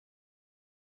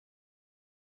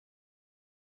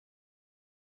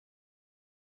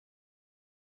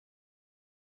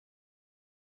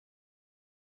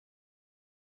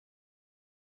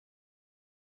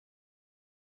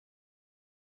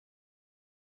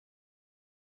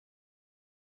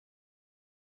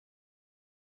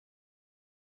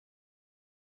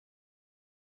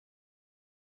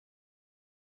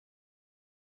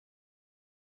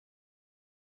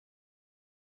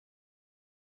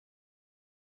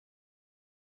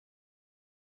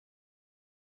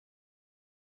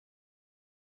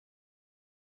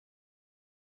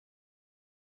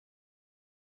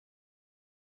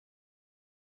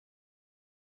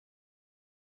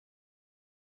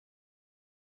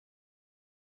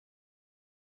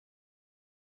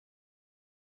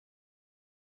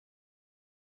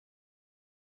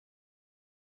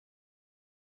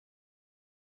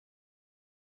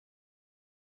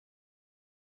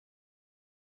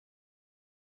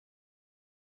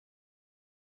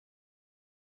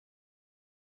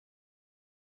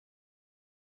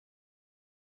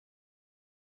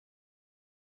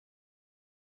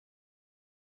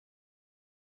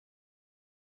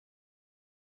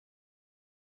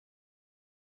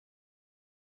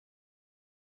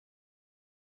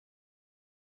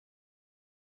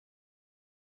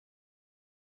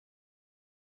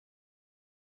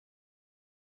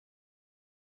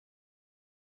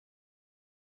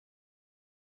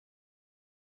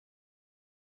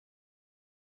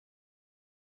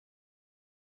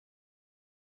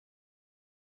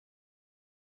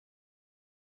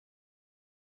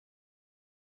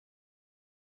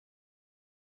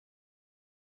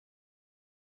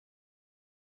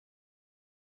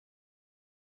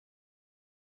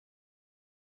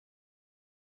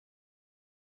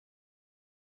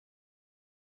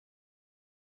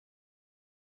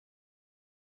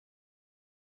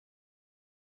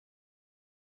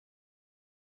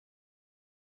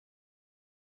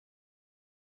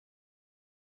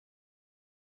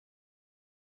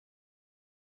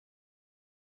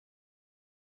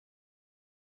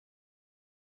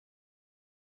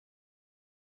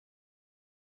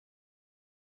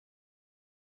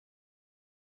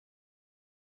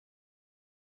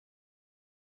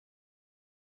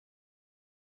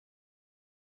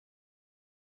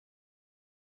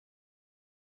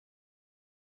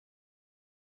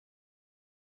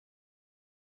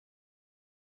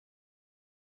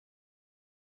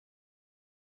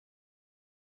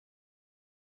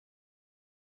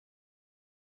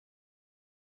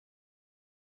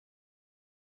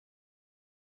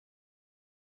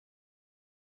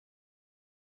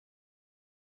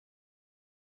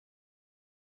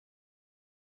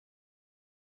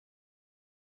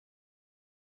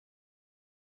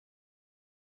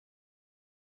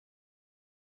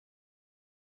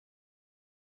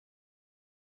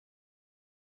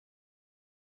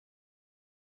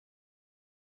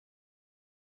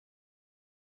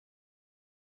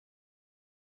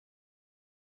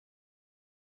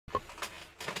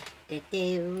Do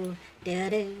do do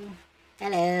do.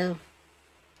 Hello.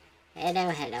 Hello,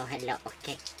 hello, hello.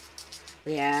 Okay.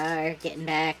 We are getting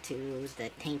back to the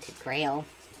Tainted Grail.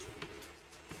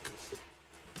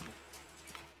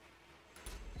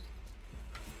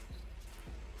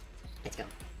 Let's go.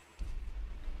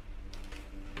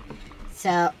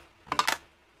 So,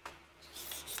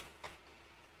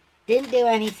 didn't do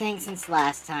anything since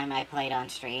last time I played on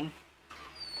stream.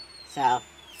 So,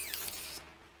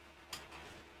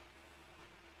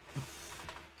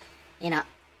 you know,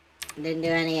 didn't do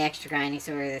any extra grinding,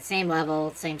 so we're the same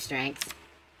level, same strength.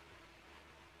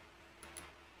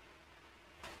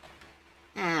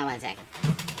 One second.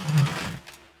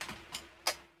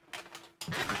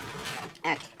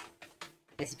 Okay.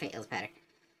 This feels better.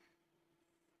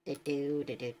 Do.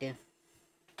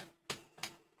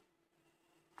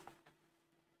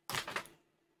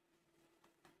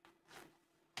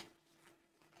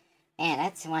 Man,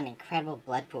 that's one incredible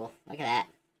blood pool. Look at that.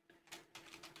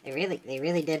 They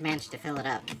really did manage to fill it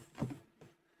up.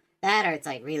 That or it's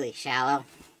like really shallow.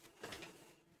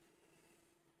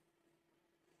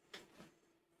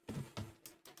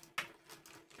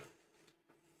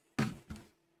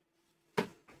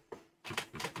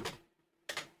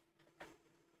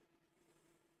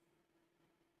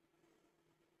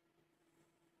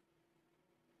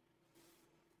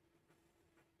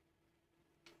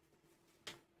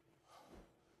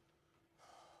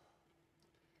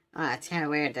 Oh, it's kind of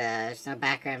weird. There's no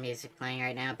background music playing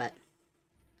right now, but...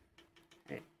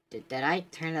 Did I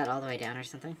turn that all the way down or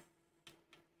something?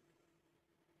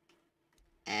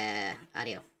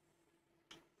 Audio.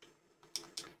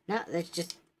 No, there's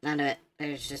just none of it.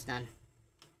 There's just none.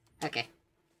 Okay.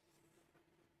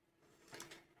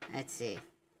 Let's see.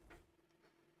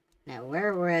 Now,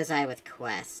 where was I with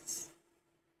quests?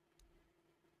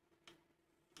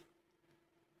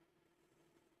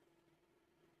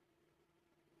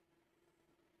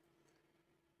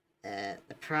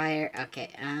 The prior... Okay,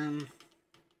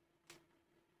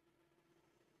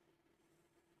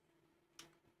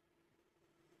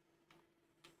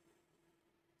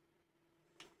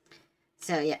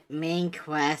 So, yeah, main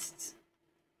quests,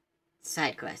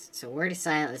 side quests. So, Word of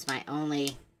Silence is my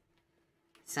only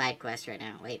side quest right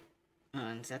now. Wait,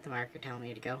 is that the marker telling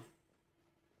me to go?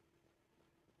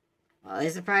 Well,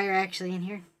 is the prior actually in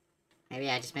here? Maybe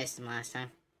I just missed him last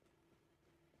time.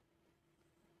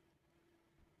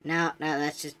 No,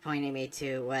 that's just pointing me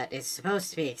to what is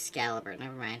supposed to be Excalibur.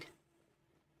 Never mind.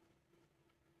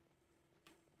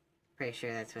 Pretty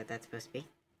sure that's what that's supposed to be.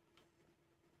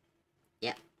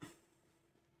 Yep.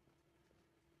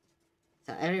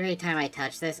 So every time I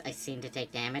touch this, I seem to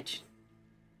take damage.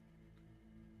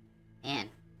 Man,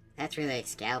 that's really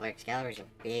Excalibur. Excalibur's a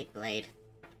big blade.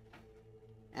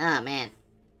 Oh, man.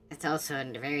 It's also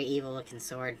a very evil-looking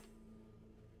sword.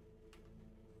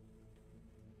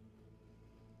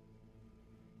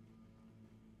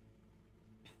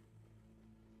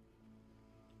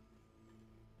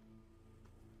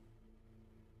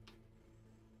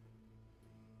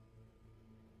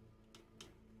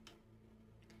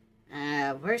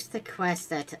 Where's the quest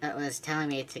that was telling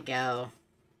me to go?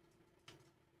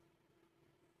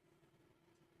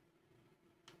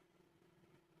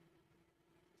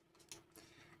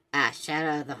 Ah,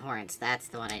 Shadow of the Horns. That's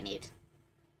the one I need.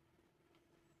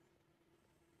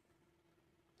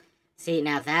 See,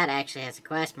 now that actually has a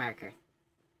quest marker.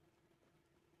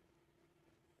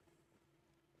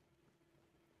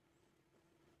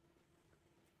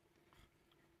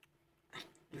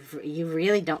 You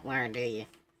really don't learn, do you?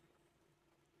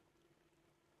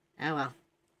 Oh, well.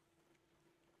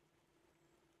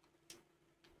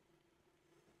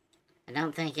 I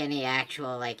don't think any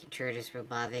actual, like, intruders will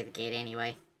bother the gate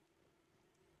anyway.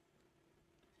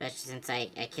 Especially since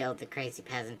I killed the crazy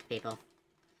peasant people.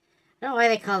 I don't know why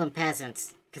they call them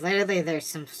peasants. Because literally there's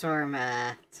some sort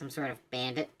of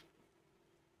bandit.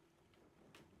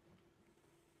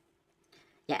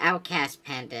 Yeah, outcast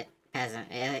peasant,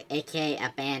 aka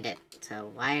a bandit.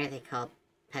 So why are they called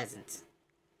peasants?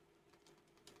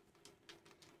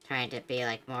 Trying to be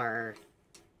like more,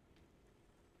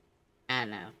 I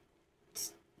don't know,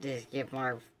 to give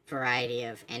more variety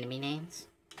of enemy names.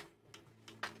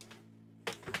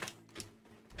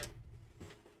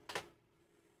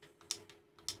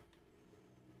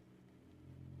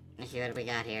 Let's see what we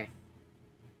got here.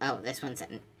 Oh, this one's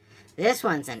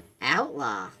an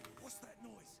outlaw. What's that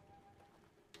noise?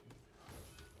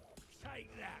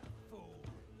 Take that, fool.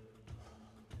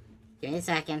 Give me a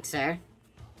second, sir.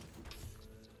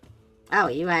 Oh,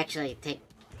 you actually take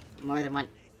more than one.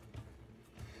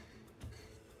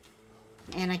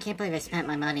 And I can't believe I spent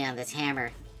my money on this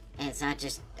hammer. And it's not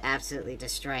just absolutely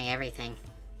destroying everything.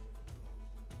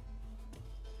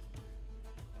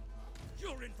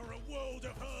 You're in for a world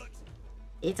of hurt.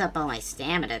 Eats up all my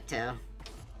stamina, too.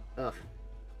 Oof.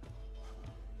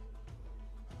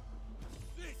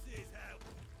 This is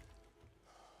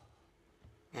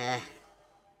how.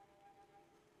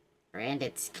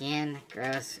 Branded skin.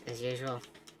 Gross, as usual.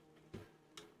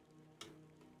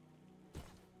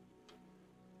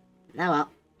 Oh well.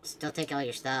 Still take all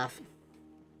your stuff.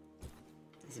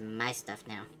 This is my stuff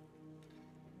now.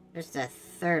 There's the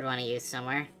third one of you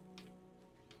somewhere.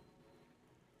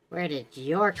 Where did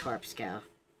your corpse go?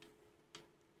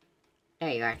 There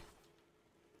you are.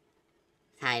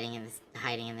 Hiding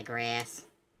in the grass.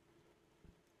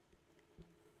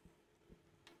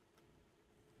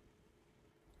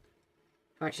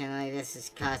 Fortunately, this has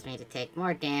caused me to take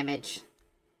more damage.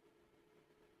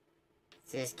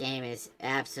 This game is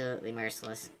absolutely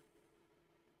merciless.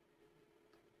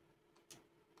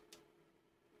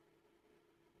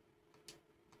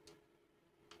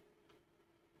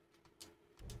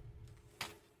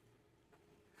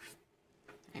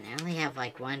 And I only have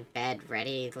like one bed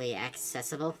readily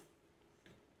accessible.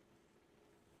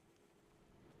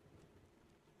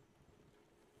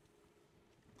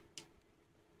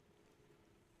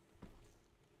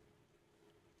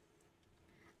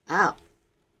 Oh.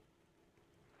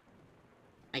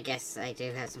 I guess I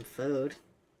do have some food.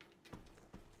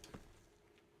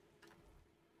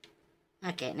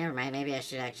 Okay, never mind. Maybe I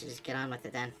should actually just get on with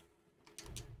it then.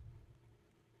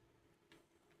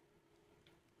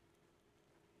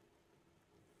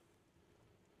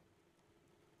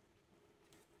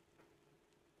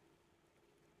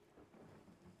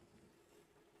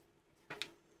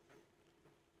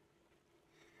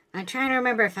 I'm trying to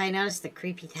remember if I noticed the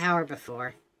creepy tower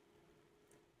before.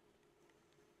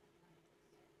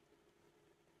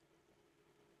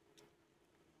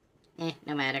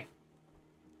 No matter.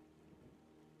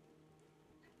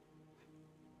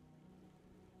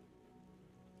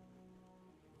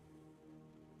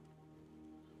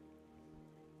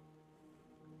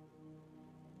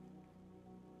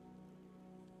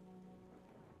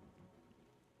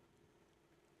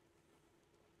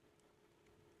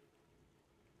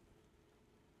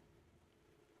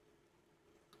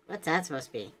 What's that supposed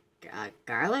to be?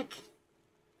 Garlic?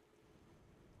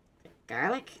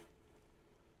 Garlic?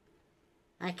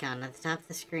 Icon at the top of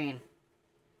the screen.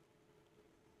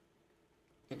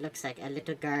 It looks like a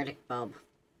little garlic bulb.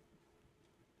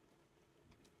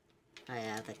 Oh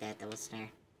yeah, like that double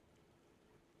snare.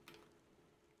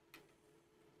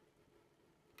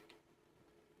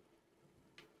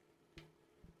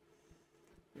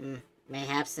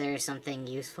 Mayhaps there is something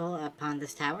useful upon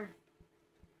this tower?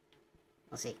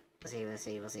 We'll see. We'll see, we'll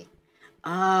see, we'll see.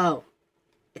 Oh!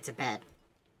 It's a bed.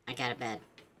 I got a bed.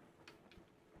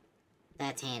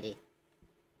 That's handy.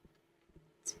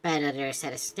 It's a bed under a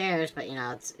set of stairs, but you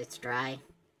know, it's dry.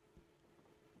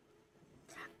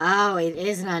 Oh, it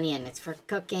is an onion. It's for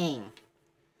cooking.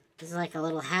 This is like a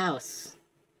little house.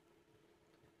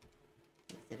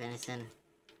 The venison.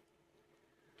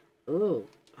 Ooh,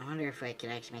 I wonder if I could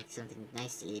actually make something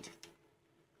nice to eat.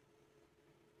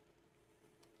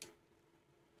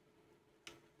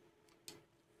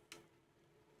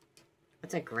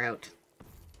 What's a groat?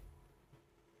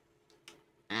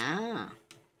 Ah.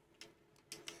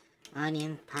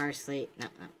 Onion, parsley, no.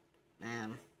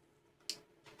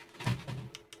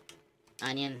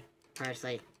 Onion,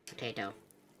 parsley, potato.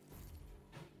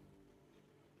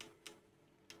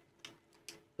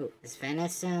 Ooh, this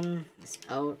venison, this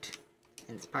oat,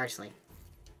 and this parsley.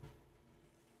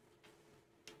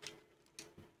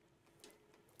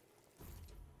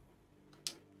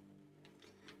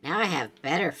 Now I have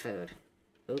better food.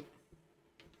 Oop.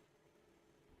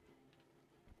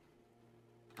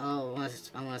 Oh,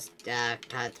 almost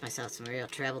caused myself some real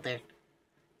trouble there.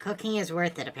 Cooking is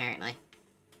worth it, apparently.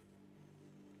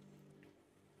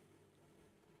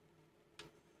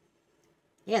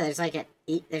 Yeah, there's like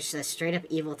there's a straight up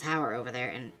evil tower over there,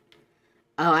 and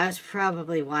oh, I was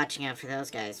probably watching out for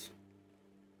those guys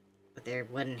with their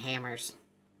wooden hammers.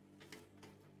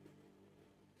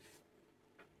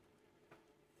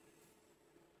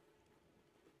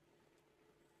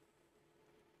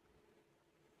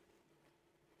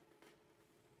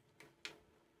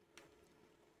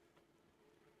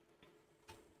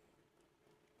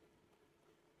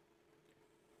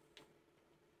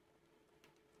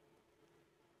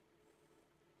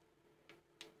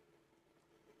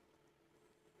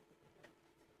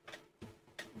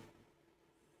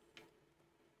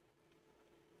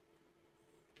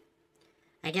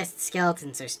 I guess the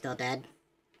skeletons are still dead.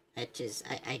 Which is,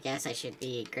 I guess I should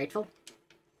be grateful.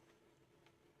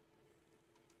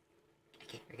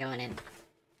 Okay, we're going in.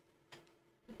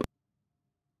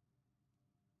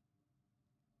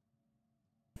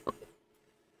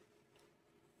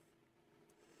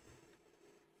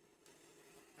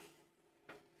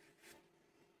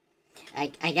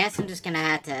 I guess I'm just gonna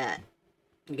have to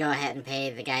go ahead and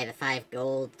pay the guy the 5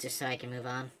 gold just so I can move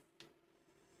on.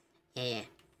 Yeah.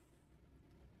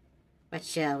 What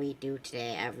shall we do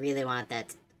today? I really want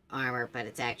that armor, but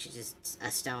it's actually just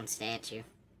a stone statue.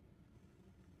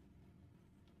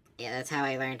 Yeah, that's how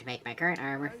I learned to make my current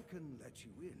armor. I can let you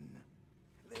in.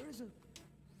 There is a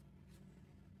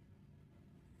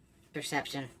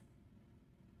Perception.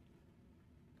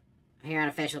 I'm here on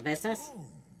official business. Oh,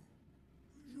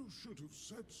 you should have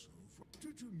said so.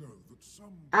 Did you know that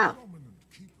some Oh. prominent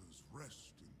keepers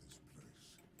rest in this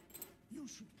place? You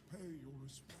should pay your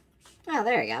respects. Oh,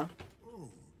 there we go. Oh,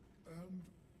 and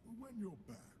when you're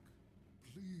back,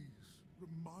 please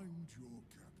remind your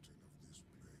captain of this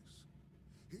place.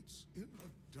 It's in a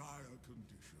dire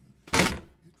condition.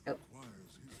 It Oh.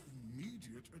 requires his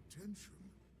immediate attention.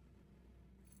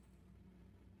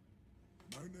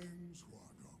 My name's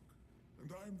Warnock,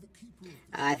 and I'm the keeper of this.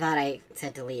 I thought I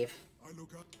said to leave. I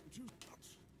look up to you.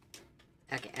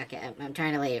 Okay, I'm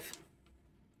trying to leave.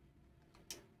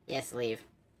 Yes, leave.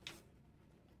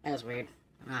 That was weird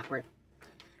and awkward. I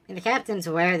mean, the captain's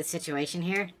aware of the situation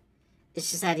here. It's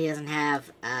just that he doesn't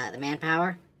have the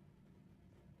manpower.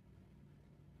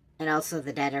 And also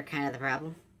the dead are kind of the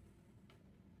problem.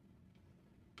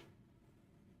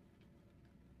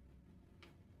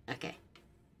 Okay.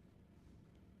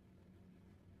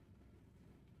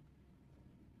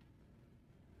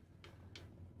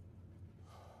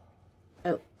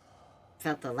 Oh.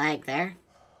 Felt the lag there.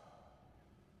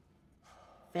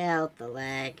 Felt the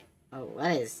lag. Oh,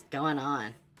 what is going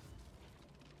on?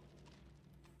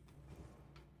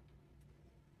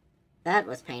 That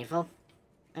was painful.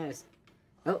 That was...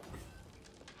 Oh.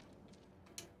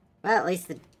 Well, at least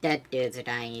the dead dudes are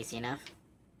dying easy enough.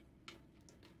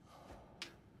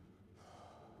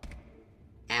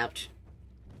 Ouch.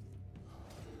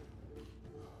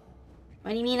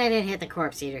 What do you mean I didn't hit the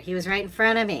corpse eater? He was right in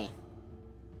front of me.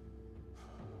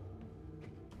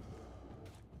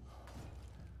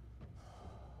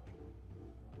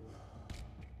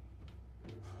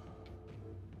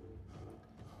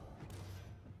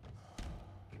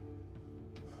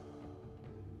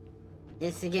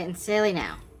 This is getting silly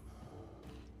now.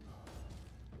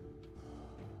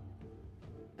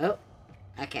 Oh,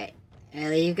 okay.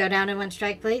 Will you go down in one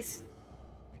strike, please?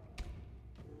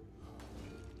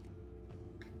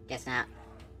 Guess not.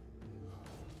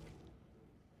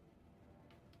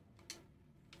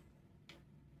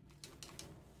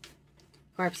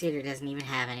 Corpse Eater doesn't even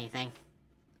have anything.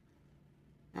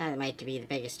 That might be the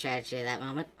biggest tragedy of that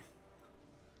moment.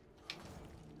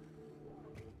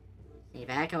 You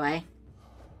back away.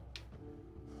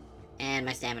 And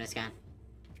my stamina's gone.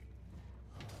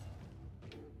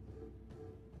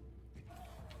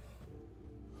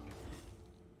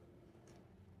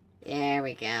 There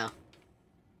we go.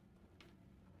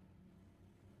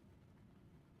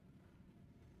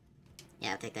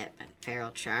 Yeah, I'll take that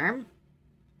feral charm.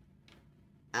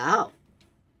 Oh.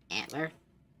 Antler.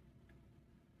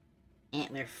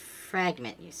 Antler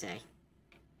fragment, you say?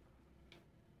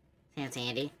 Sounds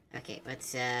handy. Okay,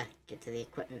 let's get to the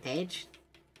equipment page.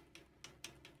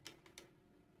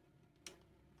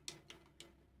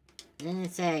 Didn't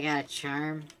it say I got a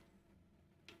charm?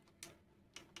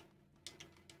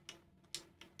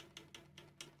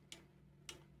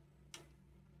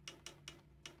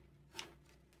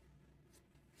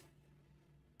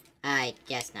 I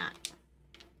guess not.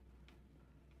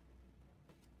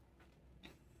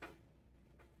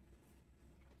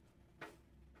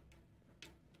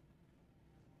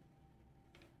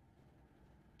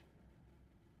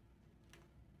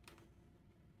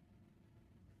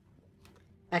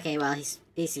 Okay, well,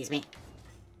 he sees me.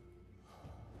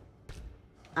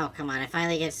 Oh, come on, I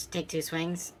finally get to take 2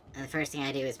 swings, and the first thing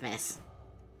I do is miss.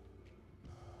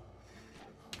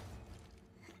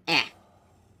 Eh.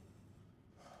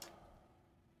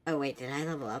 Oh, wait, did I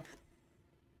level up?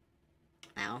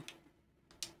 No.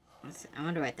 I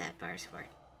wonder what that bar's for.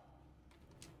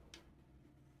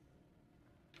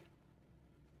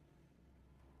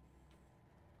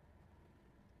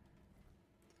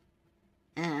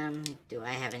 Do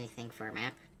I have anything for a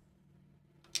map?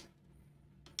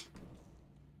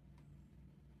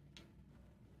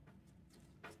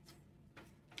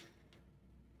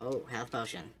 Oh, health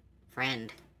potion.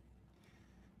 Friend.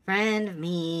 Friend of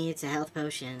me, it's a health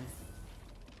potion.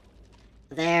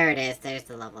 There it is, there's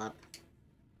the level up.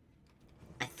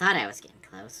 I thought I was getting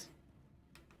close.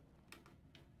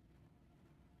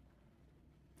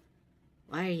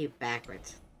 Why are you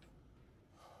backwards?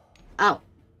 Oh.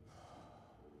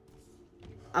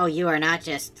 Oh, you are not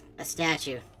just a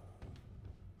statue.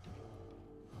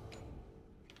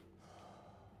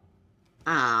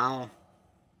 Oh.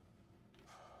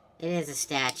 It is a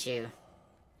statue.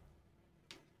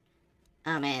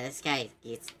 Oh man, this guy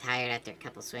gets tired after a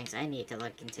couple swings. I need to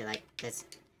look into, like, this.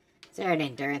 Is there an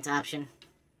endurance option?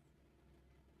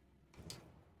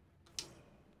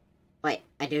 Wait,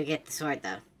 I do get the sword,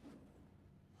 though.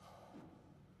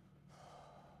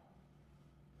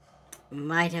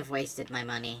 Might have wasted my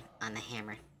money on the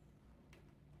hammer.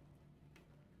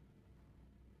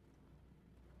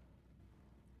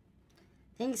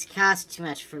 Things cost too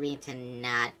much for me to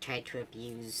not try to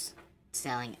abuse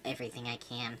selling everything I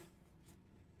can.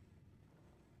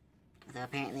 Although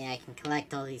apparently I can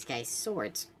collect all these guys'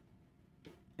 swords,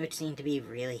 which seem to be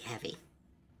really heavy.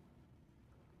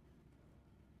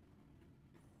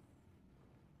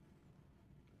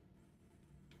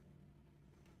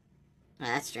 Oh,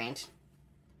 that's strange.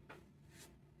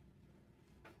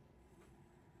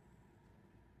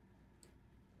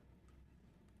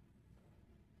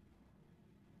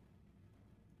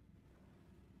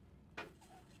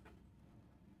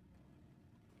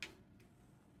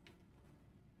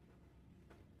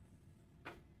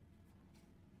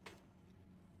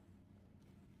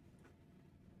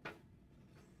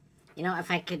 You know,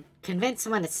 if I could convince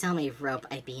someone to sell me rope,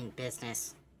 I'd be in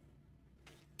business.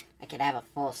 I could have a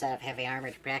full set of heavy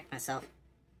armor to protect myself.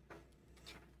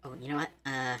 Oh, you know what?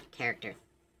 Character.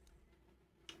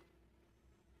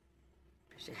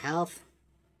 Pursue health.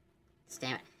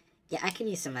 Stamina. Yeah, I could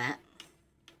use some of that.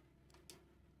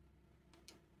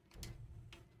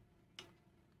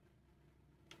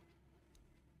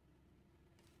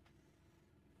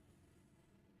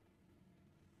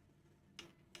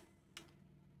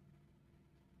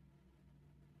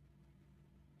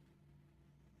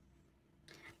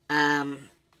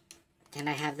 Can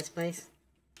I have this place?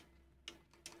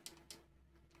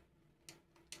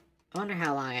 I wonder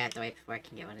how long I have to wait before I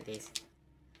can get one of these.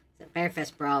 The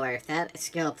Bearfist Brawler. If that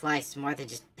skill applies to more than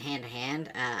just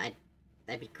hand-to-hand,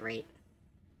 that'd be great.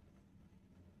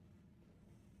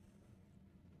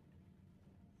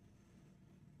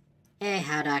 Hey,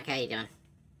 Howdock, how you doing?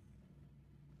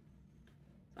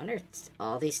 I wonder if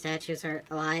all these statues are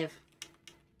alive.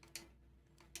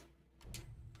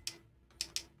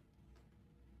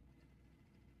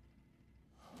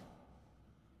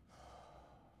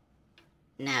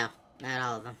 No, not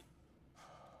all of them.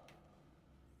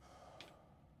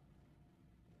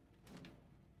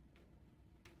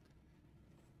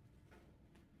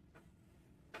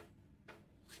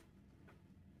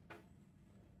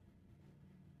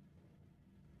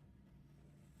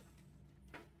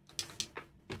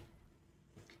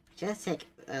 Just take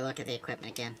a look at the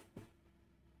equipment again.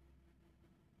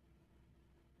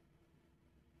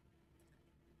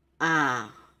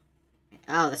 Ah.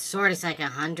 Oh, the sword is like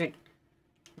 100.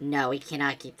 No, we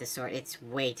cannot keep the sword. It's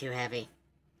way too heavy.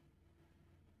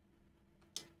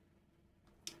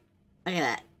 Look at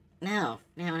that. No,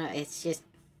 it's just...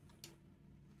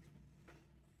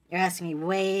 You're asking me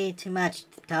way too much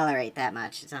to tolerate that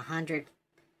much. It's 100.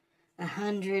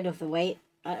 100 of the weight.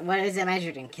 What is it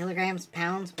measured in? Kilograms?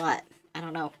 Pounds? What? I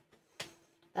don't know.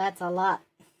 That's a lot.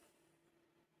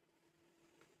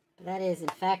 That is, in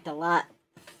fact, a lot.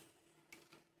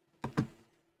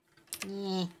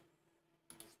 Yeah.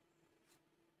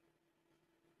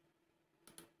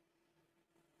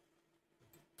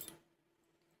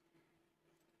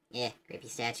 Yeah, creepy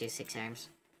statue, 6 arms.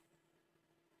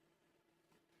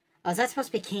 Oh, is that supposed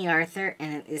to be King Arthur?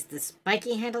 And is the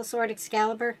spiky handle sword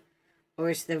Excalibur? Or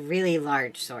is the really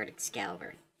large sword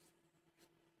Excalibur?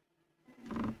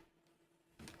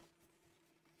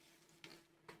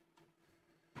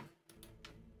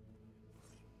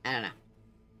 I don't know.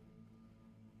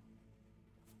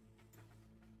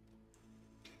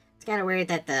 It's kind of weird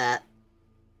that the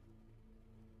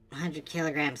 100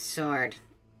 kilogram sword...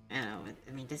 I don't know.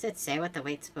 I mean, does it say what the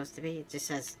weight's supposed to be? It just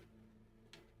says...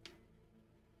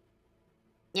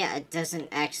 Yeah, it doesn't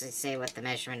actually say what the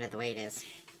measurement of the weight is.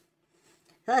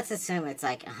 So let's assume it's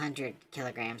like 100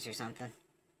 kilograms or something.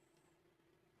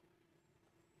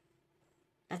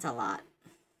 That's a lot.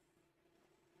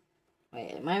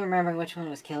 Wait, am I remembering which one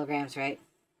was kilograms, right?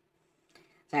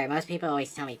 Sorry, most people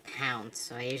always tell me pounds,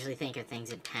 so I usually think of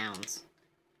things in pounds.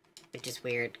 Which is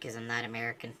weird, because I'm not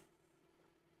American.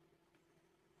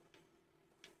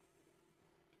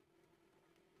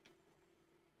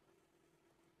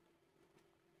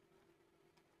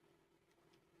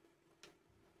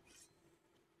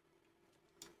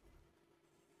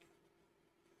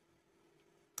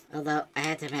 Although, I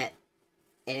have to admit,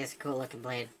 it is a cool looking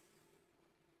blade.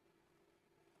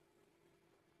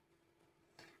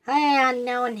 Hi,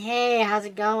 unknown. Hey, how's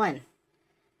it going?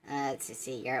 Let's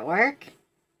see, you're at work?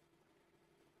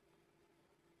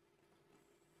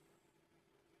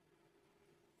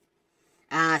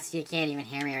 Ah, so you can't even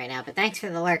hear me right now, but thanks for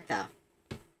the lurk, though.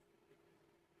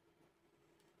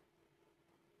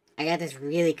 I got this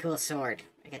really cool sword.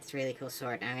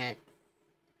 I'm gonna...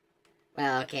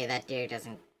 Well, okay, that deer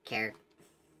doesn't care.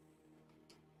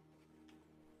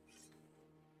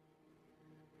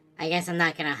 I guess I'm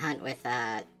not gonna hunt with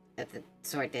the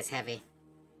sword this heavy.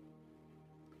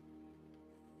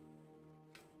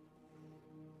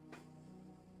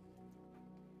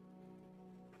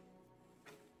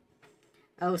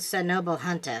 Oh, so noble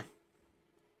hunter.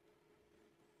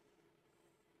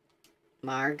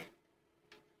 Marg.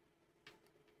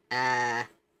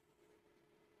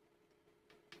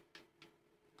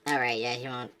 Alright, yeah, he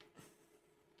won't...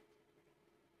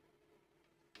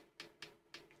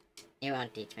 He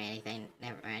won't teach me anything.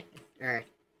 Never mind. Or...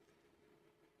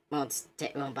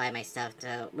 Won't buy my stuff,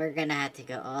 so we're gonna have to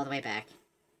go all the way back.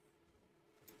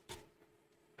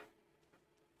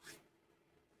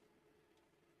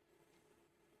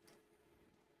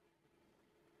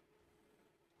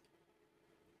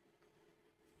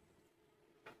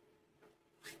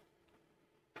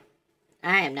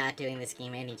 I am not doing this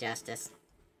game any justice.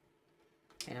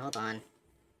 Wait, hold on.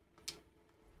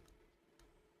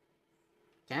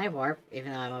 Can I warp,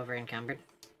 even though I'm over encumbered?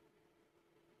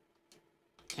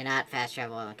 Cannot fast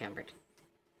travel while encumbered.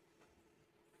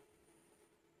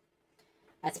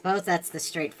 I suppose that's the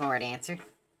straightforward answer.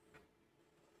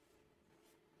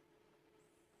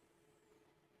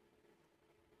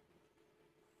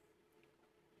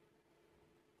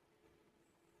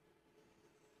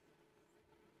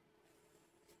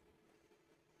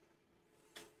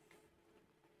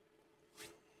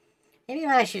 Maybe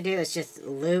what I should do is just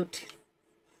loot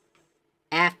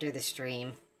after the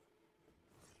stream.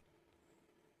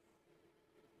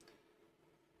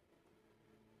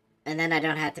 And then I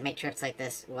don't have to make trips like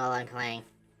this while I'm playing.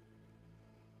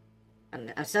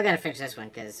 I'm still gonna finish this one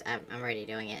because I'm already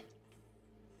doing it.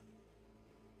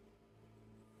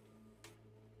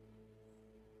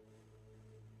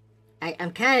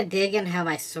 I'm kind of digging how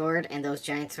my sword and those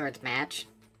giant swords match.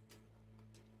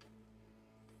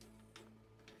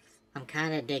 I'm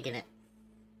kind of digging it.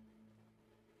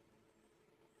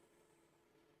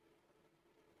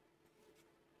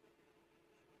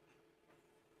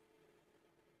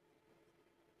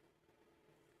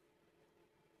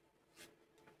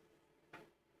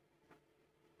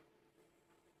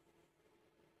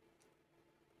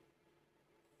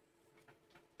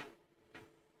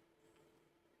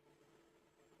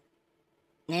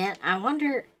 Man, I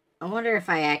wonder if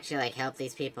I actually, like, help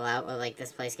these people out, will, like,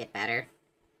 this place get better?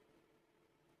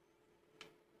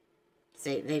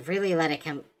 So they've really let it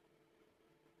come...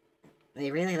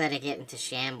 They really let it get into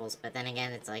shambles, but then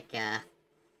again, it's like, it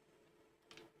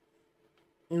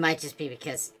might just be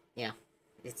because, you know,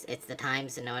 it's the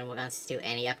times and no one wants to do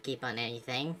any upkeep on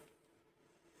anything.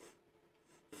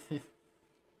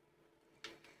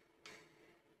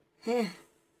 Then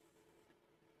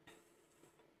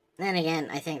again,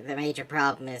 I think the major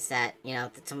problem is that, you know,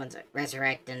 that someone's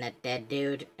resurrecting a dead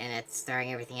dude, and it's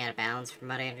throwing everything out of balance, from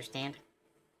what I understand.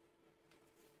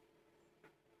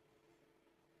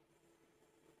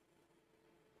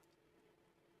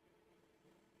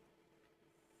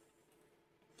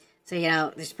 So, you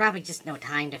know, there's probably just no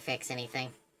time to fix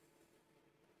anything.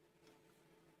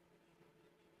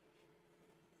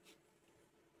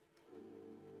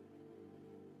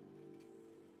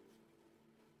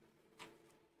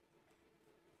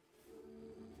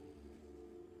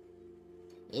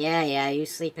 Yeah, you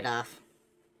sleep it off.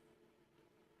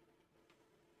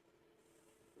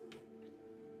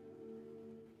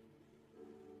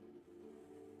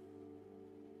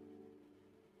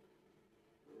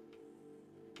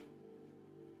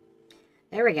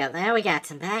 There we go. Now we got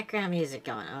some background music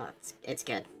going. Oh, it's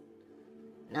good.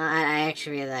 No, I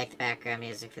actually really like the background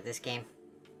music for this game.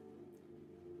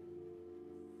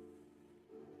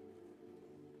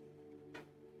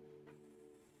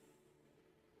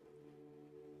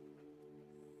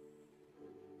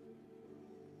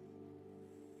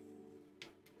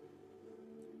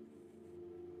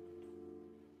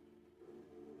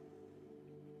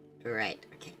 Right,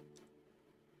 okay.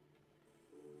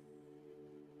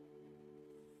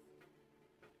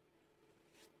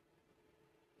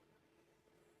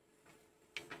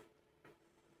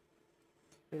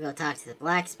 We go talk to the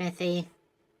blacksmithy.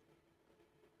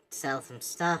 Sell some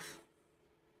stuff.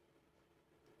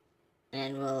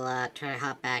 And we'll try to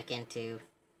hop back into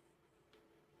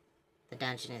the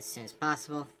dungeon as soon as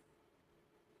possible.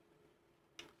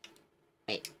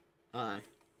 Wait, hold on. Is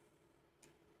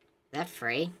that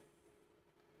free?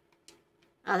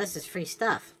 Oh, this is free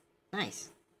stuff.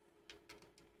 Nice.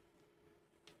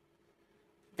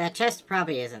 That chest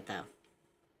probably isn't, though.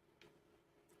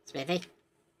 Smithy?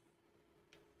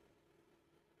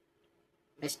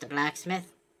 Mr.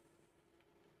 Blacksmith?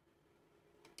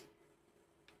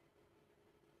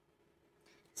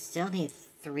 Still need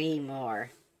 3 more.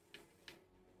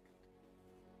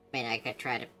 I mean, I could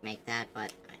try to make that,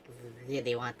 but I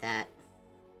really want that.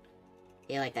 I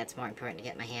feel like that's more important to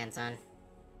get my hands on.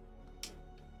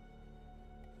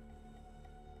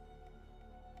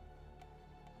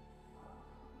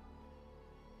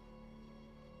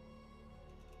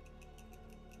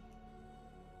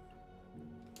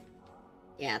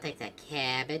 Yeah, I'll take that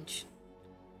cabbage.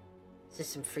 There's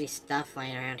just some free stuff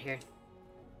lying around here.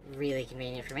 Really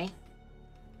convenient for me.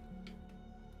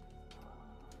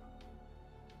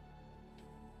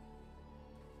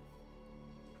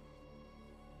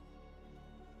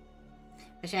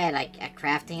 Wish I had, like, a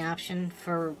crafting option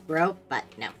for rope, but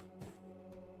no.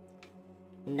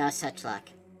 No such luck.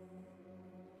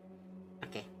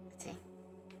 Okay, let's see.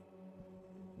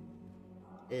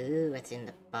 Ooh, what's in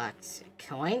the box?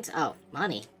 Coins? Oh,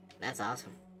 money. That's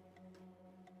awesome.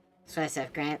 So I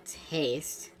said grants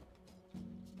haste.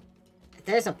 If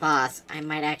there's a boss, I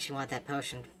might actually want that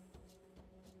potion.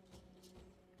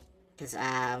 Because,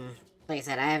 like I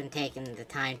said, I haven't taken the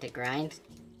time to grind.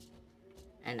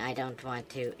 And I don't want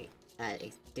to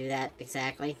do that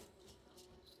exactly.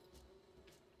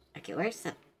 Okay, where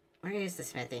is the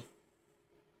smithy?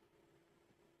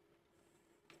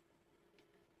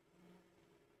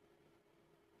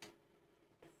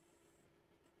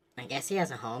 I guess he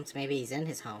has a home, so maybe he's in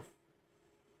his home.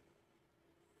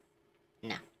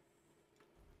 No.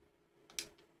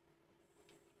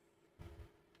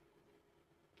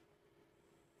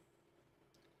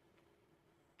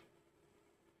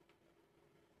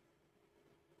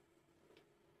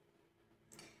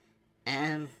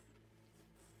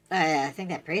 I think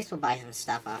that priest will buy some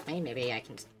stuff off me. Maybe I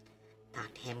can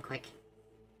talk to him quick.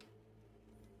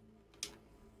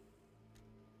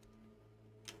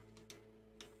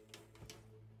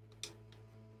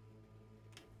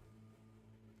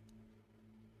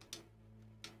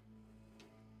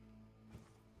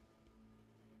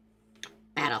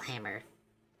 Battle hammer.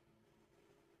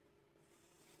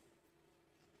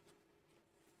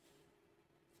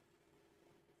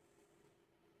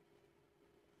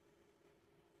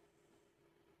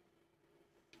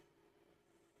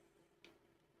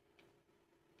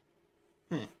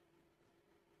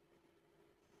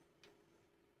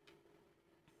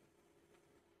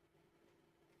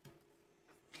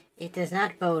 It does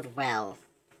not bode well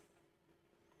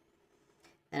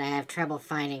that I have trouble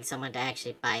finding someone to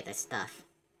actually buy this stuff.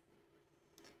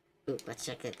 Ooh, let's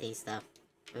check at these though.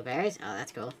 Blueberries? Oh,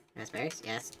 that's cool. Raspberries?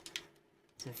 Yes.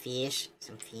 Some fish.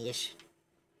 Some fish.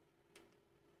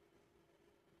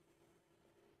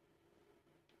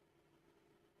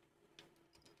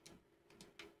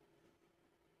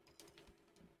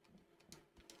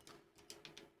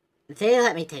 They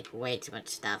let me take way too much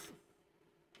stuff.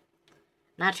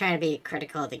 I'm not trying to be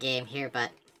critical of the game here,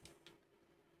 but...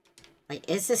 like,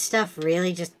 is this stuff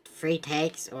really just free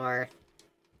takes, or...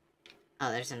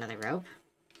 oh, there's another rope.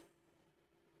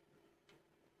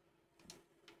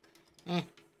 Eh.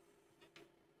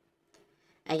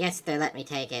 I guess they let me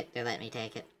take it. They let me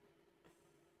take it.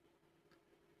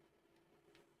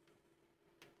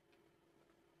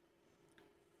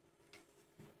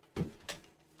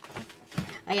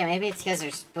 Oh yeah, maybe it's because they're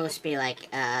supposed to be like,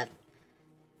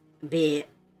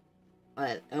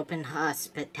 open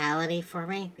hospitality for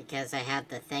me, because I have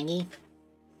the thingy.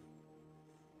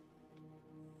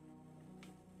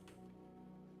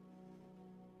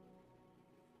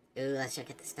 Ooh, let's check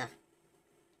out the stuff.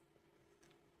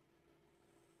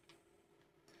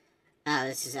 Oh,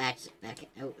 this is actually, okay.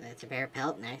 Oh, that's a bear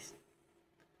pelt, nice.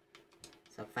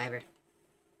 Silk fiber.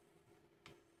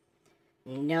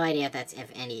 No idea if that's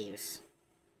of any use.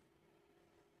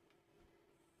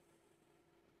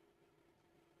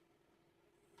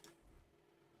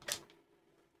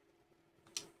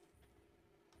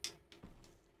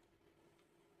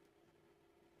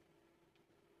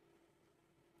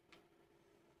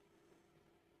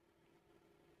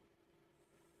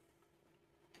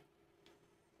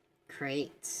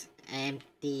 Crates.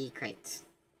 Empty crates.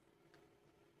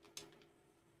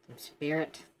 Some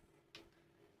spirit.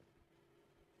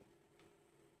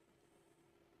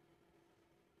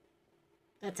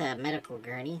 That's a medical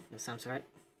gurney of some sort.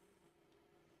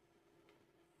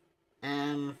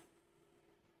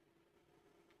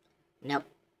 Nope.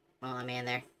 Well, I'm in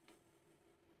there.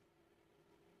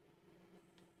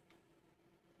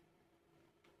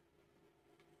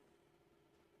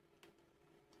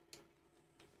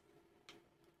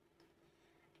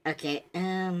 Okay,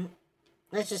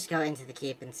 let's just go into the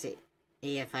keep and see.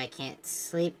 if I can't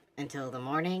sleep until the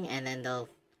morning, and then they'll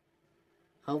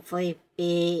hopefully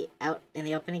be out in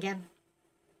the open again.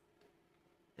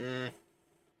 It's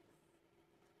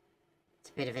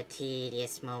a bit of a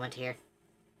tedious moment here.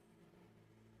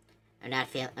 I'm not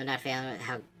feeling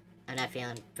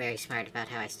very smart about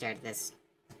how I started this.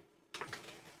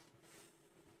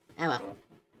 Oh well.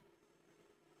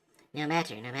 No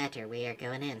matter, we are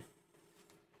going in.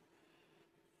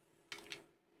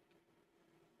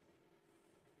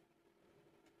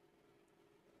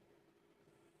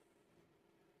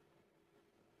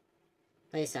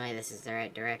 Please tell me this is the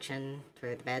right direction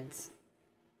through the beds.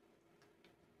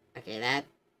 Okay, that...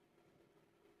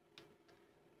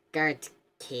 Guard's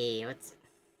key, what's...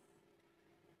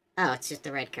 Oh, it's just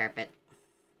the red carpet.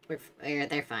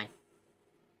 They're fine.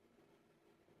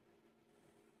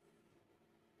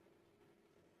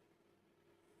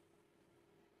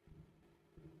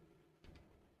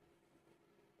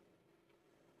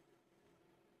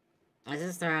 Is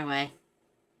this the wrong way?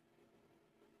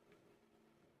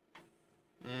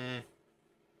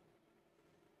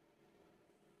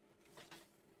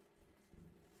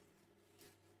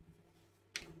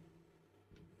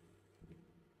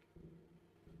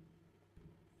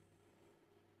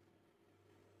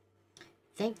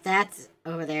 I think that's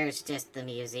over there is just the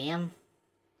museum.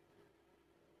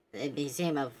 The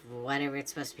museum of whatever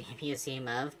it's supposed to be a museum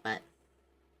of, but...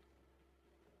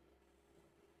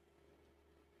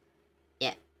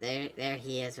 Yeah, there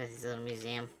he is with his little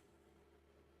museum.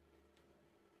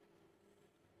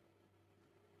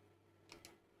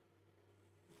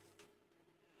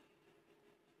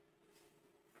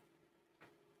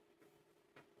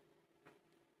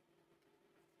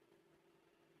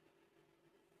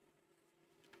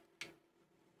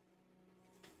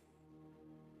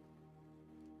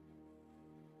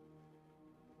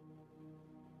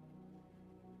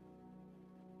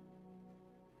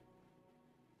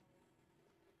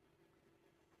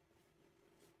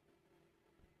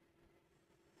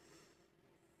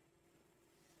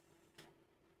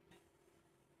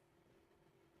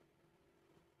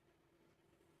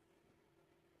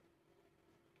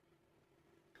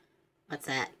 What's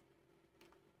that?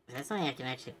 Is that something I can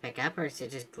actually pick up, or is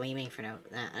it just gleaming for no...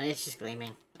 it's just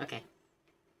gleaming. Okay.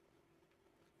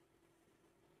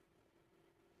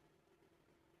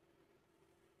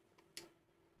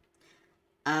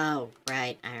 Oh,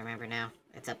 right. I remember now.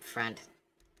 It's up front.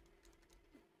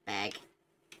 Bag.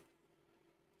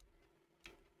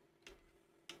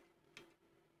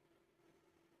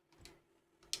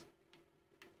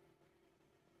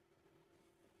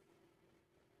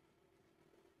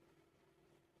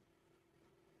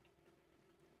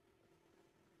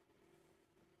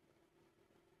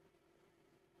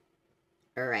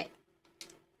 Alright.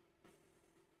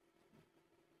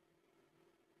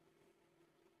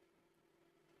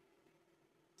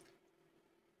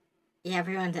 Yeah,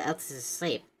 everyone else is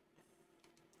asleep.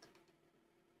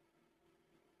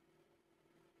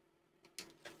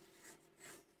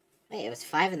 Wait, it was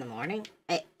 5 in the morning?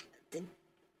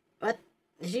 What?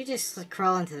 Did you just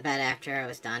crawl into the bed after I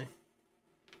was done?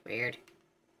 Weird.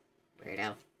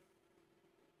 Weirdo.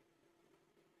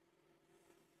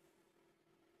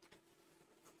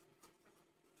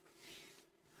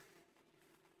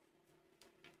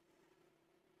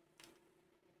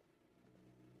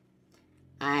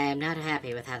 I am not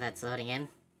happy with how that's loading in.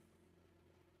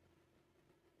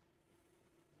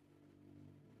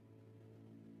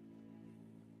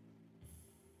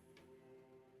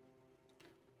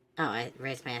 Oh, I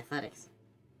raised my athletics.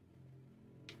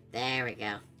 There we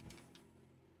go.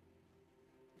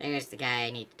 There's the guy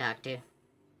I need to talk to.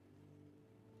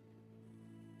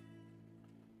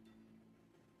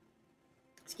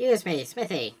 Excuse me,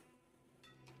 Smithy.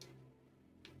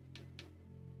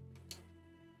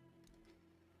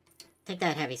 Take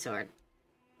that heavy sword.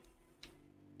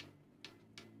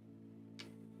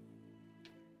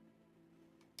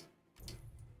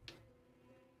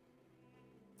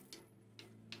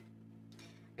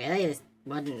 Really? This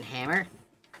wooden hammer?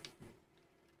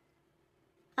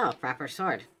 Oh, proper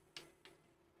sword.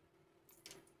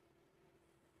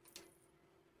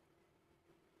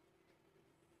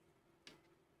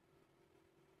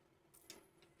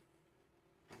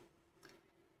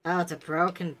 Oh, it's a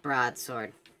broken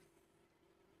broadsword.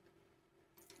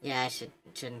 Yeah, I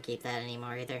shouldn't keep that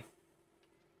anymore either.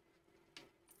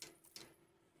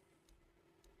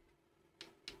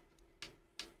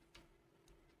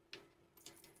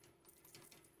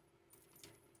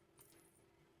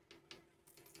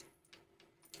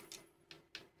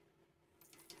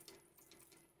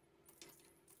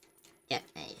 Yep,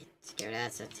 I scared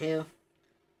that stuff too.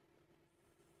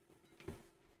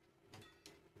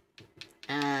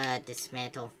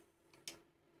 dismantle.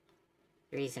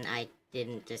 The reason I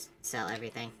didn't just sell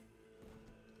everything.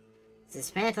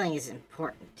 Dismantling is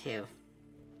important too.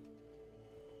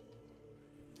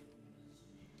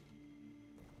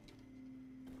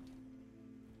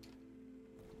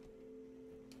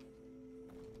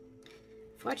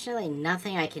 Fortunately,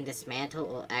 nothing I can dismantle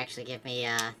will actually give me,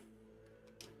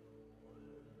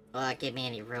 give me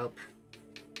any rope.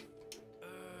 Oh.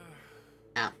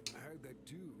 I heard that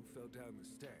two fell down the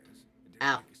stairs and didn't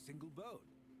Ow. make a single bone.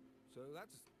 So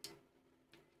that's...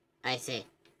 I see.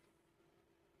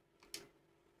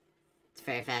 It's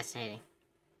very fascinating.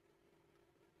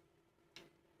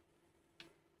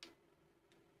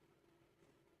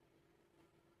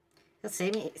 He'll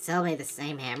sell me the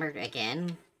same hammer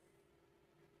again?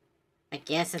 I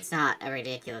guess it's not a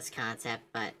ridiculous concept,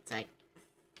 but it's like...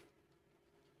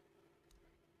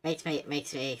 Makes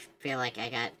me feel like I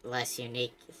got less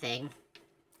unique thing.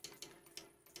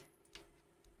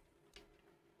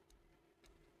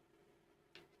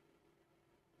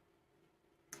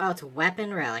 Oh, it's a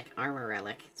weapon relic, armor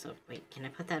relic. So, wait, can I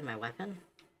put that in my weapon?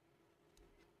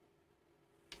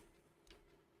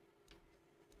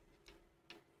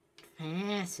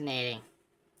 Fascinating.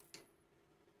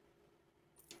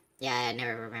 Yeah, I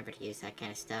never remember to use that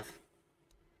kind of stuff.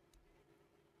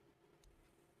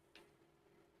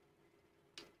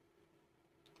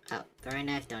 Oh, throwing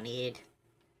knife, don't need.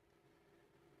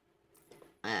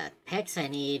 Picks I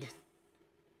need.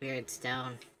 Weird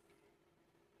stone.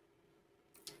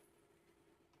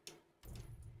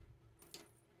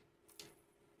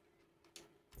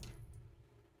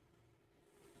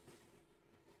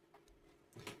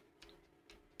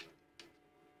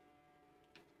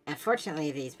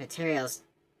 Unfortunately, these materials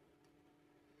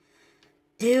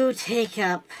do take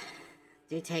up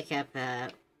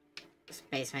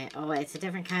space, man. Oh, it's a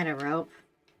different kind of rope.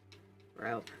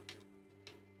 Rope.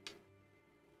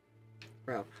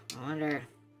 I wonder if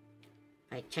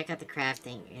I check out the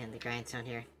crafting and the grindstone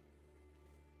here.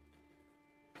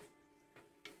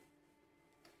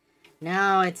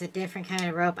 No, it's a different kind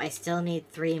of rope. I still need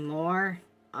 3 more.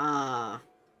 Ah.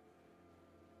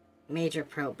 Major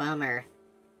pro bummer.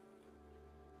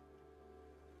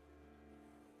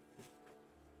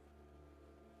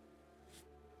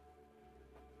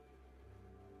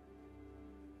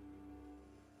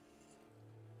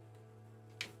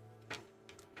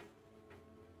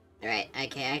 Alright,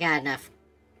 okay, I got enough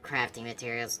crafting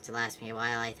materials to last me a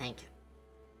while, I think.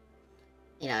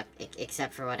 You know,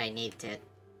 except for what I need to,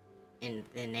 in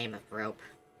the name of rope.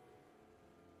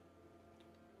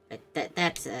 But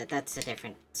that's a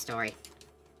different story.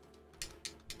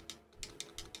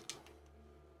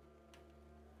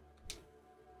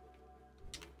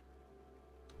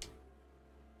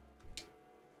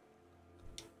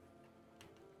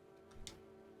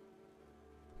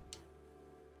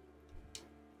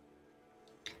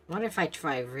 I wonder if I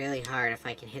try really hard if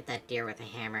I can hit that deer with a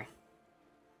hammer.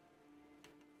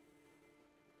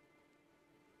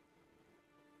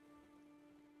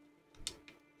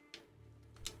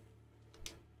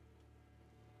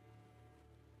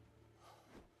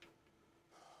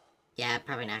 Yeah,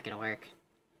 probably not gonna work.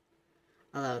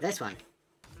 Although, this one.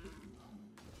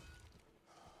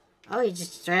 Oh, he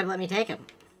just straight up let me take him.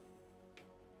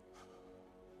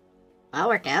 Well, that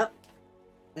worked out.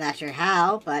 Not sure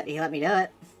how, but he let me do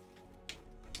it.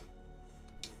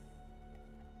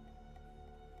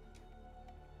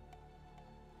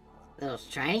 Little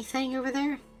shiny thing over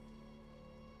there?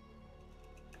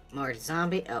 More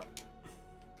zombie. Oh.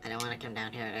 I don't want to come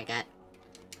down here.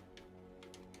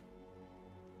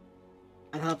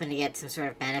 I'm hoping to get some sort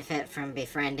of benefit from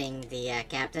befriending the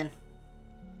captain.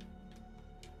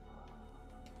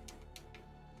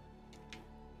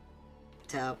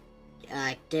 So,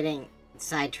 getting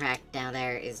sidetracked down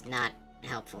there is not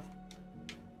helpful.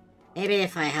 Maybe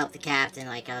if I help the captain,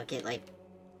 like, I'll get, like,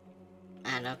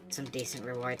 I don't know, some decent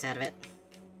rewards out of it.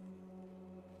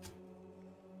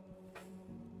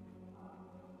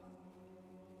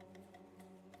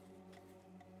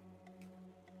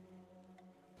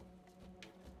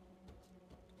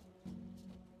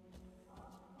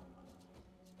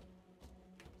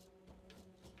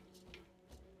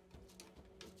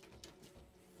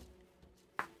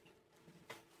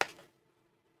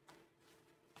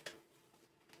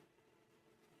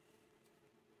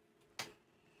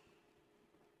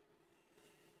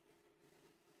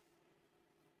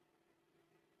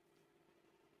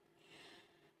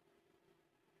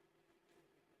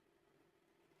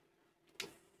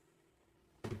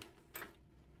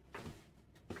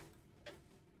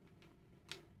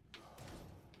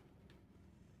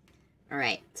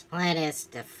 Alright, the plan is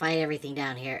to fight everything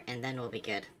down here, and then we'll be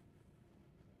good.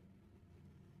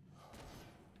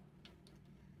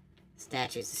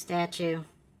 Statue's a statue.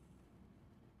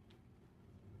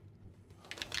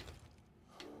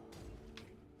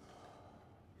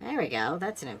 There we go.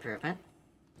 That's an improvement.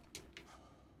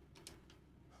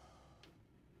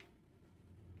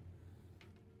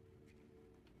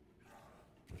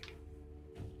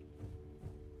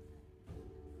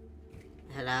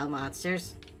 Hello,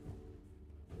 monsters.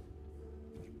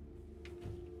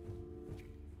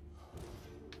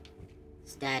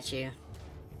 Statue.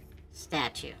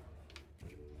 Statue.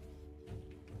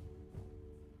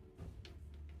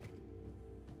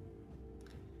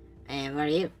 And what are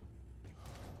you?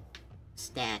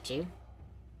 Statue.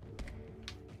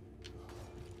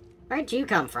 Where'd you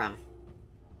come from?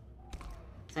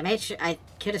 So I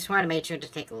could have sworn I made sure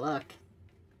to take a look.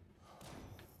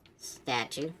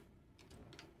 Statue.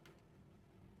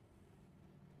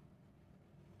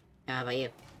 How about you?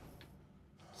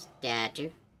 Statue.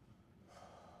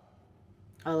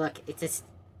 Oh look, it's just...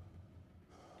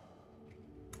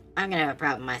 I'm gonna have a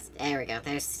problem. There we go.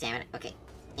 There's the stamina. Okay.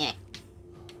 Yeah.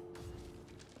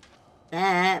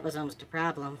 That was almost a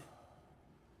problem.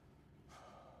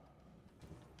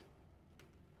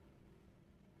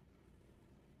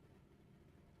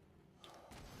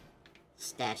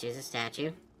 Statue's a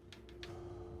statue.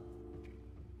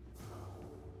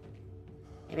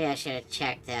 Maybe I should have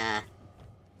checked,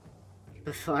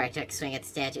 before I took a swing at the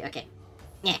statue. Okay.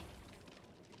 Yeah.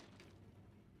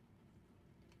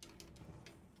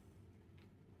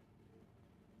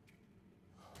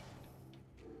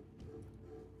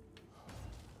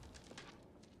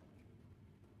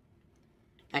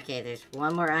 Okay, there's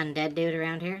one more undead dude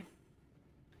around here.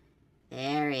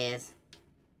 There he is.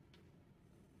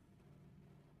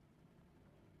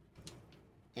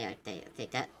 Yeah,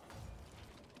 take that.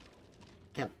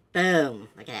 Kaboom!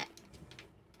 Look at that.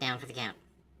 Down for the count.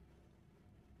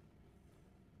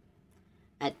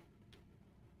 I'm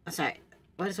sorry.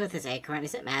 What is with this acorn?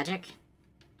 Is it magic?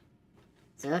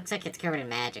 So it looks like it's covered in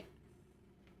magic.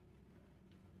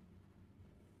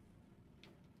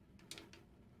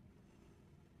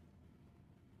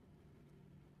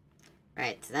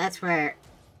 Right, so that's where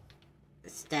the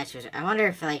statues are. I wonder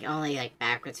if, like, only, like,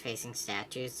 backwards-facing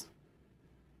statues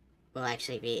will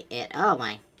actually be it. Oh,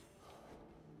 my.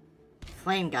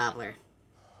 Flame Gobbler.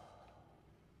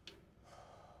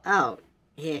 Oh,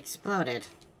 he exploded.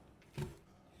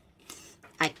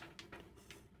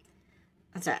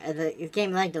 I'm sorry, the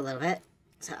game lagged a little bit,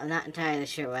 so I'm not entirely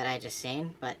sure what I just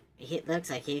seen, but it looks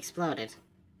like he exploded.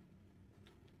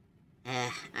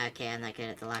 Okay, I'm not good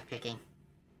at the lockpicking.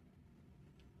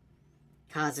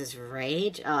 Causes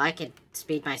rage? Oh, I could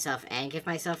speed myself and give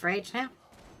myself rage now?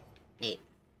 Neat.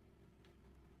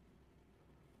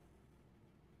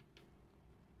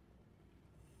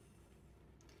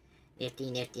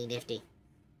 Nifty, nifty, nifty.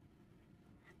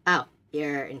 Oh,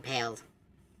 you're impaled.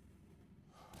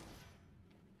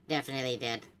 Definitely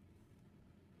dead.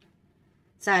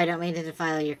 Sorry, I don't mean to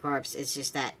defile your corpse. It's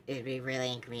just that it would be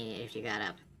really inconvenient if you got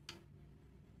up.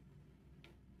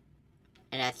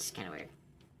 And that's just kind of weird.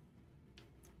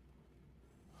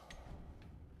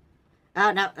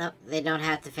 Oh, no, no. They don't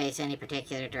have to face any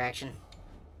particular direction.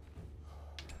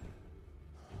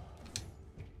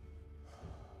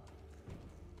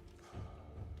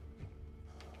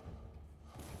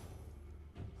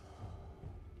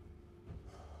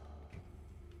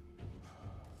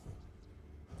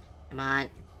 Come on.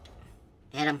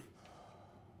 Hit him.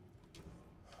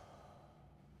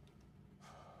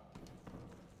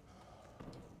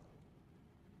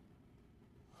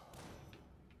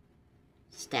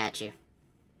 Statue.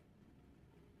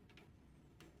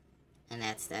 And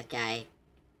that's that guy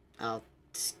all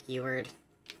skewered.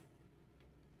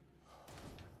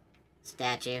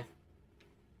 Statue.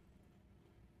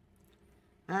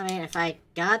 Well, I mean, if I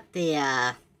got the,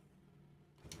 I'm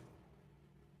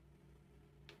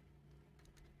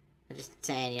just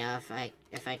saying, you know,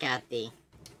 if I got the...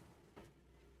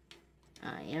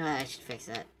 you know what, I should fix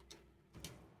that.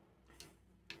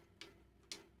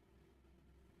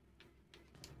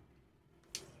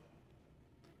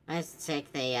 Let's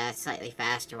take the, slightly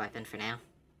faster weapon for now.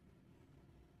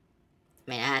 I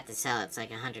mean, I had to sell it. It's like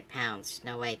 100 pounds.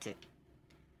 No way to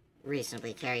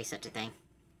reasonably carry such a thing.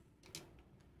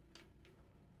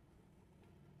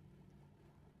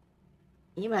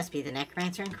 You must be the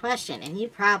necromancer in question, and you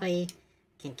probably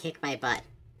can kick my butt.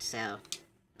 So,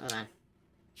 hold on.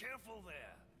 Careful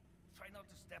there. Try not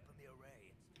to step in the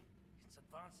array. It's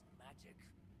advanced magic.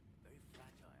 Very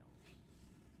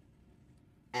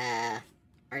fragile.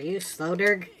 Are you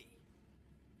Slowderg?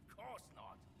 Of course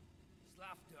not.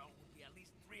 Slafter would be at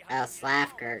least 300 Oh,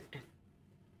 Slafgert.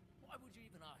 Why would you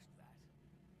even ask that?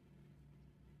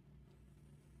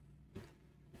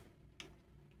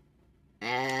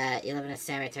 You live in a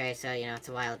cemetery, so, you know, it's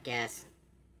a wild guess.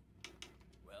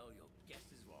 Well, your guess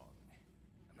is wrong.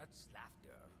 I'm not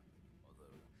Slafter,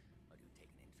 although I do take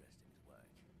an interest in his work.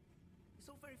 It's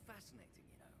all very fascinating,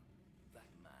 you know. That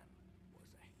man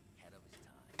was ahead of his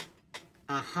time.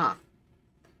 Uh-huh.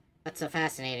 What's so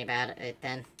fascinating about it,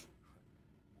 then?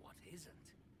 What isn't?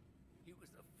 He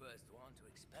was the first one to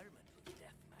experiment with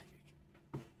death magic.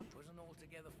 It wasn't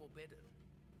altogether forbidden.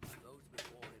 Those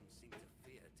before him seemed to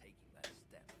fear taking that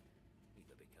step,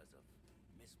 either because of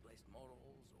misplaced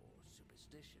morals or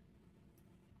superstition.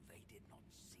 They did not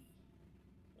see,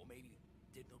 or maybe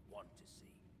did not want to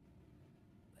see,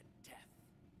 that death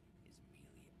is merely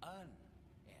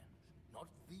an end, not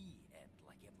the end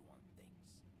like everyone thinks.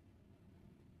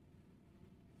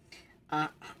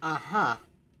 Uh-huh.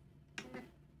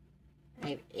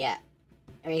 Maybe, yeah.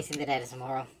 Erasing the dead is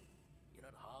immoral. You're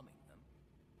not harming them.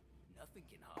 Nothing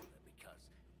can harm them because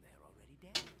they're already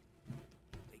dead.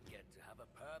 They get to have a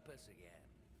purpose again.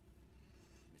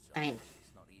 Besides, I mean,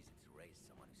 it's not easy to raise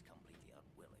someone who's completely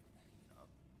unwilling, you know?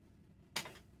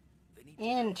 They need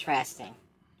interesting.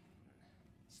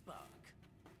 spark.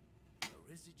 A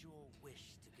residual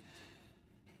wish to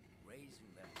continue.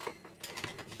 Raising them from the dead.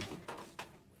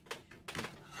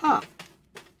 Huh.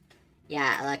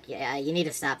 Yeah, look, you need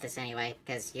to stop this anyway,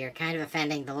 because you're kind of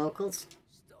offending the locals.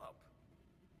 Stop.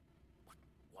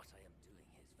 What I am doing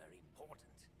here is very important.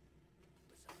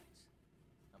 Besides,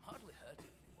 I'm hardly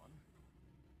hurting anyone.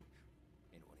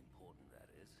 Anyone important, that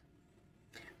is.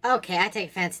 Okay, I take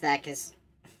offense to that, because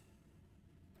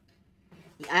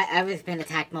I've been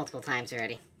attacked multiple times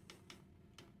already.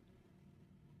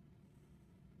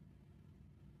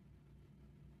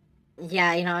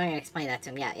 Yeah, you know, I'm gonna explain that to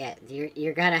him. Yeah,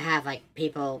 you're gonna have, like,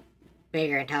 people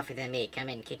bigger and tougher than me come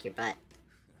in and kick your butt.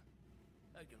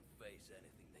 I can face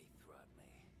anything they throw at me.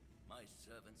 My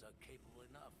servants are capable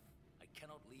enough. I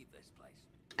cannot leave this place.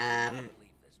 I cannot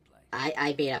leave this place.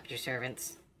 I beat up your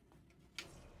servants.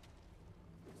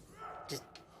 Just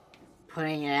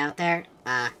putting it out there,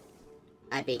 I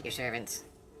beat your servants.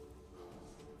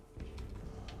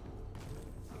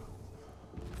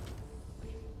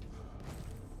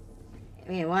 Give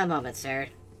me one moment, sir.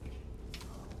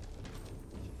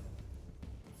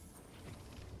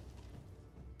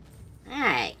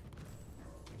 Alright.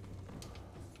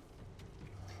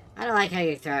 I don't like how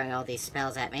you're throwing all these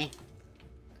spells at me.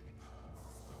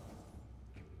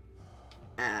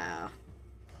 Oh.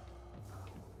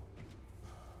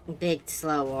 Big,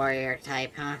 slow warrior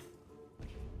type, huh?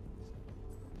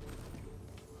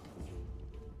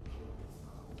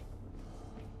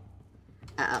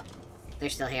 Uh-oh. They're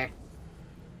still here.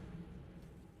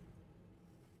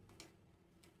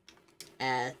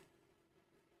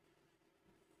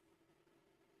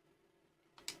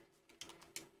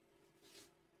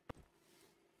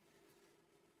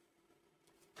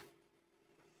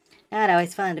 Not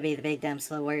always fun to be the big, dumb,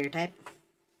 slow warrior type.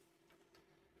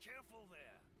 Careful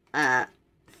there.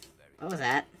 What was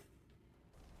that?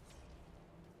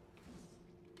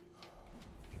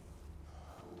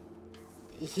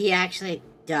 He actually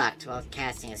ducked while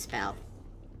casting a spell.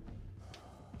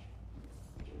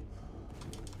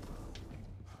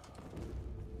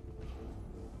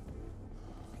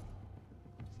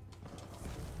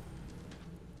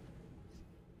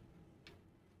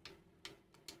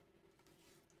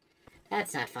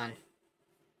 That's not fun.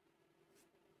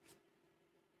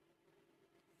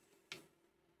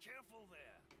 Careful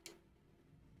there.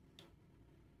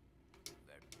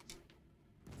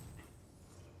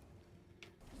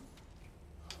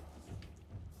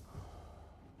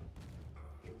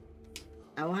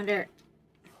 I wonder...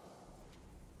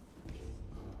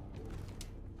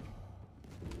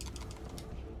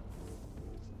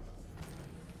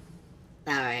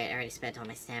 Alright, I already spent all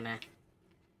my stamina.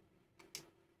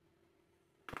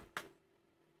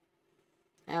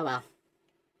 Oh well.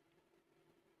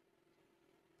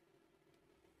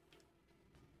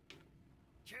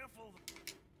 Careful.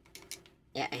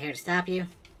 Yeah, here to stop you.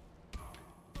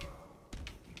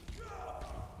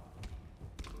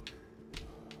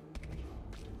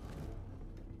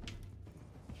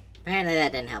 Apparently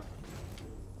that didn't help.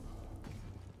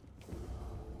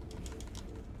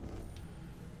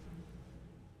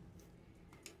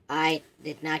 I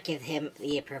did not give him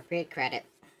the appropriate credit.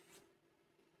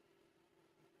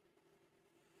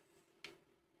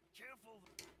 Careful.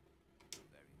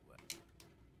 Very well.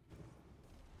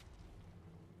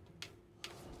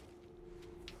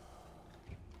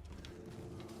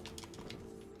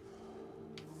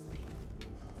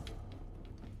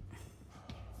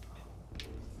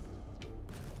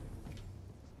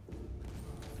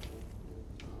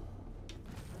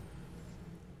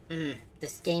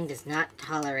 This game does not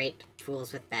tolerate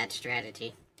fools with bad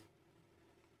strategy.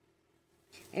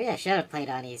 Maybe I should have played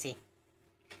on easy.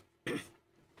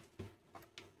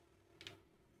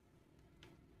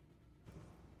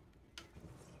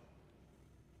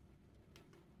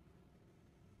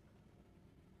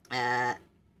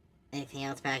 Anything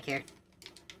else back here?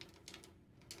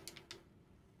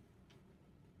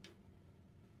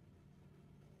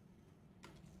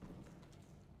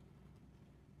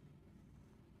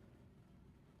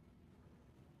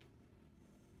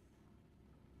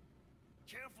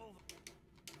 Careful.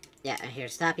 Yeah, I'm here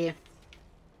to stop you.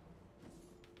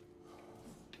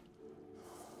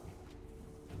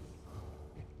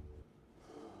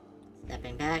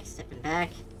 Stepping back, stepping back.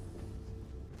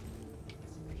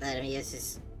 Let me use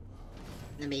his...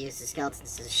 Let me use the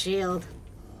skeletons as a shield.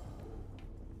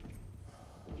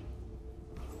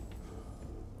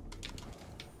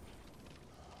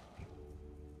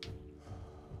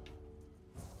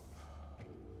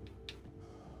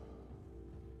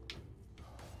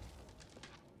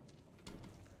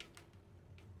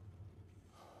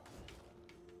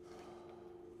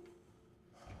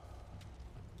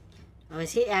 Oh,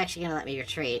 is he actually gonna let me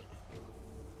retreat?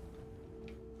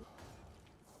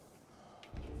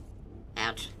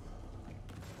 Ouch.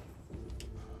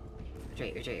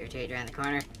 Retreat, retreat, retreat around the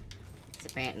corner. So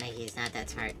apparently he's not that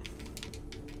smart.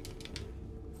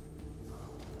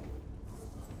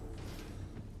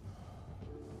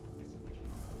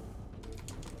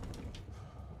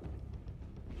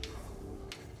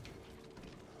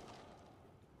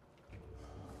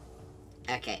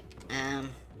 Okay,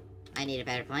 I need a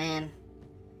better plan.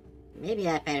 Maybe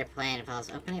that better plan involves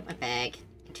opening up my bag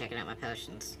and checking out my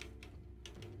potions.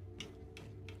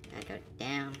 Gotta go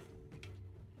down.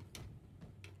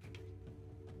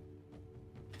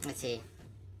 Let's see.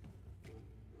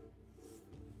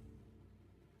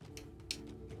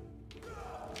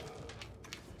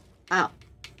 Oh.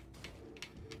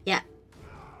 Yeah.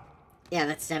 Yeah,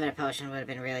 that stamina potion would have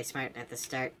been really smart at the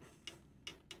start.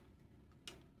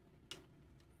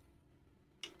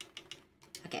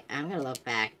 Okay, I'm gonna look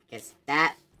back, because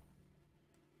that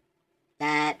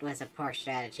was a poor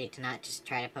strategy to not just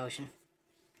try to potion.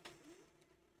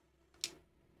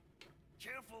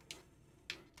 Careful.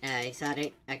 You saw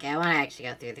it? Okay, I want to actually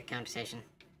go through the conversation.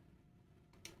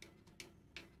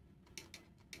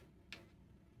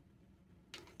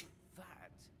 That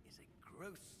is a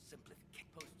gross simplification.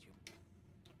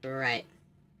 Posthume. Right.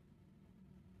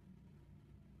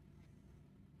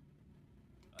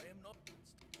 I am not.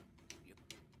 You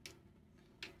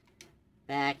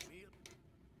Back.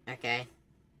 Okay.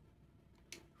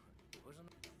 wasn't.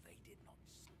 They did not.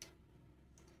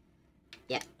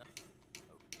 Yeah.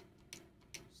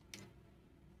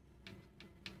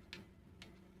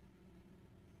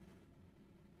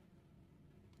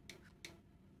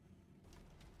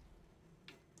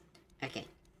 Okay.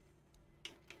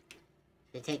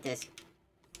 You take this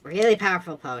really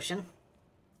powerful potion.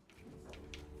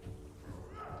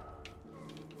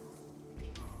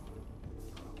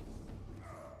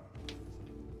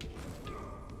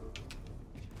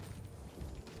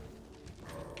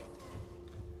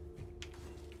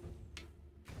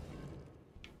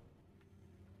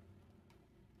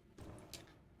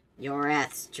 Your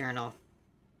Wrath's Journal.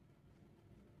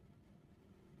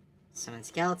 Summon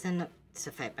skeleton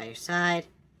to fight by your side,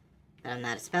 but I'm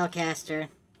not a spellcaster.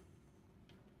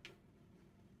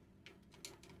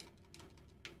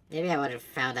 Maybe I would have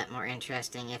found that more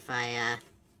interesting if I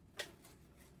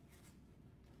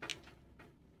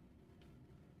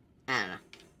don't know.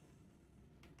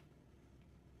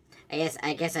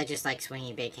 I guess I just like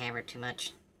swinging big hammer too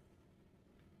much.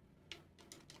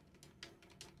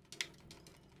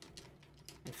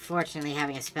 Unfortunately,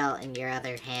 having a spell in your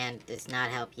other hand does not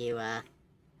help you,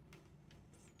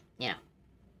 you know,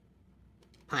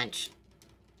 punch.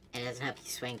 And it doesn't help you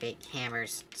swing big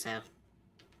hammers, so...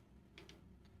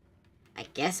 I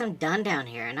guess I'm done down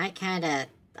here, and I kinda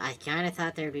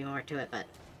thought there'd be more to it, but...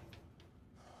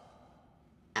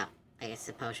 Oh, I guess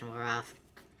the potion wore off.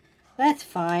 That's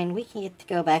fine, we can get to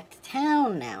go back to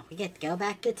town now. We get to go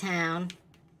back to town.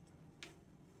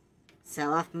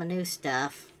 Sell off my new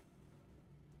stuff.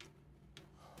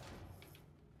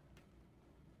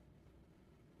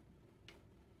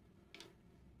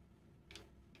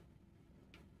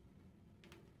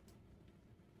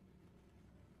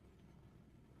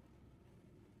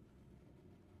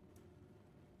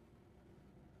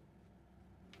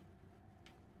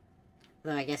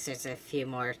 Though I guess there's a few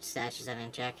more stashes I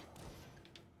didn't check.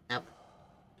 Nope.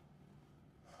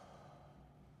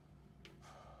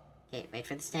 Okay, wait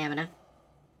for the stamina.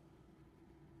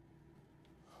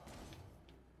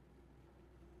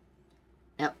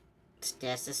 It's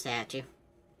just a statue.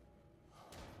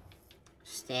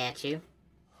 Statue.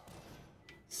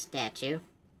 Statue.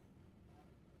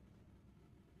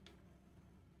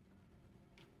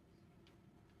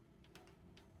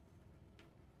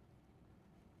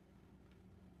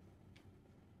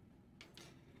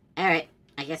 Alright,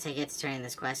 I guess I get to turn in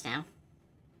this quest now.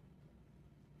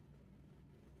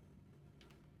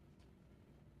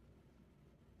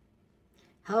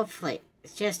 Hopefully,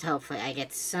 just hopefully, I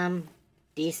get some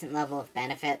decent level of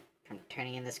benefit from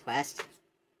turning in this quest.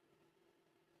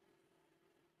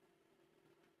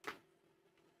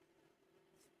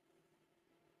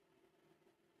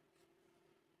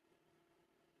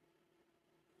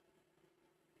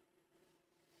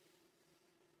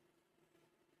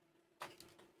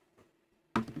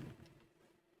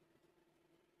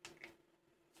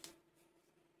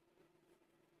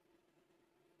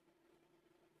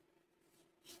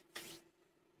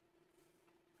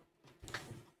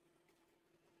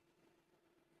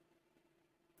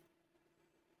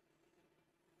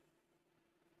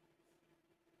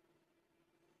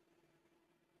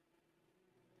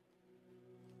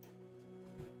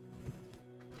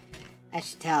 I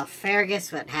should tell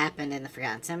Fergus what happened in the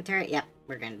Forgotten Cemetery. Yep,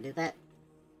 we're gonna do that.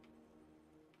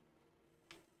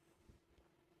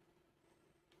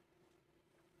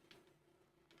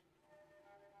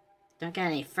 Don't got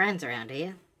any friends around, do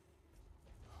you?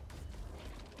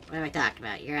 What am I talking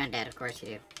about? You're undead, of course you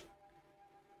do.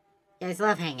 You guys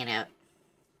love hanging out.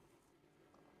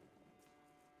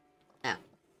 Oh.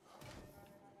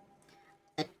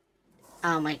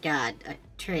 Oh my god, a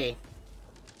tree.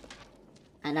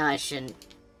 I know I shouldn't,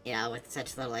 you know, with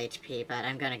such little HP, but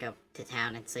I'm gonna go to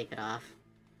town and sleep it off.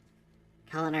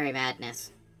 Culinary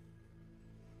madness.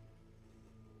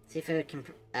 Seafood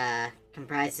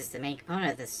comprises the main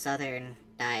component of the southern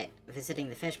diet. Visiting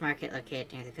the fish market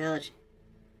located near the village,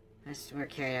 most were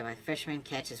carried out by fishermen.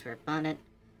 Catches were abundant,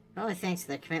 but only thanks to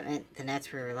their commitment, the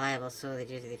nets were reliable solely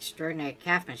due to the extraordinary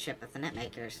craftsmanship of the net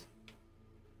makers.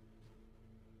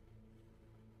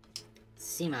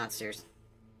 Sea monsters.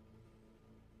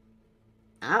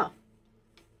 Oh.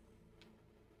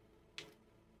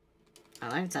 I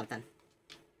learned something.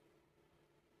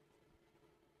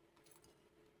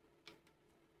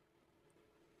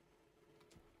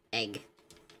 Egg.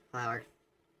 Flour.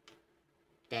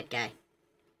 Dead guy.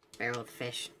 Barreled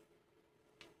fish.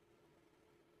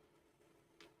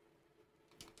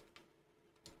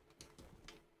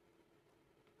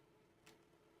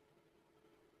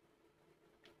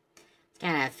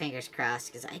 Kind of have fingers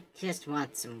crossed because I just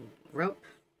want some rope.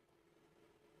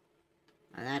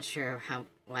 I'm not sure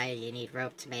why you need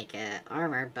rope to make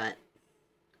armor, but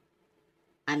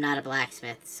I'm not a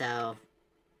blacksmith, so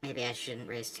maybe I shouldn't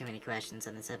raise too many questions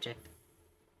on the subject.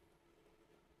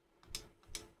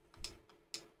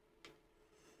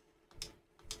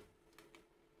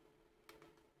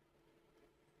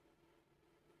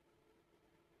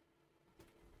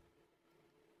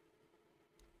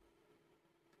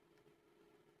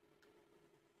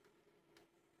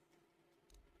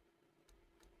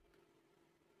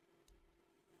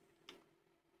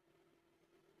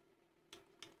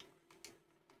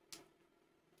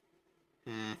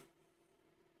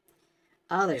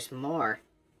 Oh, there's more.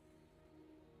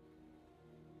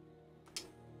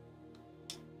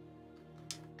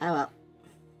 Oh well.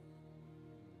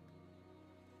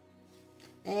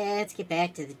 Let's get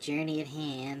back to the journey at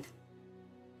hand.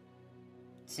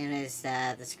 As soon as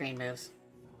the screen moves.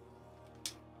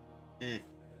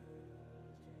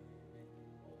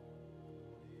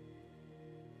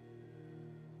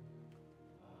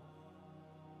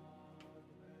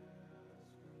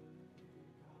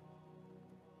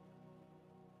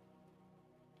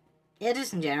 Yeah,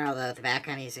 just in general, though, the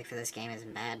background music for this game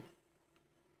isn't bad.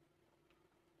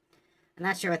 I'm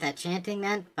not sure what that chanting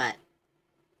meant, but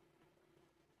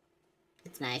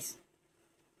it's nice.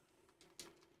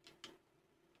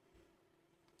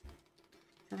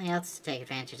 Something else to take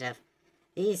advantage of.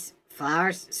 These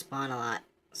flowers spawn a lot,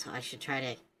 so I should try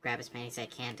to grab as many as I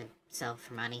can to sell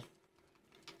for money.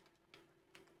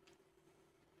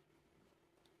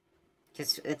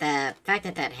 Because with the fact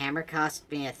that that hammer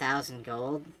cost me 1,000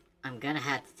 gold, I'm gonna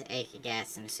have to take a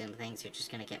guess and assume things are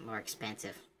just gonna get more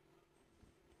expensive.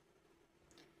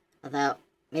 Although,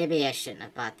 maybe I shouldn't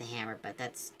have bought the hammer, but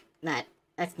that's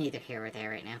neither here or there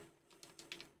right now.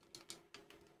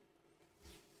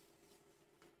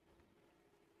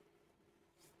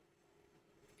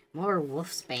 More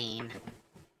wolfsbane.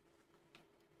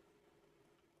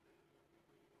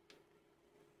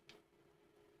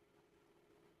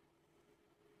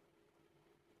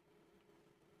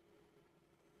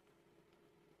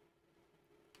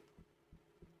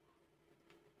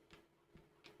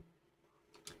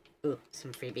 Ooh,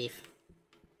 some free beef.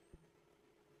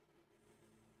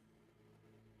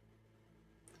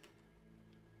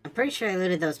 I'm pretty sure I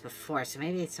looted those before, so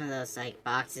maybe some of those, like,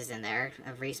 boxes in there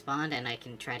have respawned and I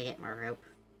can try to get more rope.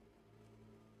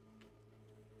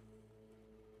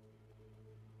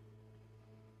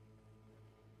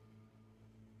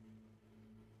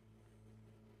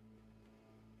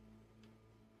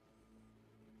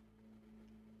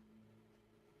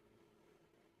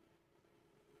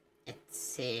 Let's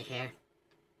see here.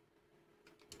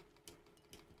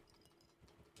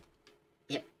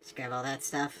 Yep, let's grab all that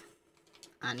stuff.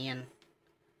 Onion.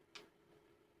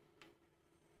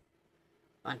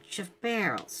 Bunch of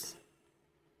barrels.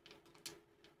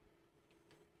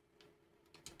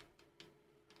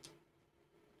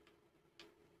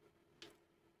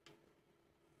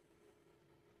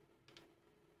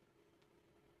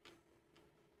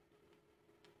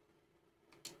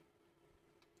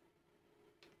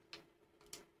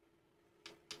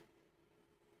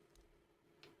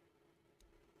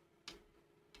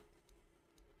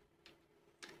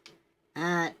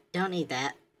 Don't need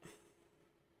that.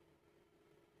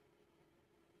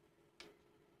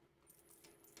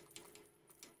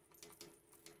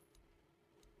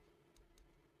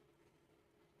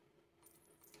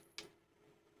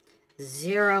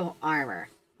 Zero armor.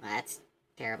 Well, that's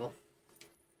terrible.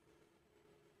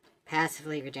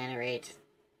 Passively regenerate.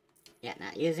 Yet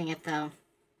not using it, though.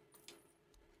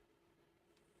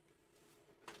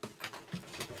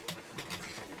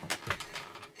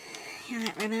 Yeah,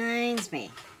 that reminds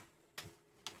me.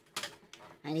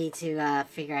 I need to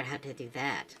figure out how to do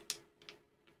that.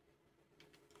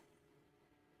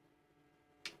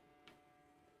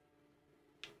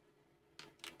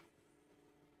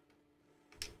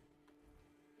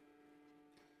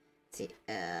 Let's see,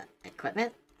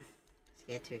 equipment. Let's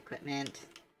get to equipment.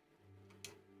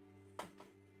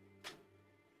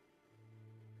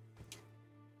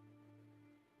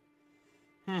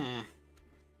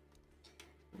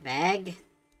 Bag.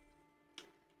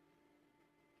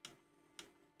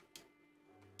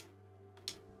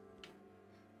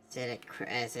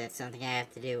 Is it something I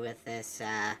have to do with this,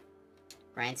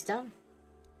 grindstone?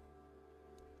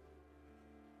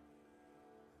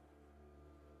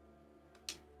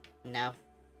 No.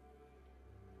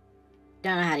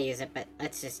 Don't know how to use it, but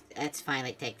let's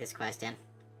finally take this quest in.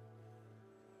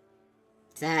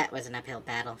 That was an uphill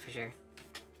battle, for sure.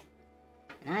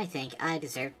 And I think I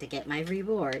deserve to get my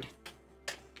reward.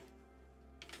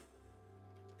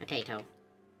 Potato.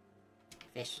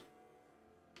 Fish.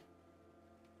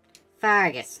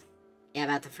 Fargus. Yeah,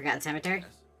 about the Forgotten Cemetery?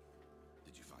 Yes.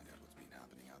 Did you find out what's been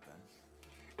happening out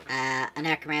there? A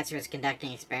necromancer was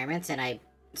conducting experiments, and I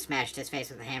smashed his face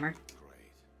with a hammer.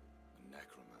 Great. A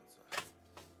necromancer.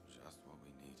 Just what we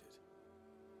needed.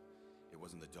 It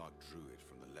wasn't the dark druid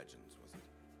from the legends, was it?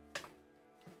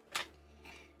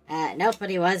 Nope, but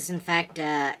he was, in fact,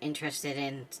 interested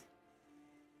in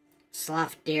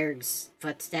Slofdirg's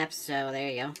footsteps, so there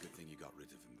you go. Good thing you got rid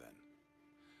of him then.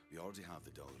 We already have the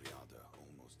Dolriada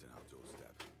almost at our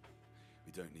doorstep.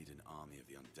 We don't need an army of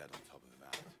the undead on top of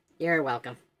that. You're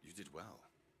welcome. You did well.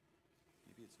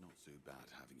 Maybe it's not so bad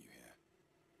having you here.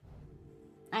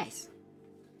 Nice.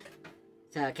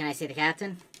 So, can I see the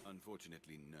captain?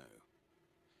 Unfortunately, no.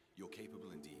 You're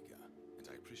capable and eager, and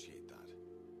I appreciate that.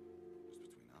 Just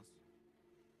between us,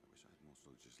 I wish I had more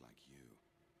soldiers like you.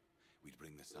 We'd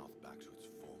bring the South back to its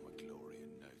former glory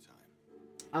in no time.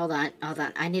 Hold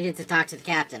on. I needed to talk to the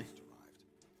captain. Just arrived.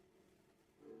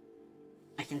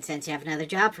 I can sense you have another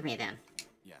job for me, then.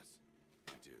 Yes,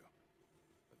 I do.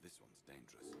 But this one's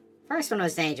dangerous. First one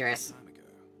was dangerous. Time ago,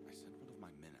 I sent one of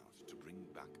my men out to bring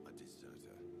back a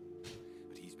deserter.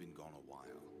 But he's been gone a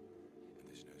while, and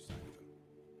there's no sign of him.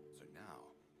 So now,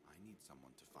 I need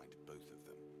someone to find both of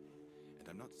them. And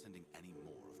I'm not sending any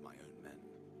more of my own men.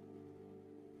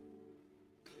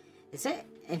 Is it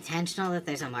intentional that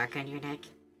there's a mark on your neck?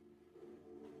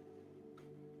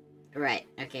 Right,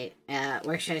 okay.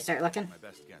 Where should I start looking? My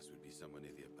best guess would be somewhere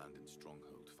near the abandoned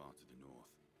stronghold far to the north.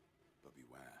 But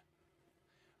beware.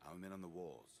 Our men on the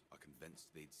walls are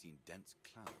convinced they'd seen dense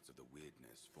clouds of the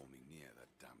weirdness forming near that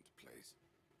damned place.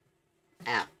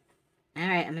 Oh.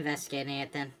 Alright, I'm investigating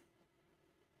it then.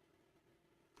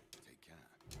 Take care.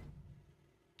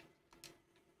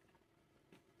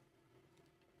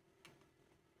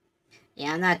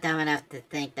 Yeah, I'm not dumb enough to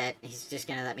think that he's just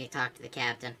gonna let me talk to the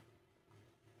captain.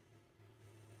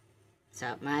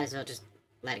 So, might as well just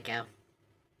let it go.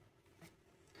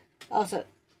 Also,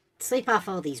 sleep off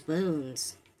all these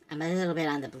wounds. I'm a little bit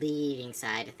on the bleeding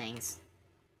side of things.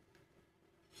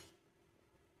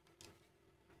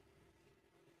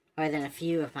 More than a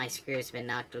few of my screws have been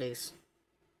knocked loose.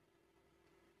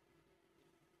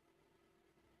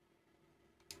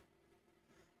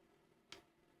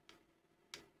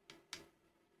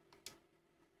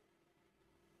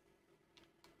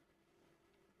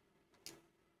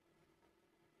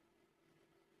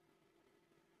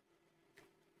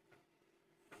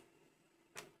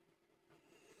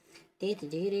 We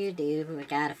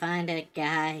gotta find a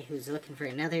guy who's looking for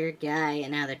another guy,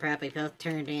 and now they probably both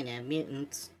turned into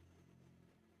mutants.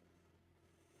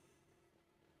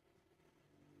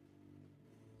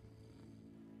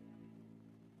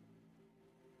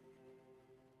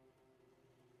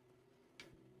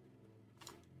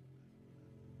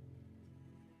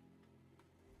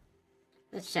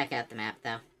 Let's check out the map,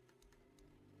 though.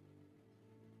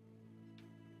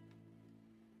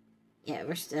 Yeah,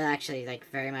 we're still actually, like,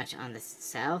 very much on the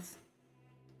south.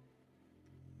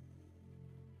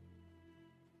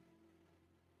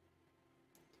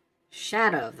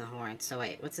 Shadow of the Horns. So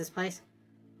wait, what's this place?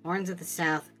 Horns of the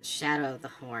South, Shadow of the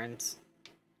Horns.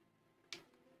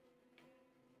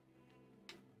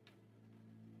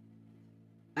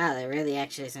 Wow, there really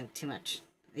actually isn't too much.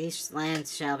 These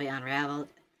lands shall be unraveled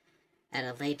at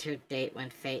a later date when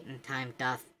fate and time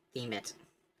doth deem it.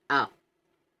 Oh.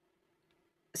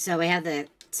 So we have the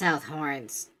South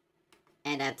Horns,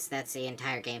 and that's the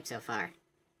entire game so far.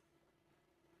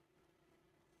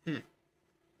 Well,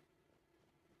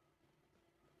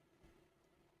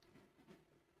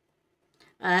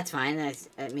 that's fine.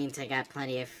 That means I got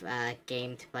plenty of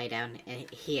game to play down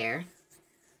here.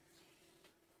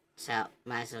 So,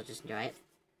 might as well just enjoy it.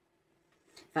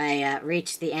 If I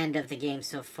reach the end of the game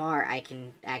so far, I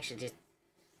can actually just,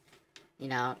 you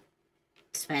know,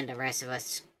 spend the rest of a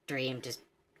stream just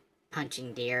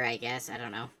punching deer, I guess. I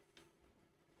don't know.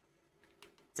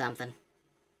 Something.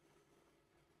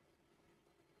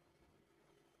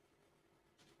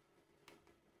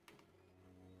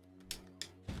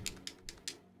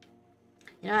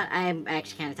 You know what? I'm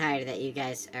actually kind of tired that you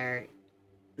guys are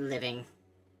living.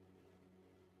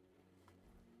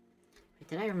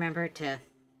 Did I remember to...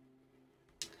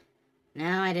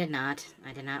 No, I did not.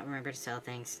 I did not remember to sell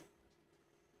things.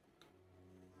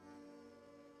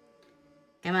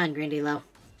 Come on, Grindylow.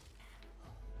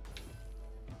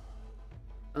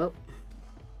 Oh.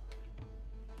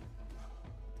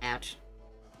 Ouch.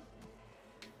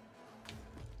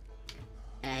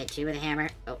 I hit you with a hammer.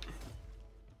 Oh.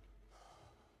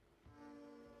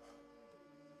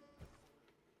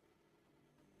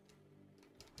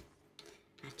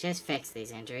 Just fix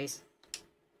these injuries.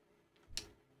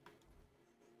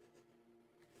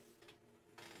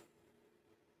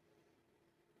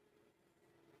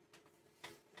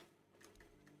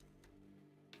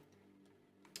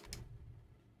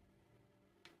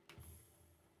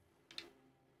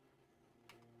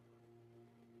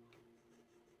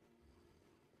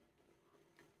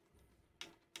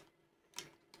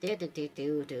 Do do do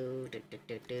do do do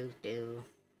do do do.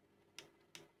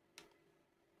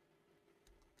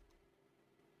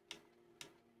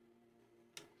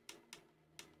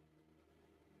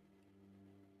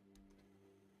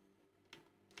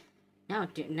 No,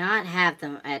 do not have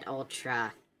them at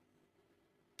Ultra.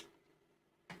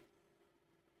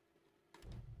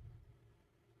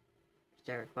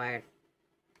 They're required.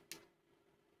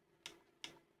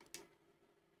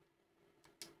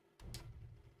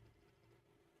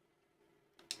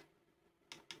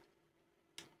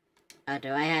 Oh,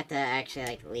 do I have to actually,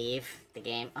 like, leave the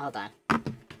game? Hold on.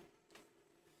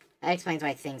 That explains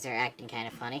why things are acting kind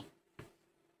of funny.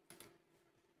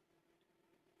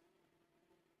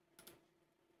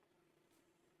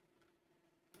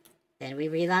 Then we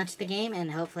relaunch the game,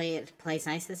 and hopefully it plays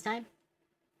nice this time.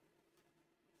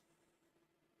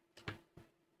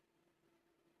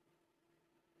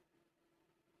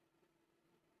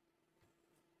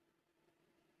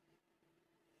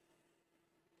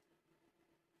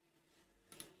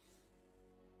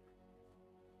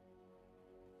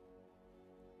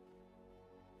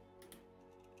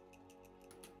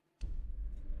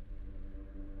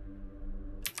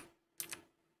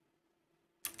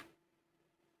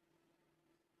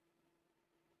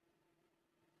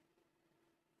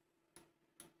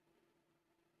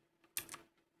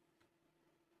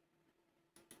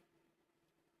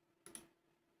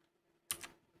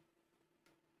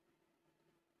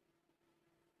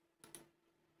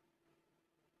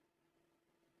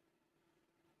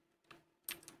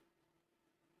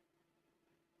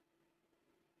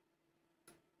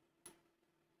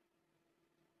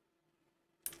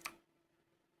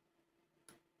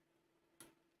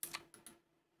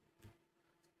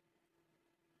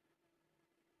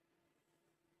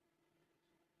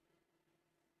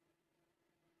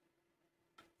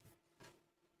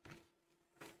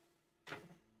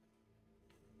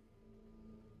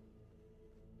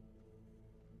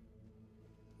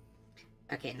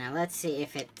 Okay, now let's see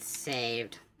if it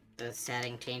saved those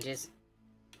setting changes.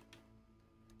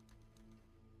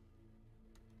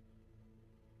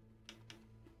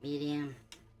 Medium.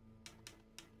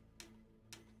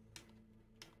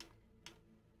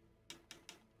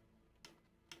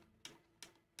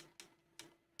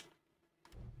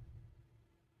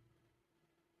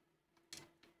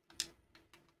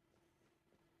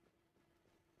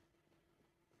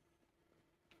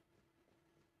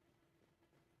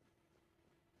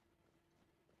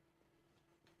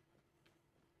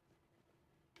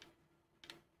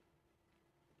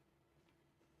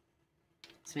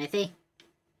 Smithy?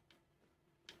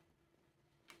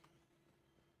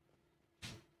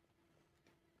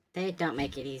 They don't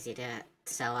make it easy to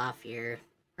sell off your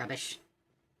rubbish.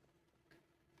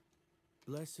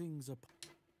 Blessings upon.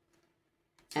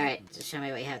 Alright, just show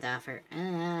me what you have to offer.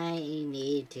 I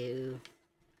need to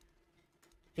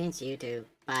convince you to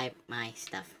buy my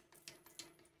stuff.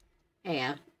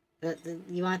 There you go.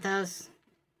 You want those?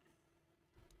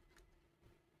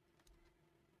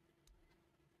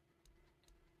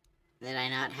 Did I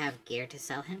not have gear to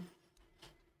sell him?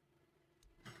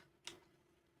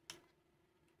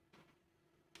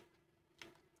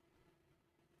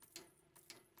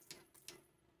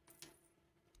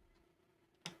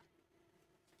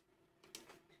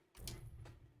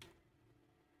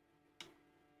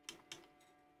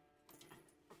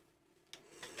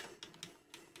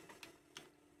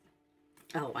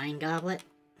 Oh, wine goblet?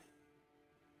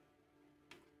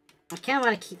 I kinda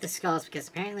want to keep the skulls because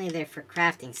apparently they're for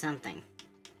crafting something.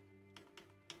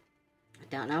 I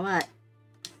don't know what.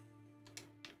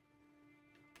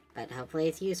 But hopefully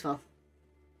it's useful.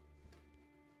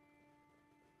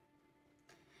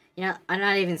 You know, I'm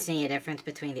not even seeing a difference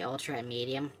between the ultra and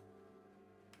medium.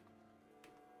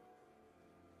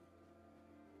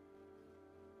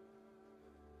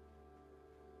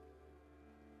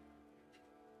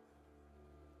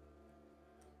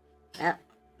 Well,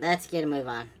 let's get a move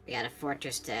on. We got a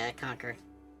fortress to conquer.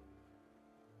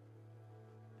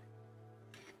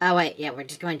 Oh wait, yeah, we're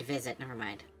just going to visit. Never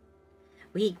mind.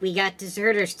 We got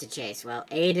deserters to chase. Well,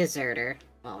 a deserter.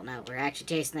 Well, no, we're actually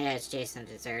chasing the guy that's chasing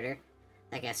the deserter.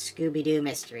 Like a Scooby-Doo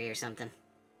mystery or something.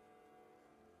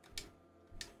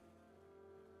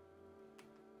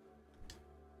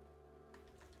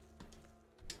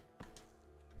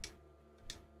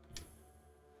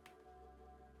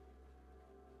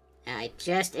 I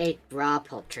just ate raw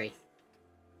poultry.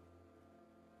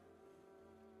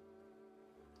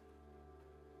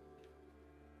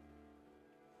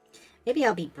 Maybe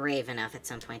I'll be brave enough at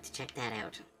some point to check that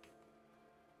out.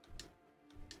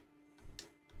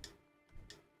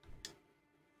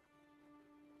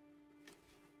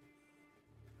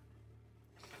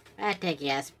 I take a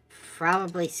guess.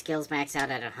 Probably skills max out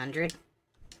at 100.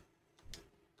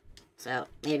 So,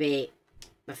 maybe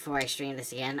before I stream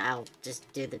this again, I'll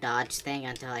just do the dodge thing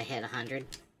until I hit 100.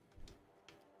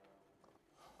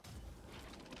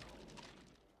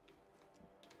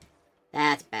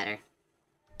 That's better.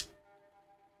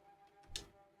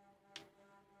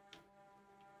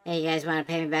 Hey, you guys want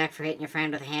to pay me back for hitting your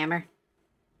friend with a hammer?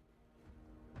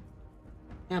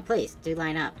 No, please, do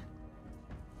line up.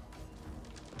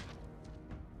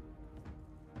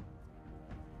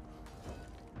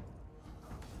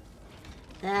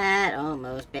 That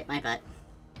almost bit my butt.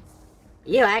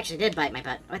 You actually did bite my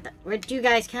butt. What the? Where'd you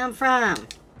guys come from?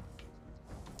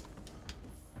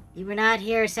 You were not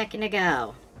here a second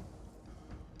ago.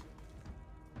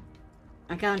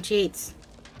 I'm calling cheats.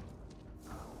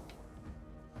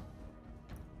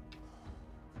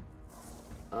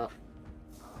 Oh.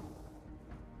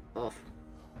 Oh.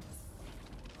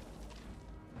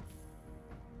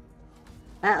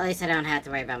 Well, at least I don't have to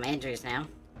worry about my injuries now.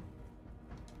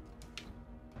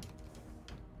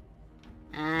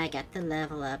 I got the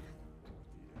level up.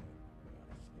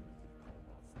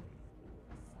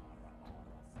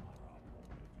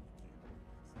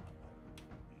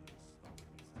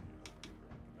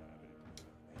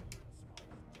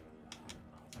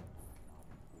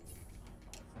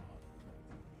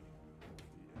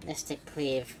 Mystic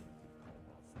Cleave.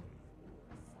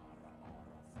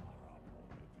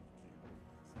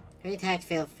 Every attack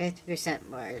fail 50%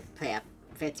 more. Play up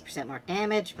 50% more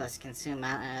damage plus consume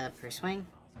mana per swing.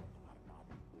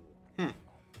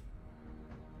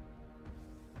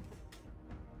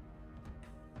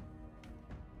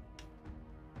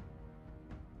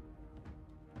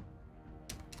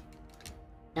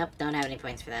 Nope, don't have any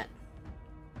points for that.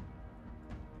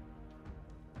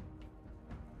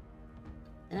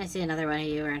 Didn't I see another one of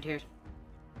you around here?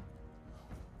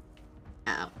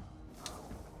 Uh-oh.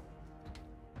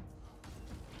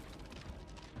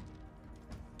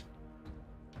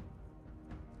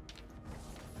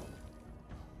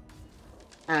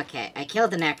 Okay, I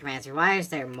killed the necromancer. Why is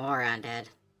there more undead?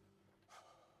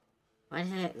 What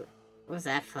was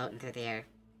that floating through the air?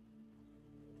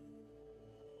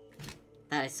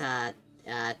 Thought I saw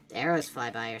arrows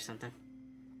fly by or something.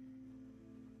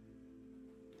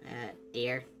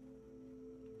 Deer.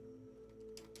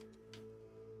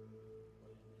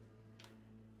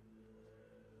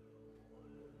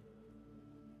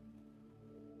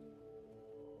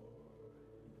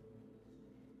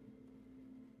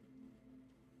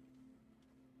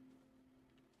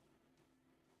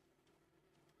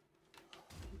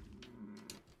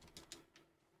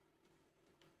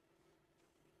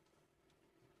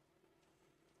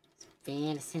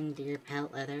 venison deer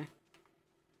pelt leather.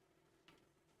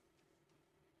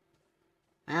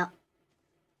 Well.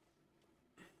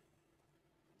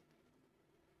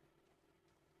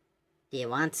 Do you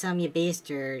want some, you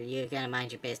beast, or you gonna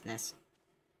mind your business?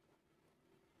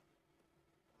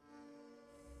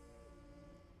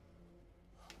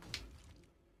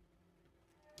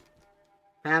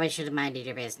 Probably should have minded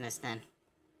your business then.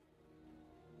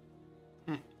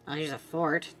 Oh, here's a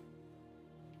fort.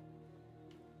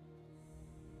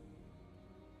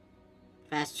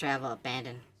 Fast travel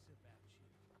abandoned.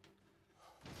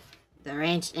 The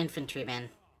ranged infantrymen.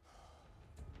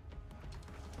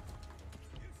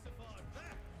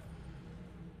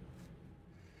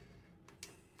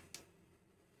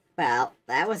 Well,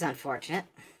 that was unfortunate.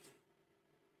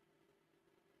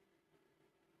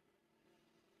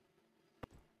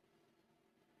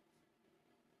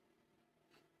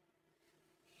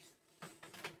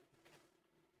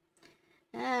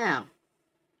 Oh.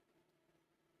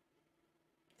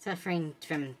 Suffering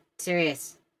from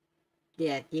serious...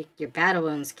 Yeah, your battle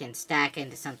wounds can stack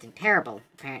into something terrible,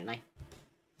 apparently.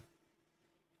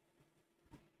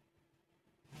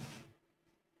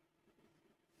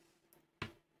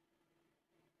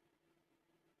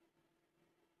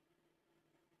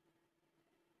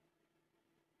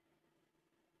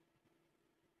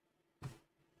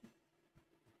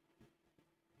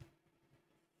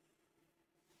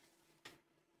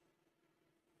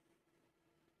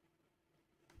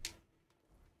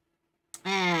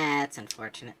 Ah, that's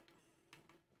unfortunate.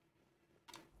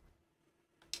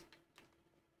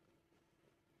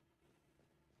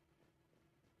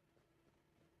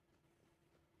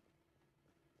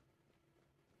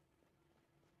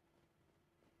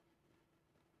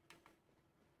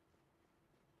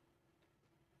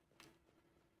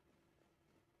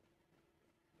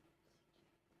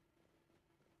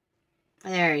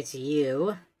 There's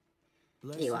you.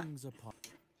 Blessings upon.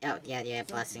 Oh, yeah,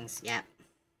 blessings, yeah.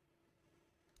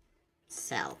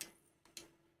 Sell.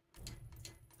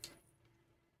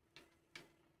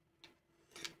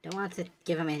 Don't want to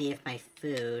give him any of my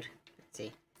food. Let's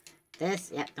see.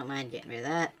 This, yep, don't mind getting rid of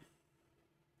that.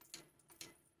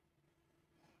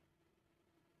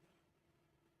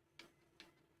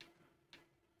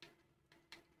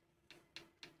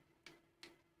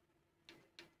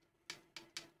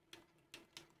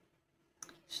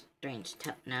 Strange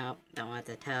toe. No, don't want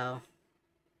the toe.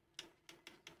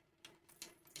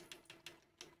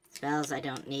 Spells, I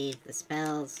don't need the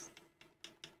spells.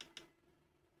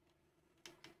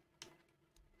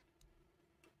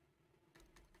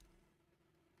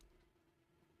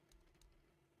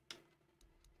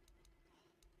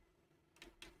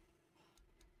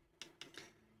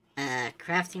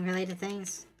 Crafting related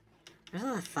things? There's a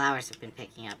lot of flowers I've been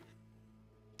picking up.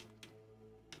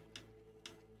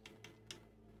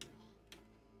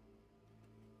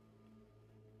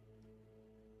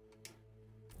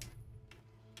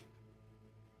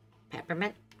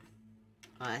 Peppermint?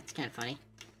 Oh, that's kind of funny.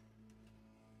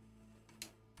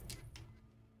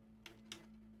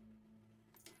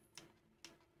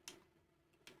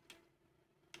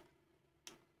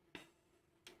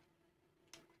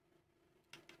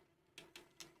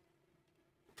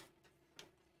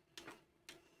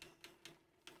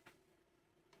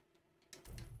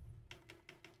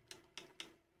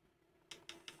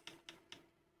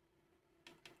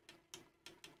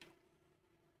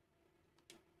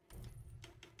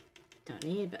 Don't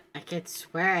need, but I could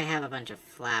swear I have a bunch of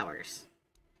flowers.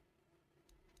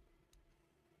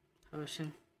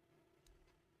 Potion.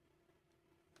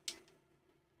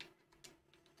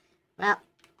 Well,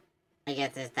 I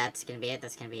guess that's gonna be it.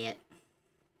 That's gonna be it.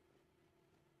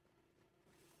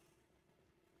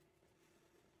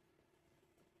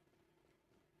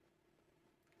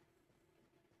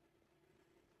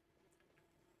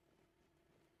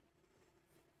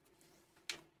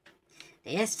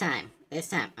 This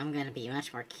time, I'm gonna be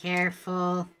much more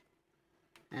careful.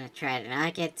 I'm gonna try to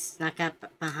not get snuck up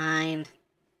behind.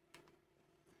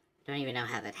 Don't even know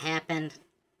how that happened.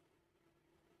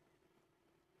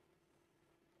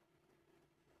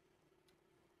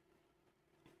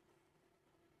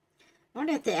 I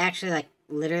wonder if they actually, like,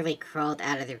 literally crawled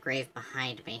out of their grave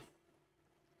behind me.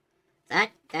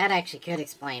 That actually could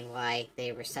explain why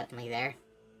they were suddenly there.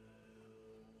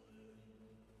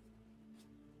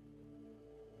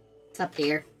 What's up,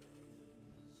 dear?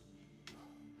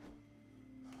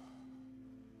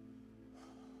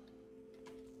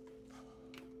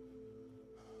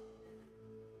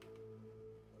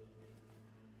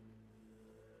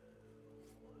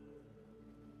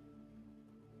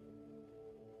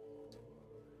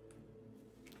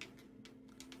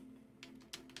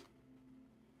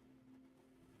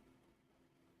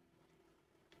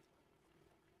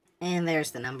 And there's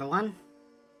the number one.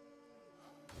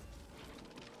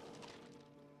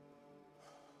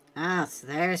 Oh, so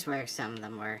there's where some of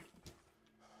them were.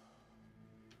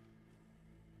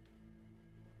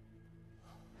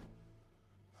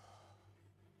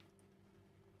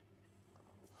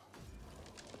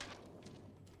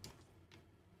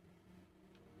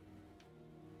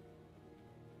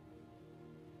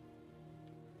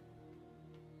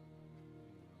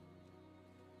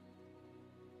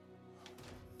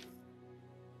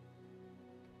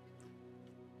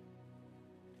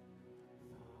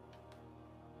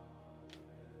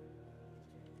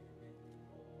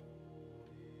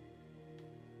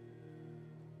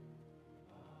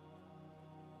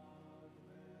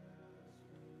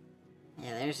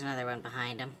 Yeah, there's another one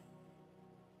behind him.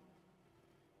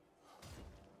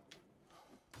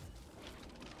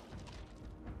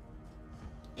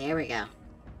 There we go.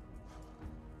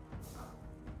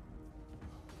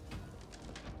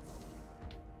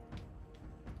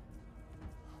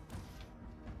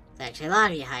 There's actually a lot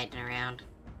of you hiding around.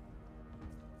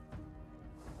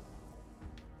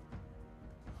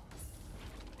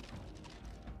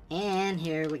 And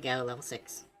here we go, level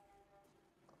 6.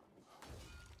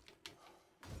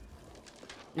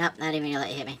 Nope, not even gonna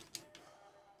let you hit me.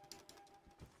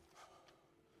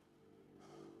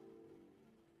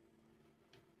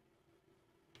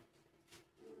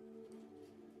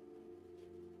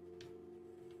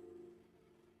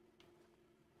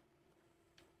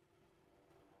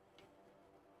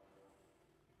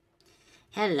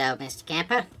 Hello, Mr.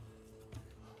 Camper.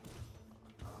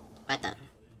 What the?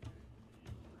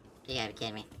 You gotta be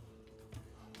kidding me.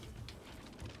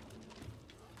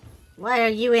 Why are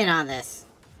you in on this?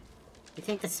 You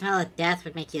think the smell of death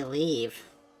would make you leave?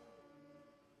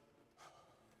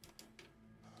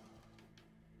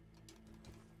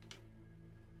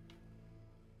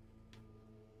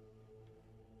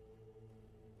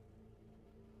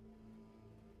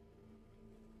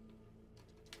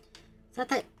 Is that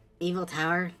the evil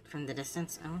tower from the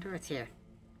distance? I wonder what's here.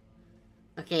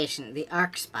 Location, the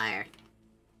Arc Spire.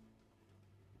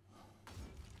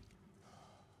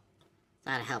 It's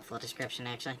not a helpful description,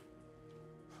 actually.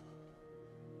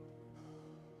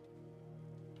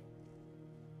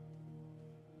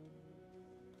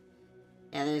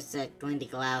 Yeah, there's a Glindy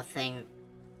Glow thing.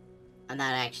 I'm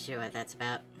not actually sure what that's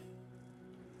about.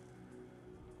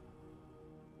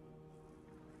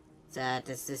 So,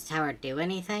 does this tower do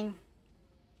anything?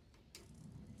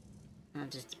 It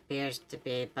just appears to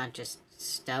be a bunch of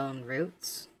stone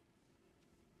roots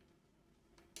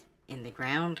in the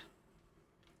ground.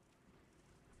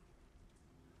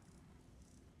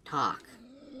 Talk.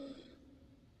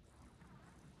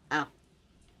 Oh.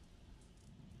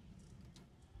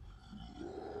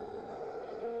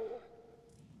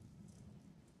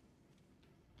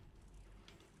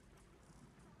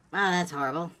 Oh, that's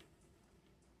horrible.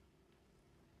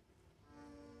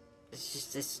 It's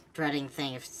just this dreading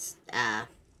thing of,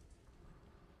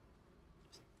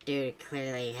 dude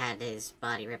clearly had his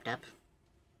body ripped up.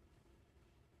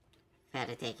 Had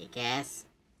to take a guess.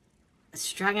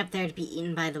 Strung up there to be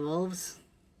eaten by the wolves.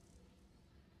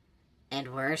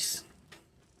 And worse.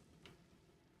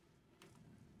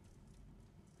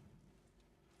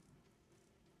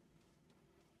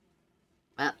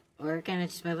 Well, we're gonna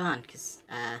just move on, because,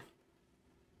 I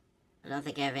don't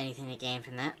think I have anything to gain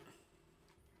from that.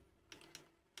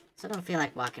 So I don't feel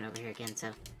like walking over here again, so.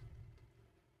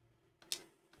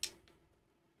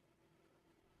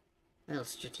 A little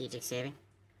strategic saving.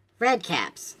 Red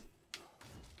caps.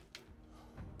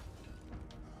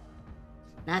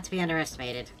 Not to be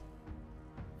underestimated.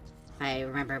 If I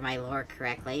remember my lore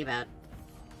correctly about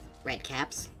red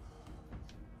caps.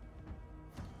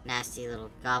 Nasty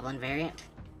little goblin variant.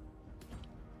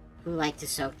 Who like to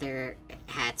soak their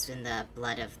hats in the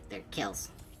blood of their kills.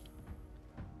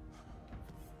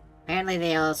 Apparently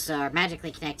they also are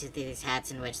magically connected to these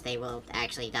hats, in which they will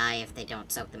actually die if they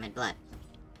don't soak them in blood.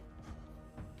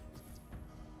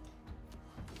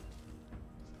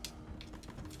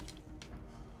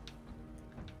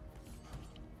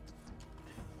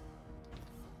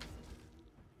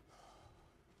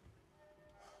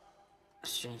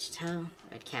 Strange toe,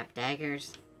 red cap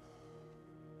daggers.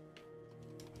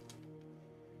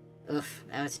 Oof,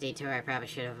 that was a detour I probably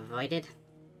should have avoided.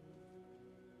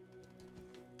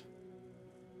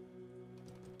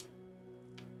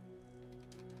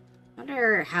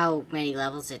 Wonder how many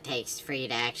levels it takes for you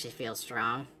to actually feel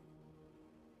strong.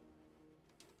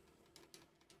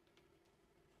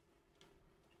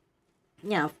 You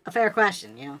know, a fair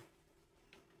question, you know.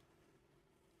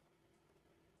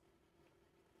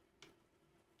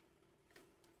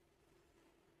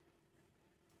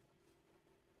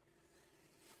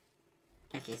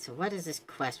 Okay, so what does this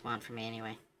quest want from me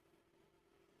anyway?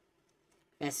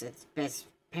 Best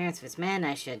parents of its men,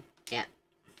 I should... Yeah.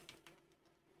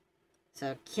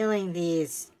 So, killing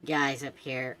these guys up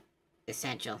here,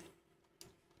 essential.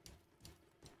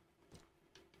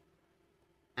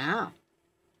 Oh.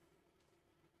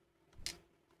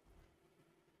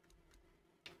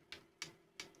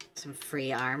 Some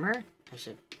free armor. I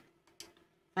should...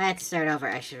 If I had to start over,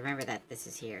 I should remember that this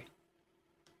is here.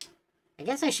 I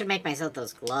guess I should make myself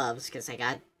those gloves, because I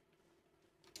got...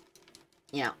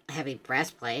 You know, a heavy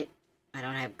breastplate. I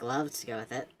don't have gloves to go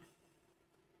with it.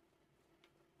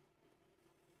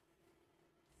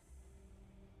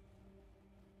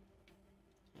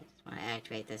 I just want to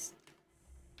activate this.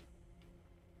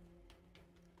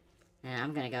 And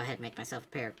I'm gonna go ahead and make myself a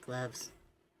pair of gloves.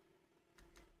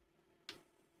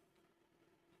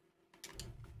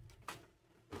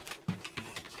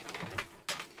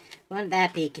 Wouldn't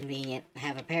that be convenient?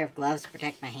 Have a pair of gloves to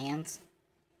protect my hands?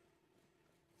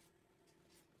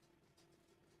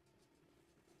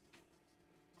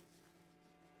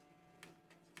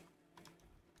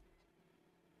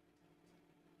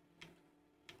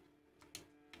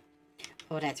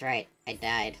 Oh, that's right. I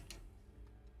died.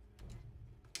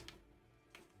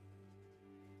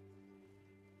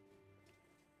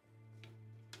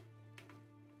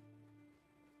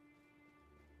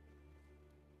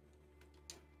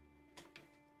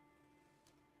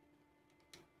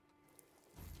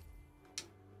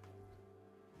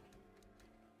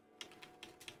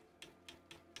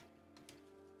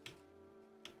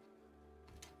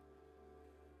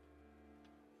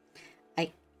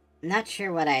 Not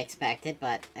sure what I expected,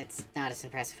 but it's not as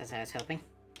impressive as I was hoping.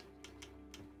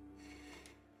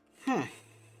 Well,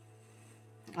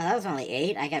 that was only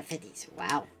 8. I got 50s.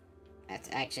 Wow. That's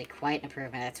actually quite an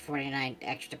improvement. That's 49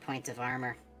 extra points of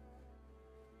armor.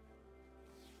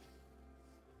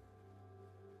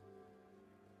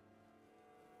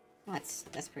 Well,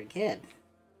 that's pretty good.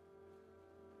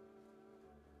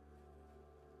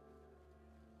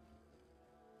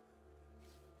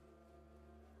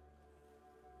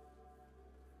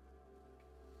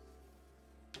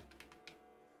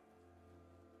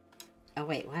 Oh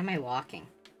wait, why am I walking?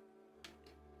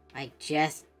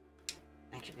 Actually,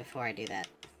 before I do that.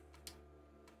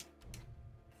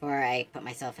 Before I put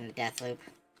myself in a death loop.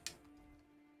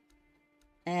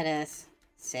 Let us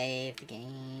save the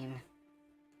game.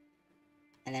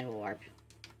 And then warp.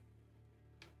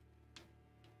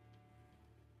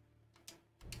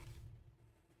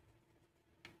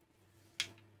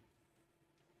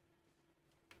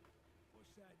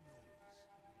 What's that noise?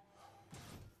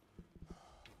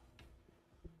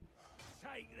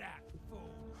 Take that, fool!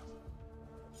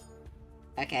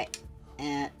 Okay.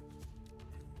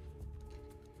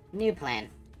 New plan.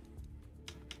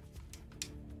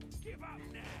 Give up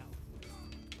now!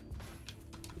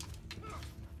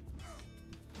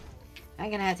 I'm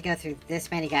gonna have to go through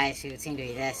this many guys who seem to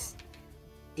be this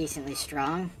decently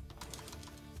strong.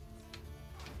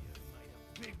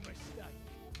 You made a big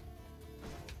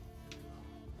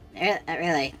mistake.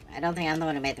 Really, I don't think I'm the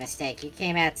one who made the mistake. You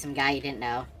came at some guy you didn't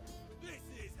know. This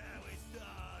is how it's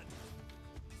done!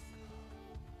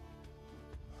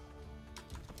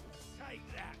 Take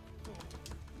that, fool!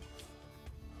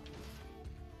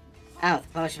 Oh, the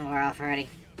potion wore off already.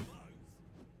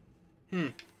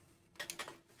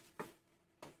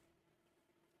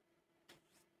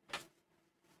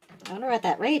 I wonder what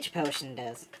that rage potion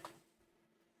does.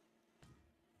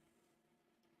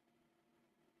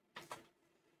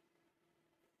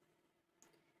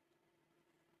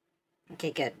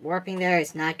 Okay, good. Warping there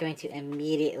is not going to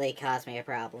immediately cause me a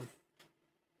problem.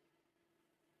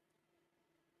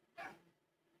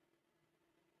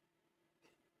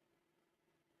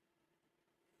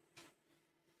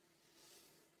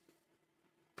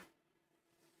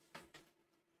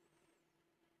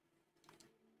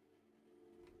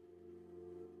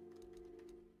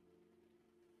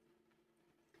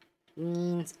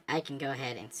 Means I can go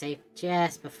ahead and save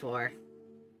just before.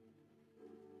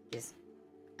 Just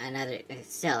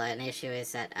still an issue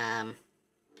is that,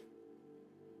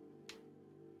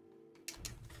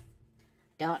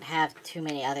 don't have too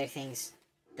many other things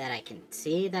that I can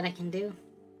see that I can do.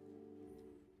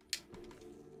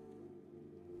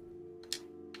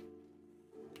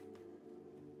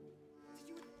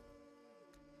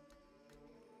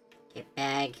 Get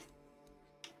bag.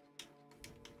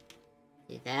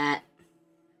 Do that.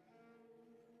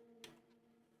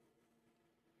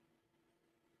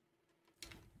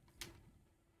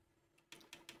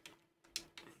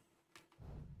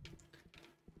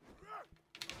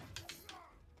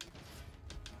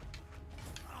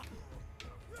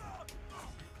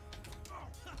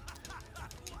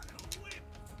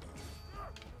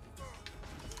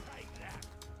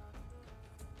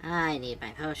 I need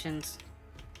my potions.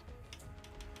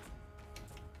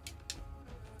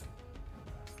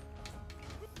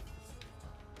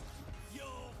 You're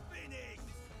finished.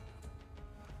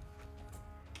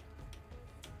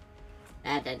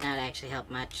 That did not actually help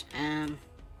much.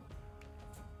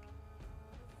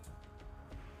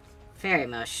 Fairy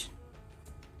mush.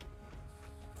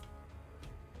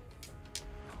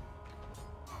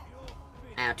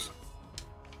 Ouch.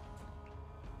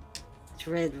 It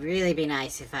would really be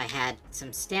nice if I had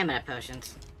some stamina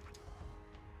potions.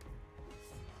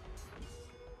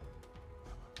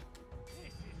 This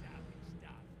is how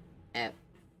it's done. Oh.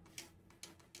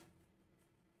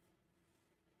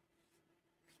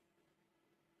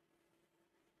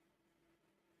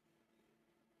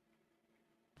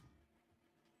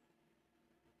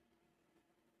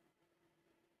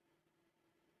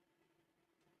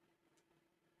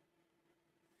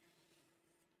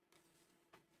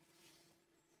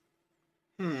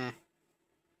 Hmm.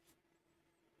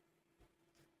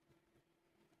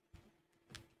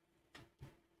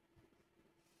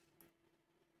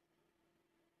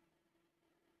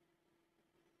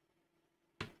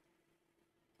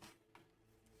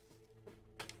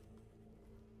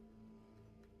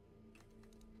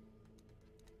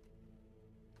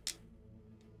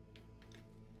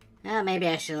 Well, maybe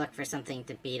I should look for something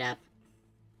to beat up.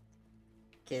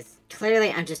 Because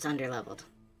clearly I'm just underleveled.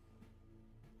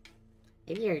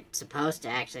 Maybe you're supposed to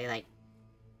actually, like...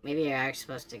 Maybe you are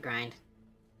supposed to grind.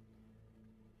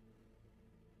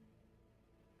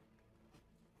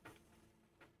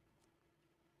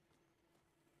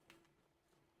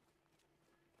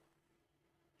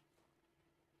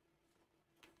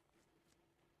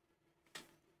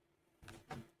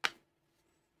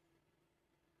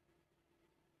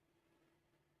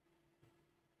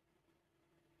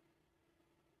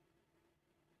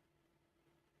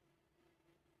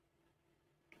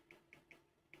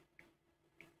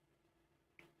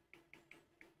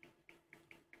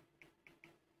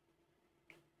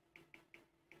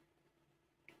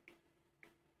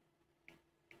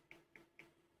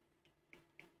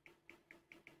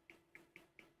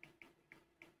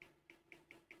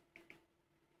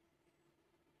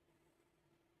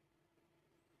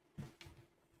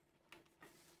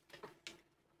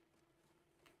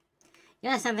 You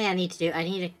know something I need to do? I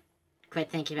need to quit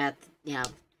thinking about, you know,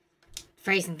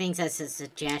 phrasing things as a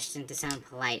suggestion to sound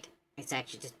polite. It's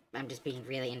actually just, I'm just being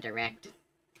really indirect.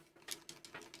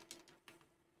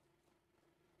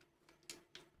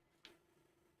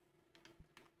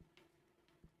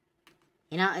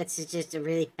 You know, it's just a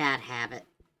really bad habit.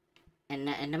 And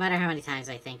no matter how many times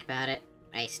I think about it,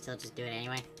 I still just do it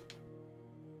anyway.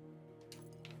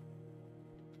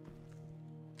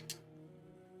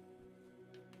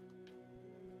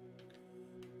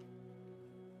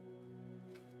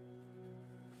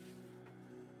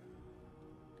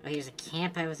 Oh, here's a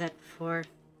camp I was at before.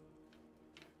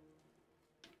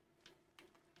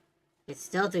 I'd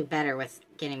still do better with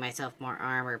getting myself more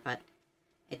armor, but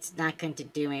it's not going to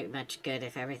do me much good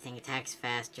if everything attacks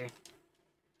faster.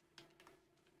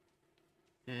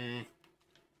 This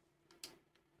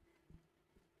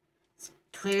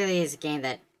clearly is a game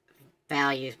that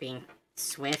values being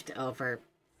swift over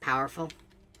powerful.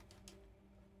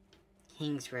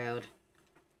 King's Road.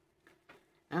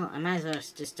 Well, I might as well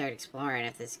just start exploring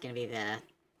if this is going to be the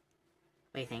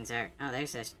way things are. Oh,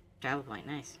 there's a travel point.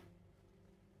 Nice.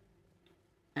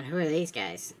 And who are these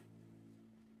guys?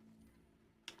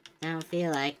 Don't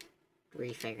feel like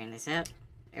refiguring this out.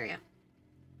 There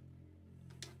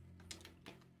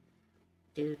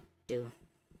we go. Do.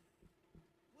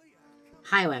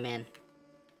 Highwayman.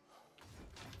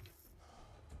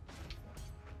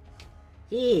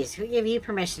 Jeez, who gave you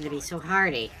permission to be so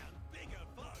hardy?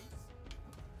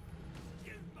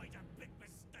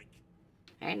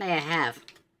 Apparently I have.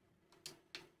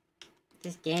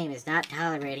 This game is not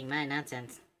tolerating my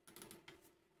nonsense.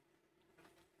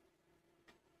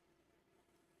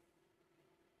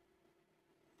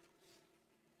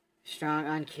 Strong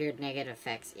uncured negative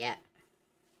effects. Yeah.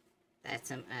 That's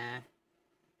some, I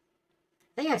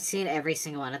think I've seen every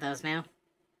single one of those now.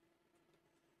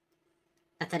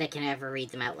 Not that I can ever read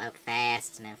them out loud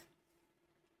fast enough.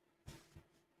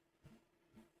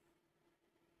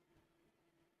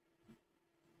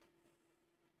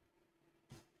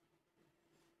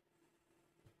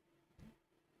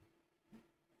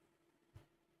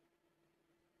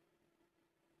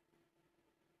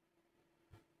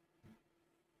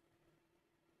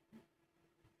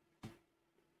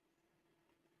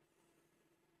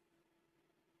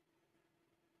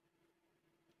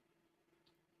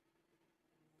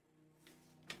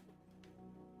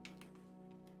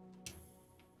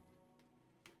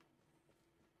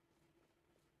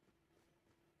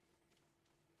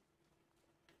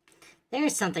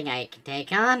 There's something I can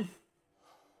take on.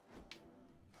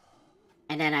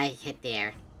 And then I hit the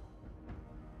air.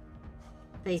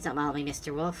 Please don't maul me,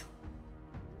 Mr. Wolf.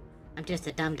 I'm just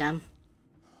a dum-dum.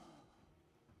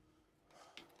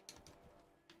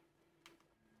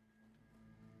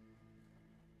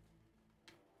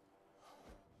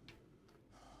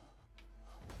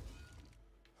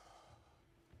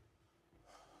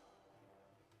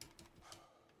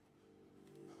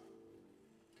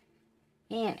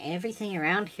 And everything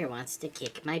around here wants to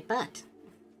kick my butt.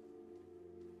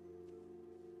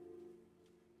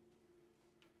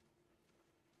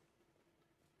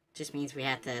 Just means we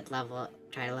have to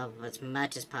try to level as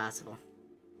much as possible.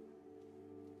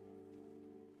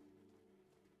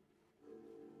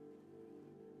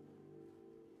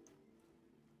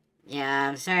 Yeah,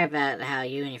 I'm sorry about how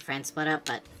you and your friends split up,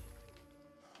 but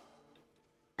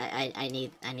I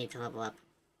need to level up.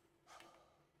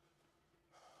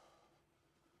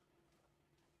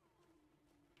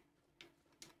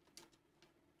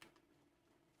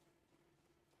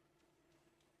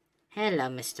 Hello,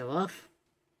 Mr. Wolf.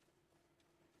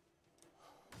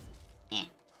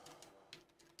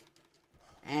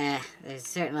 There's a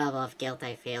certain level of guilt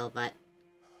I feel, but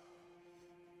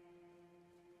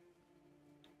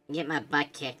get my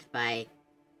butt kicked by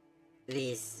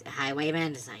these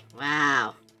highwaymen is like,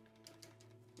 wow.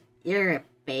 You're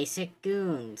basic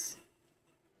goons.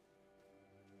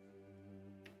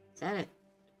 Is that a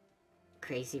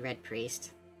crazy red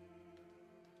priest?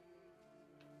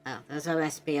 Oh, those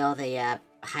must be all the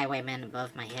highwaymen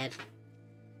above my head.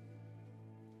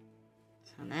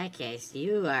 So in that case,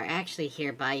 you are actually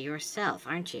here by yourself,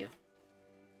 aren't you?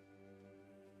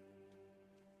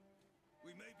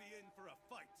 We may be in for a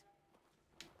fight.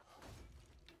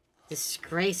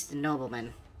 Disgraced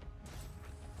nobleman.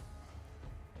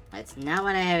 That's not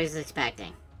what I was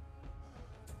expecting.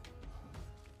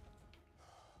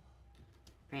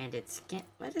 Branded skin?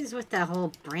 What is with that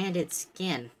whole branded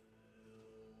skin?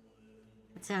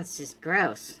 That sounds just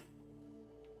gross.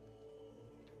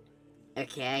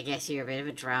 Okay, I guess you're a bit of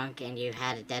a drunk and you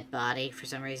had a dead body for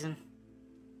some reason.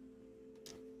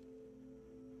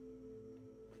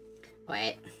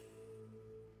 Wait.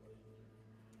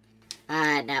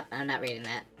 Nope, I'm not reading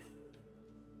that.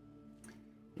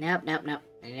 Nope, nope, nope,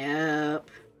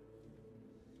 nope.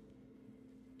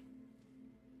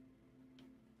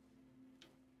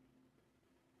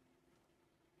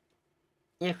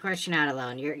 Yeah, of course you're not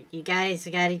alone. You guys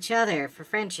got each other for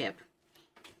friendship.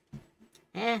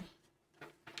 Eh.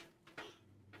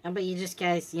 How about you just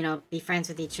guys, you know, be friends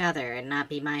with each other and not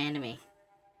be my enemy?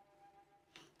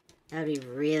 That would be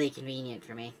really convenient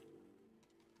for me.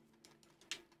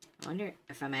 I wonder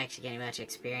if I'm actually getting much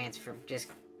experience from just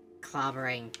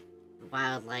clobbering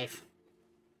wildlife.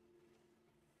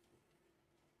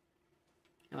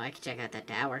 Oh, I could check out that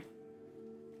tower.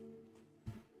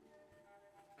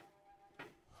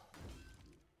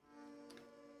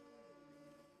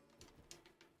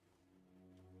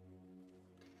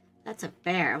 That's a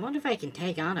bear. I wonder if I can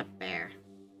take on a bear.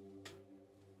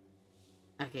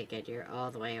 Okay, good. You're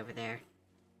all the way over there.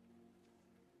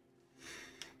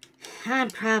 I'm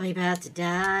probably about to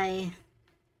die.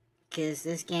 Because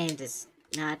this game does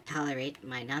not tolerate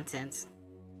my nonsense.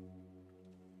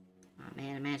 Oh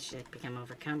man, I managed to become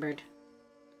overcumbered.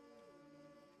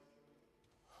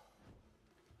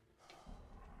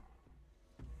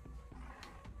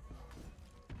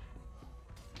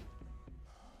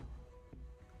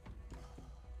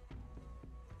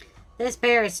 This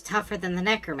bear is tougher than the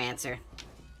necromancer.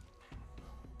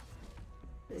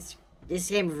 This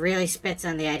game really spits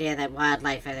on the idea that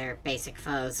wildlife are their basic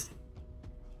foes.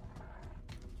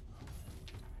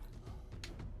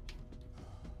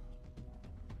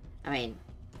 I mean,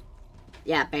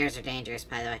 yeah, bears are dangerous,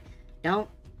 by the way.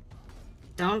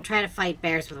 Don't try to fight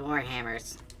bears with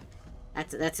warhammers.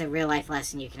 That's a real life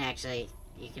lesson you can actually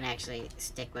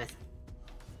stick with.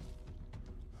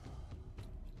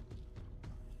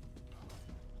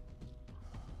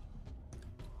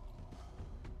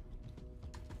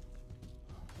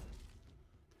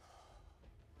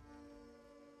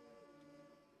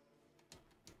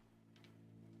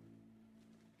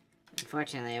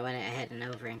 Unfortunately, I went ahead and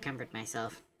over-encumbered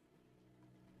myself.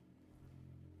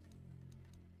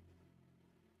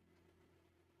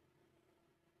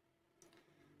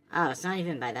 Oh, it's not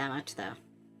even by that much, though.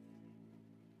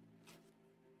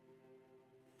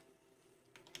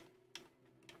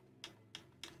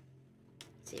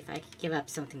 Let's see if I could give up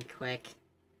something quick.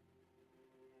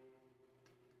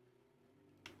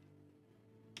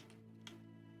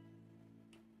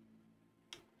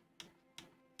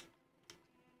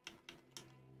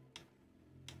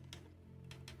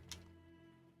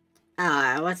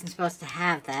 I wasn't supposed to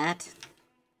have that.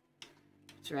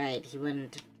 That's right, he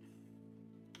wouldn't...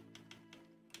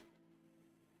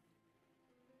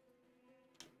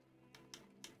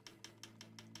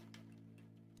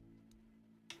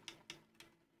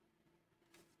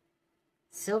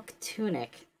 Silk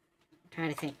tunic. I'm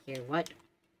trying to think here, what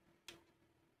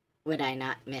would I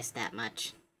not miss that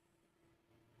much?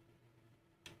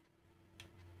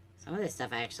 Some of this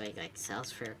stuff actually, like,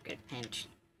 sells for a good pinch.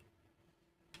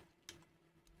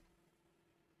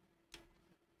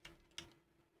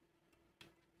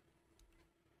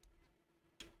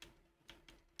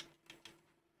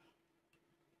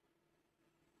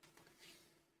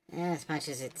 As much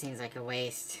as it seems like a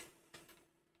waste.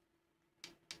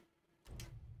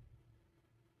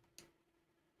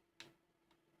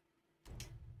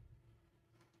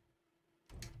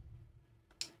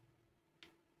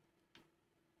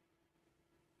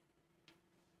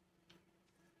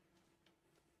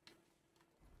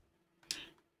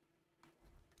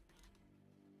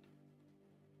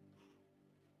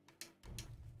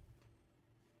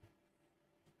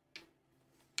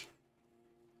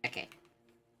 Okay.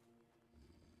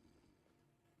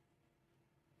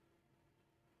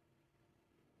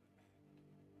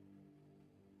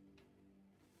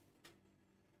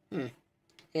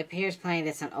 It appears playing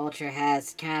this on Ultra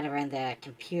has kind of run the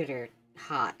computer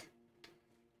hot.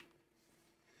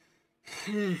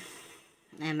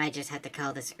 I might just have to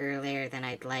call this earlier than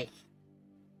I'd like.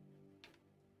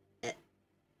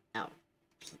 Oh,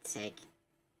 Pete's sake.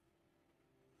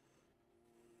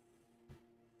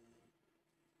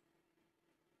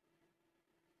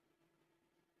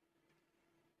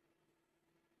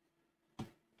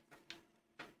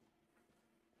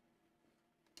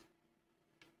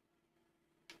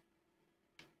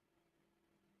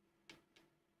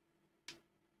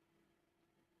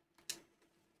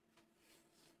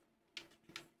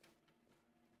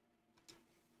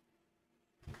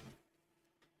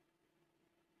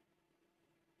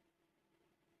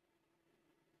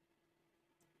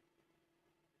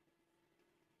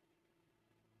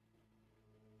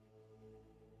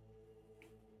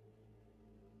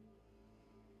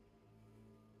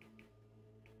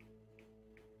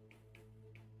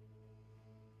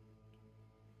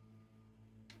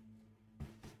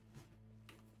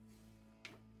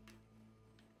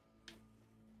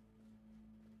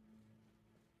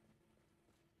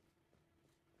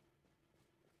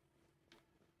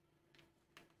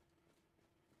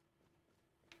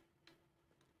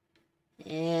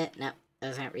 No,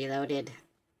 those aren't reloaded.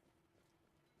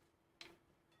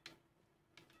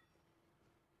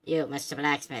 You, Mr.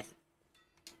 Blacksmith.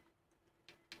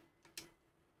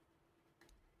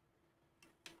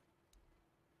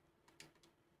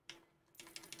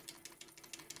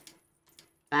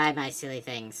 Buy my silly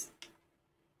things.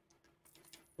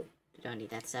 Don't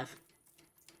need that stuff.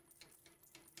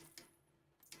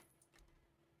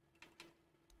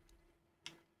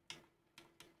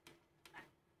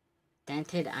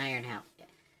 Dented iron helmet.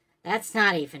 That's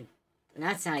not even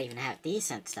half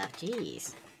decent stuff.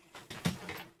 Jeez.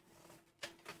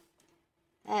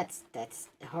 That's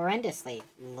horrendously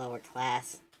lower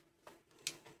class.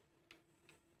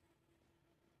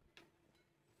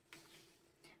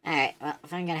 Alright, well,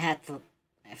 if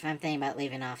I'm thinking about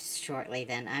leaving off shortly,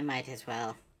 then I might as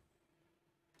well.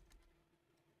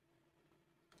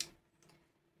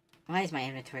 Why is my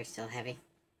inventory still heavy?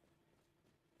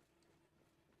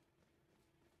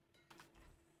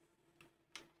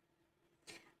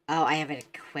 Oh, I have it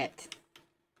equipped.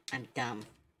 I'm dumb.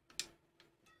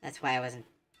 That's why I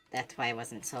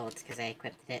wasn't sold, because I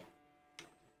equipped it.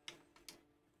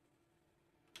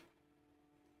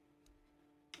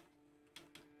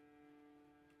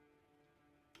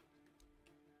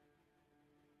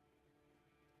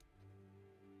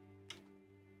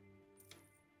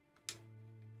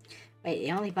 Wait,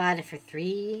 you only bought it for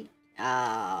 3?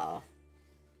 Oh.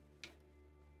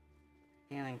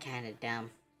 Feeling kinda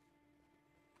dumb.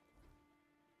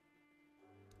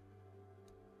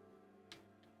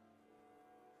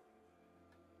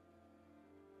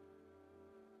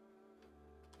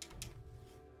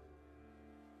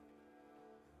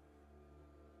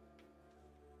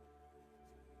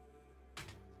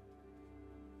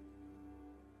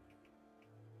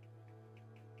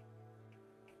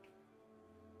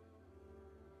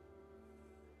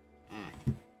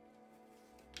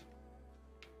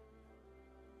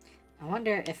 I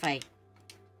wonder if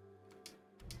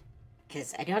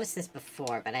because I noticed this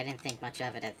before, but I didn't think much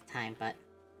of it at the time, but...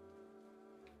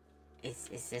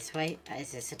 Is this way?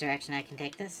 Is this the direction I can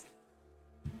take this?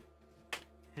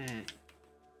 Could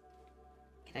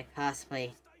I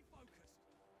possibly...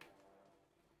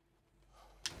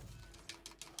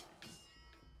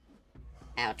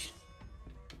 Ouch.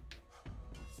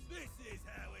 This is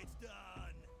how it's done.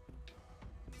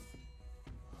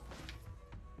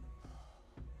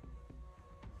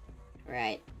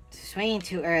 Right. Swinging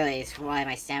too early is why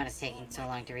my stamina's taking so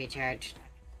long to recharge.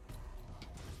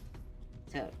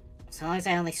 So long as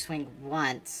I only swing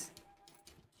once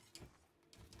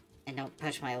and don't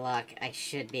push my luck, I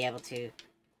should be able to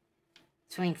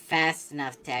swing fast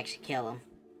enough to actually kill him.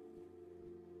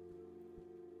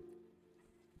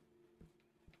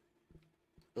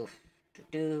 Oof.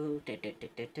 Do do do do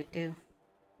do do do.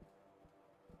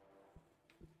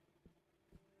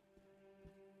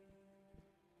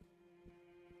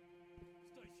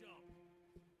 Stay sharp.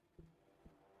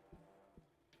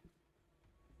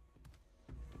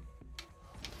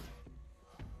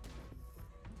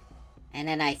 And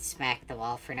then I smack the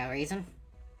wall for no reason.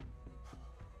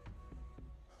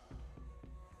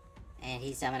 And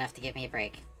he's dumb enough to give me a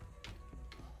break.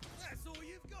 That's all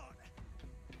you've got.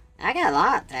 I got a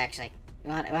lot, actually. You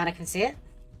want to come see it?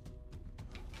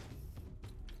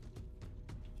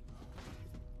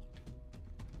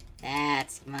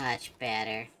 That's much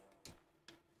better.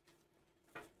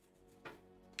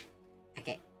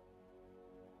 Okay.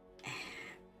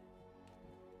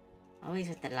 Always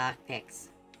with the lockpicks.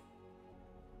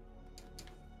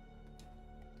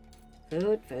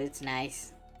 Food's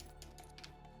nice.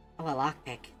 Oh, a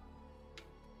lockpick.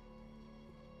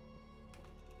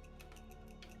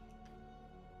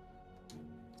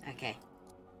 Okay.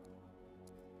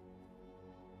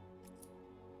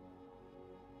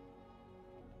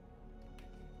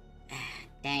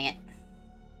 Dang it.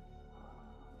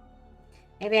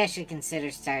 Maybe I should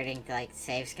consider starting to, like,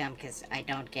 save scum, because I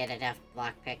don't get enough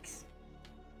lockpicks.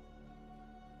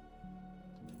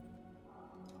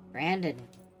 Branded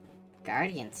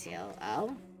Guardian Seal.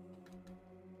 Oh?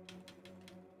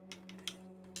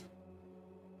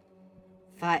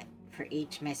 Five for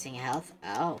each missing health.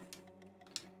 Oh.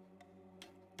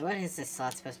 What is this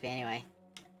slot supposed to be anyway?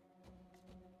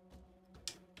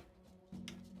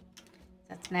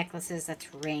 That's necklaces,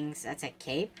 that's rings, that's a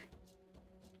cape?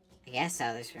 I guess so,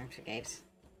 there's room for capes.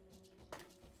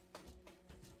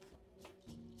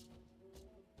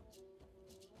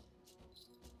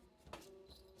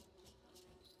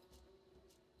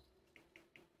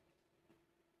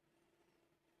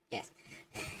 Yes.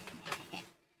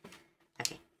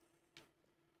 Okay.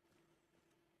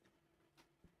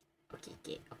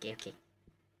 Okay.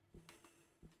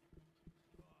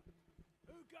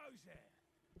 Who goes there?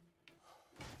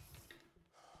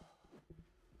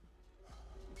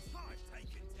 I've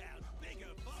taken down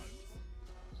bigger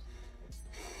boats.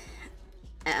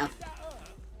 Uh-oh. That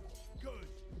hurt? Good.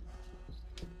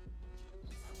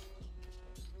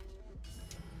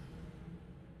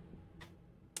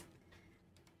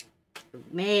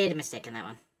 Made a mistake in that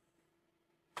one.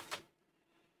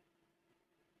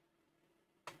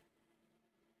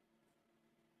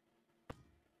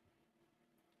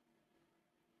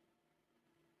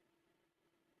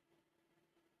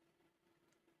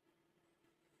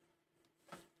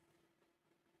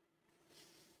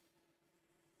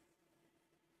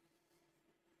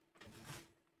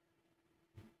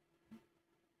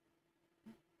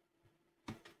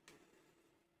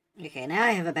 Okay, now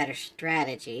I have a better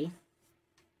strategy.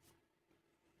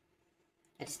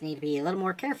 I just need to be a little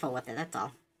more careful with it, that's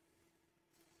all.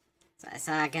 So I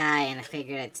saw a guy and I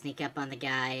figured I'd sneak up on the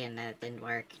guy and that didn't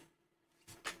work.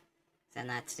 So I'm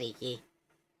not sneaky.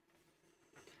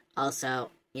 Also,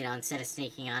 you know, instead of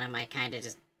sneaking on him, I kind of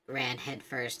just ran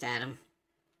headfirst at him.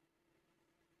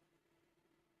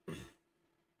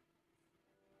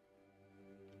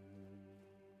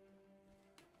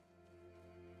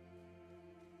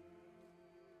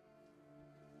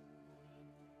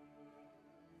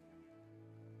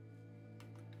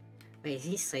 Wait, is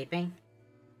he sleeping?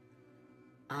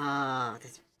 Oh,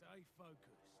 this... Stay focused.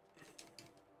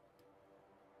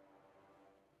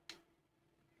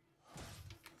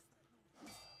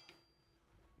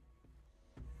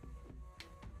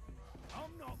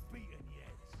 I'm not beaten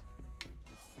yet.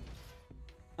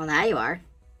 Well, now you are.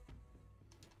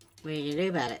 What are you gonna do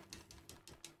about it?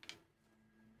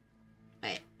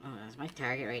 Wait, oh, is my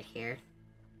target right here?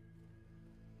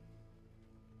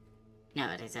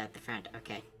 No, it is at the front,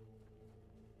 okay.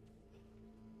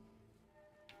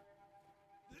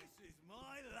 This is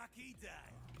my lucky day.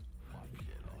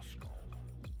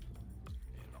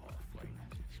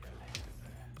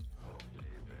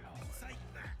 Take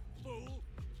that, fool.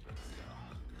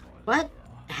 What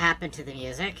happened to the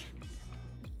music?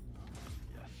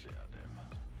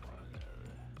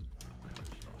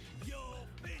 You're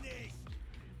finished.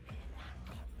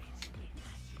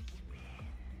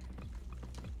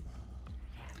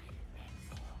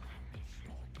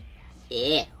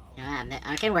 Yeah.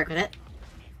 I can work with it.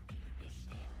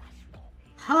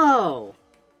 Oh!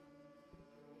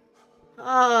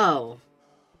 Oh!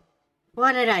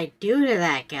 What did I do to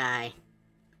that guy?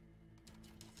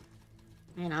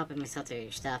 Man, helping myself through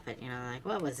your stuff, but, you know, like,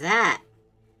 what was that?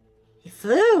 He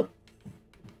flew!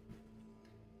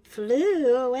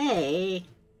 Flew away.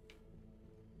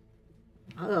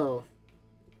 Oh.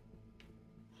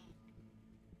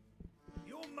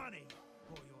 Your money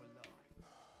or your life.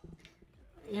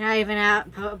 You're not even out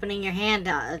opening your hand.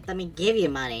 Let me give you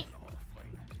money.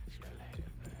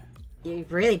 You're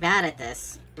really bad at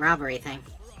this robbery thing.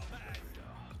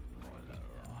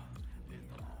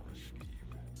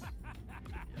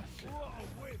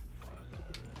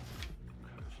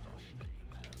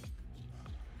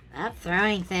 Stop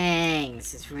throwing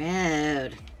things. It's rude.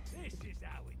 This is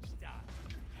how it's done.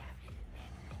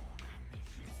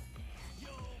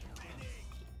 You're finished.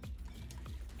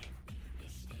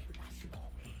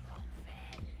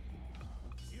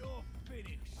 You're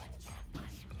finished.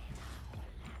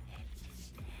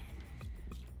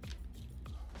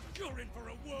 You're in for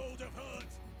a world of hurt.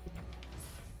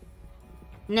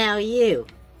 Now you. You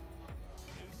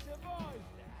survived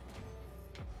that.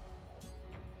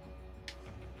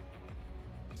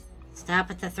 Stop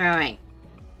with the throwing.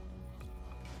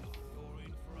 You're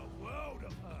in for a world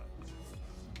of hurt.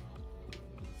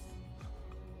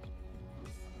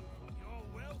 Your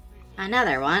wealth is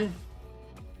Another one.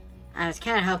 I was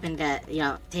kind of hoping to, you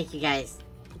know, take you guys,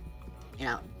 you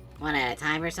know, one at a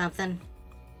time or something.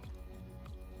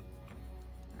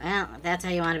 Well, if that's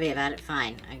how you want to be about it,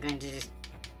 fine. I'm going to just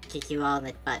kick you all in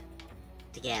the butt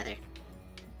together.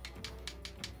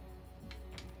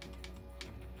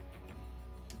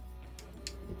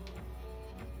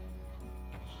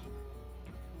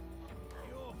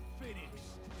 you're finished.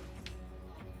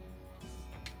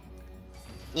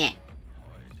 Yeah.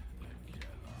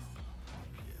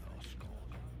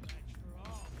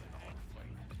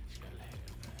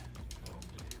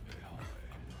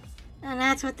 And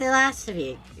that's what the last of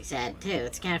you said, too.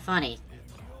 It's kind of funny.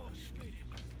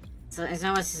 So it's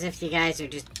almost as if you guys are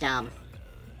just dumb.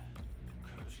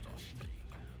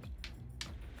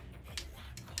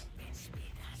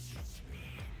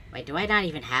 Wait, do I not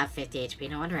even have 50 HP?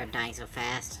 No wonder I'm dying so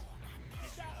fast. Stay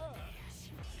sharp.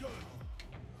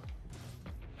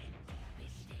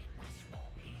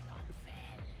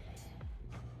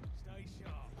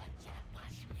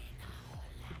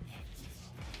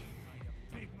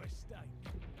 Made a big mistake.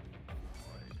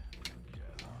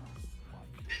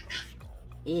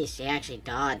 Eesh, she actually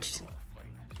dodged.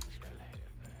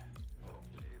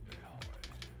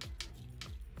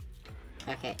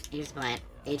 Okay, here's the plan.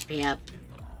 HP up.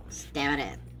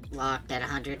 Stamina locked at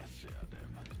 100.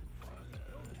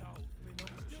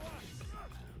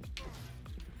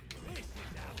 This is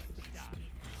how it's done.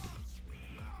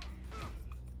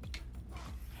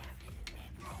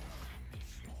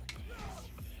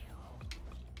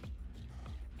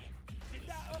 Did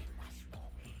that up?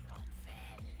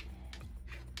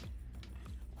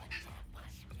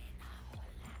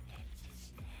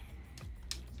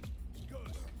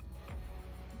 Good.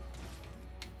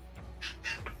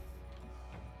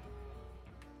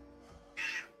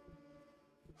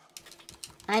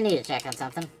 I need to check on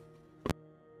something.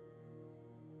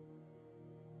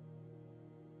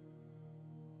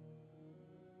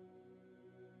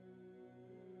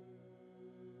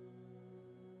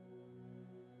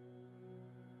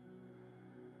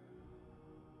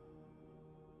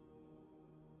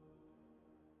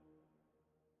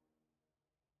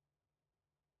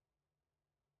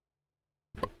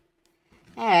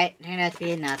 Alright, turned out to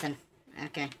be nothing.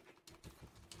 Okay.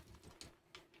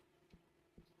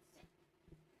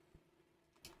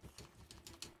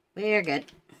 We're good.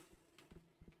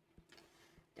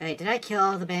 Wait, did I kill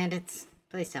all the bandits?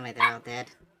 Please tell me they're all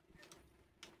dead.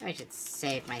 I should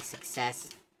save my success.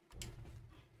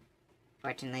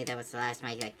 Fortunately, that was the last of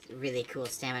my, like, really cool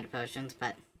stamina potions,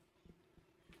 but...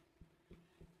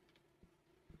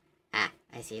 Ah,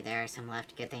 I see there are some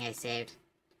left. Good thing I saved.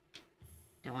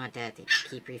 Don't want to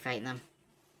keep refighting them.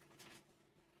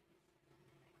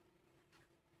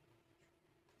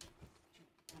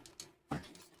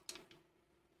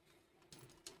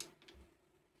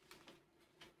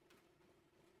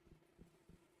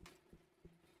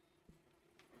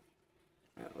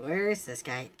 Where is this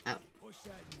guy? Oh. Push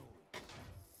that north.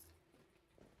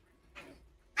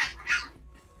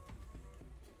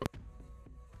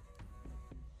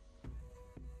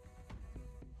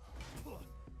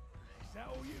 Is that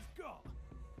all you've got?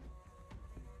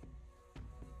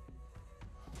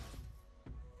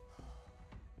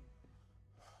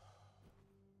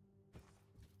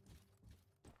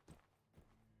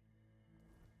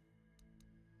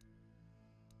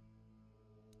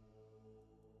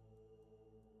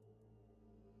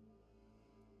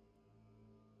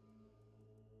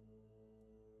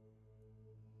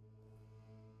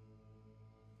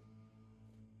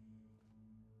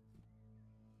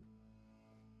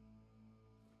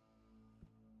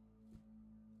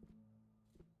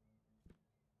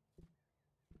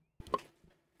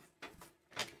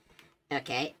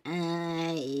 Okay,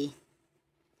 apparently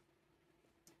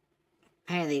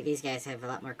these guys have a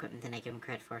lot more equipment than I give them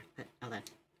credit for, but hold on.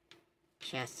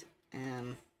 Chest,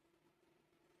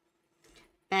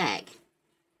 bag.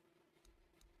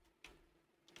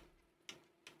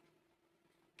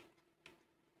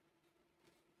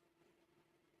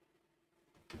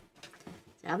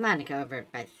 So I'm not gonna go over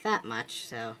it by that much,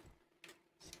 so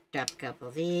drop a couple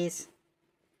of these.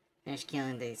 Finish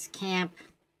killing this camp.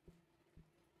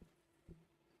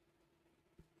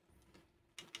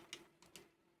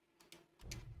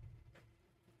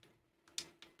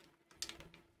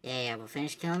 Yeah, we'll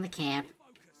finish killing the camp.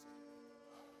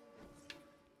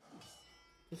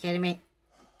 You kidding me?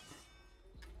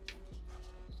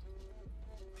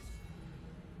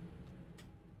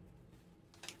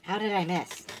 How did I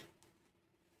miss?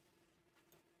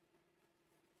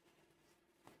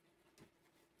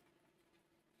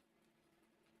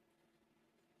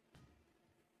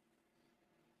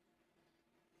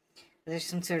 There's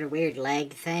some sort of weird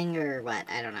lag thing or what?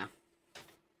 I don't know.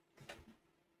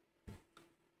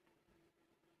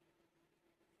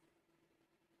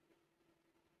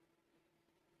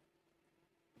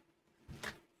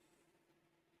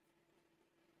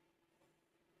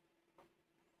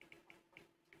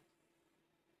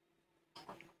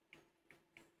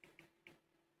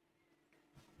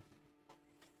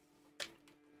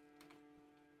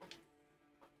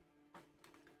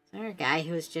 Is there a guy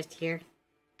who was just here?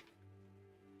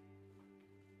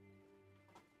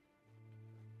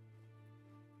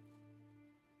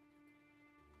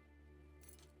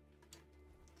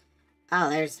 Oh,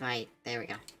 there's my... There we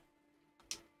go.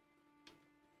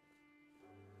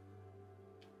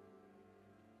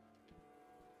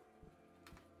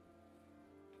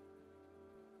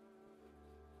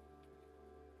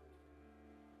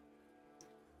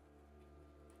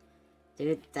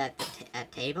 Dude, that a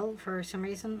table for some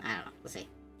reason? I don't know. We'll see. Did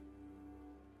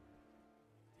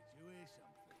you hear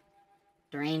something?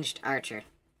 Deranged archer.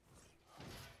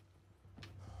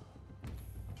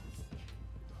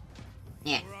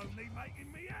 Yeah. You're only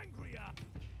making me angrier.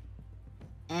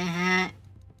 Uh-huh.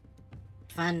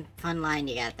 Fun line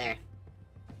you got there.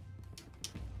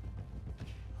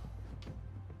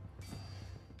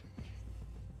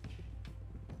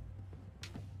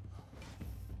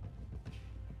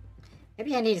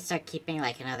 Maybe I need to start keeping,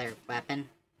 like, another weapon.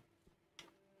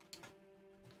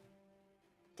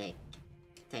 Take.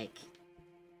 Okay,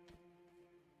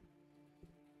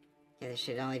 there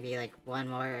should only be, like, one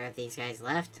more of these guys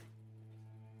left.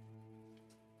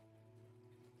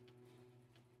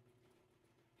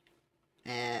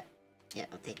 Yeah,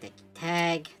 I'll take the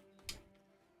tag.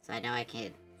 So I know I can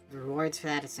get rewards for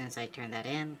that as soon as I turn that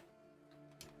in.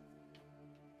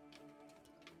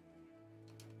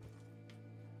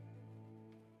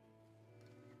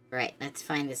 Right, let's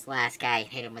find this last guy and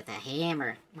hit him with a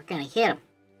hammer. We're gonna hit him.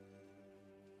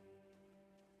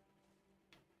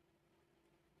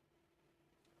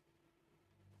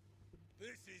 This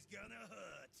is gonna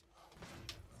hurt.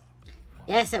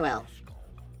 Yes, it will.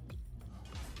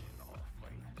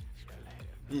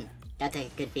 Gotta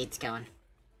take good beats going.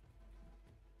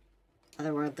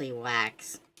 Otherworldly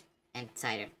wax and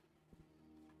cider.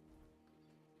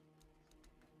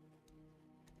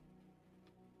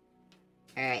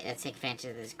 Alright, let's take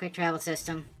advantage of this quick travel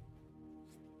system.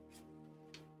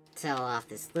 Sell off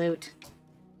this loot.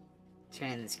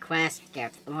 Turn in this quest,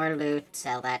 get more loot,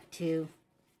 sell that too.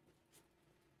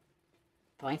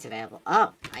 Points available.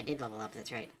 Oh, I did level up,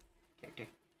 that's right. Character.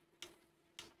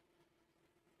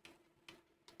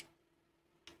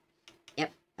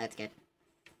 Yep, that's good.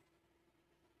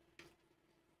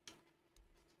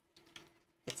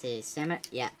 Let's see, stamina.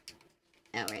 Yeah.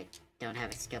 Oh, right. Don't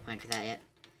have a skill point for that yet.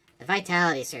 The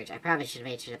vitality surge. I probably should have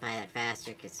made sure to buy that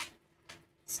faster, because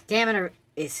stamina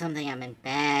is something I'm in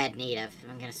bad need of if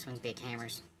I'm going to swing big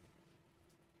hammers.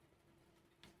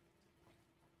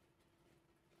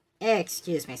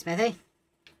 Excuse me, Smithy.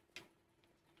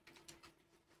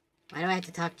 Why do I have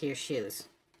to talk to your shoes?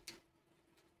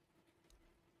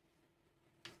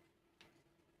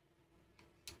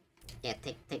 Yeah,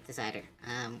 take the cider.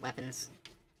 Weapons.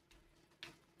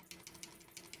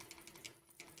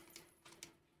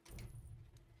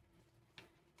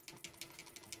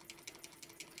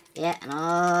 Yeah, and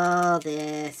all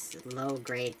this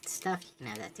low-grade stuff, you can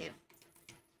have that too.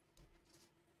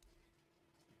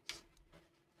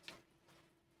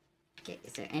 Okay,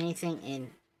 is there anything in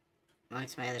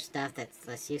amongst my other stuff that's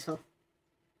less useful?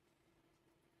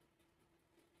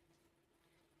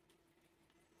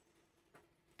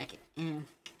 Okay,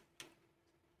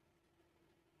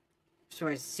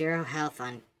 restores 0 health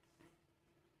on...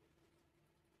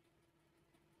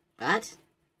 What?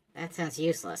 That sounds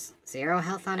useless. 0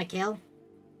 health on a kill?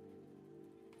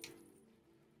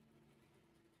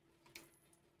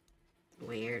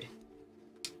 Weird.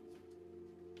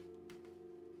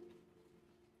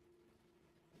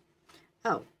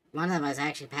 Oh, one of them was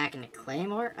actually packing a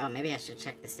claymore? Oh, maybe I should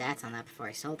check the stats on that before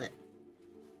I sold it.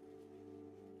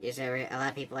 Usually, a lot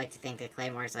of people like to think that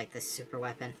claymore is like this super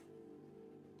weapon.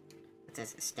 What's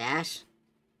this? A stash?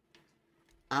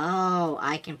 Oh,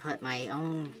 I can put my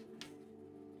own...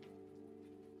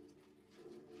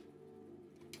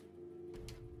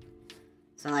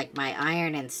 So, like, my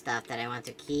iron and stuff that I want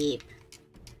to keep.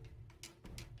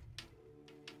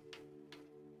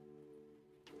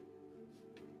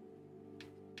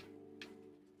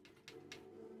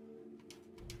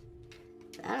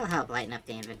 That'll help lighten up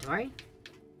the inventory.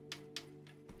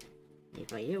 You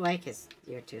put you away because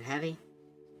you're too heavy.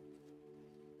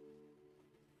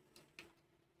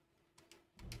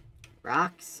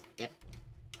 Rocks? Yep.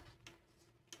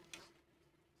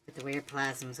 Put the weird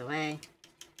plasms away.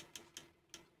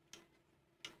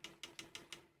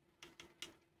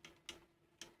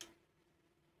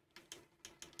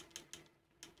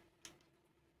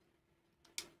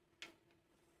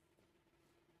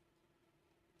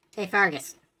 Hey,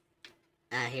 Fargus.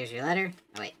 Here's your letter.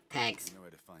 Oh, wait, tags. You know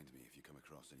where to find me if you come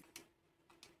across any.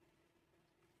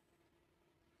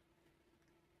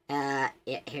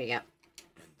 Yeah, here you go.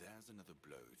 And there's another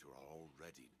blow to our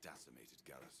already decimated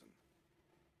garrison.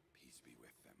 Peace be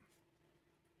with them.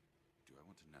 Do I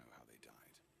want to know how they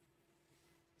died?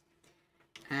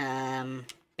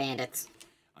 Bandits.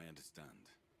 I understand.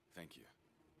 Thank you.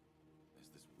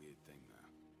 There's this weird thing now.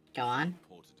 Go on.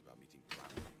 Important about meeting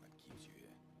Avalon that keeps you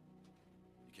here.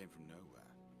 You came from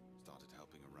nowhere, started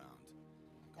helping around, and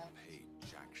got paid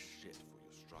jack shit for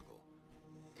your struggle.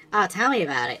 Oh, tell me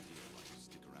about it. I feel like you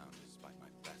stick around despite my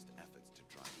best efforts to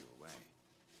drive you away.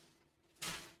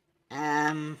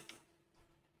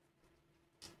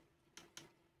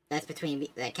 That's between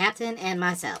the captain and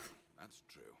myself. That's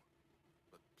true.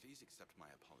 But please accept my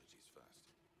apologies first.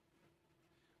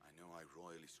 I know I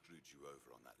royally screwed you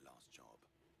over on that last job.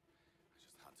 I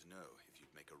just had to know if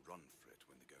you'd make a run for it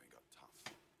when the going got tough.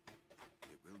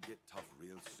 It will get tough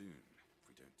real soon if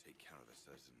we don't take care of a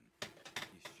certain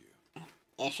issue.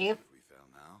 Issue? If we fail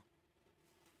now,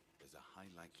 there's a high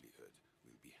likelihood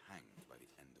we'll be hanged by the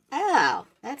end of the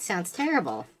Oh, that sounds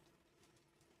terrible.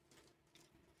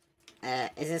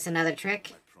 Is this another trick?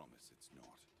 I promise it's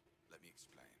not. Let me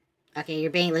explain. Okay,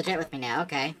 you're being legit with me now,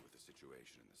 okay. With the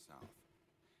situation in the south,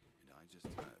 and I just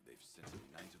heard they've sent a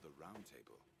knight of the Round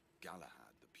Table,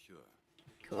 Galahad the Pure,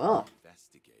 Cool. to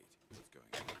investigate what's going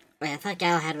on here. Wait, I thought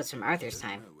Galahad was from Arthur's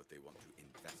I time. don't know what they want to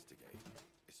investigate,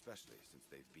 especially since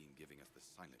they've been giving us the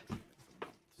silent treatment for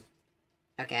months.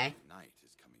 Okay. The knight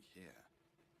is coming here.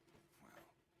 Well,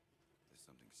 there's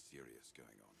something serious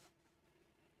going on.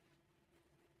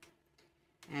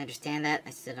 I understand that. I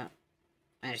still don't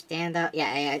understand, though.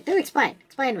 Yeah, do explain.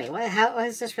 Explain to me. How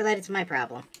is this related to my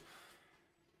problem?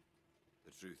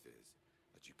 The truth is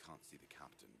that you can't see the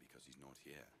captain because he's not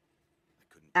here. I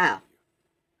couldn't Oh. tell you.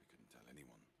 I couldn't tell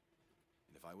anyone.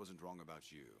 And if I wasn't wrong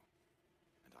about you,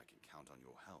 and I can count on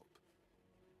your help,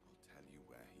 I'll tell you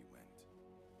where he went.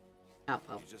 Oh.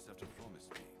 You just have to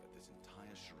promise me that this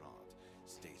entire charade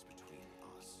stays between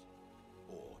us,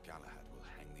 or Galahad will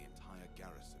hang the entire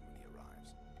garrison when he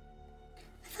arrives.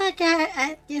 I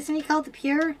thought, isn't he called the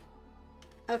Pure?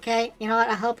 Okay, you know what?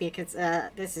 I'll help you, because,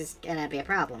 this is gonna be a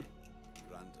problem.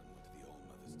 Brandon went to the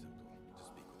All-Mother's Temple to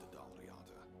speak with the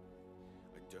Dalriada.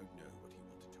 I don't know what he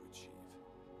wanted to achieve.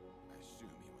 I assume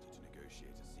he wanted to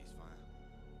negotiate a ceasefire.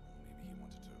 Or maybe he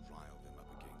wanted to rile them up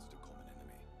against a common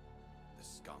enemy. The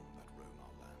scum that roam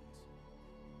our lands.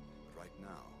 But right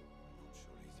now, I'm not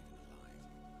sure he's even alive.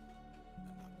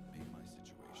 And that would make my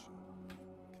situation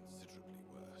considerably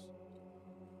worse.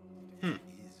 But if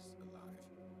he is alive,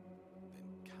 then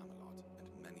Camelot and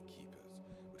many keepers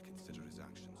would consider his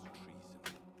actions treason.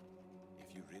 If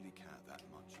you really care that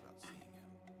much about seeing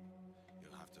him,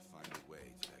 you'll have to find a way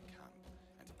to their camp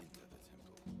and into the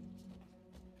temple.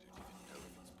 I don't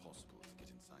even know if it's possible to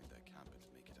get inside their camp and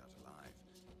make it out alive.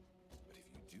 But if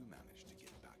you do manage to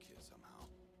get back here somehow,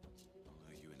 I'll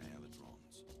owe you an ale at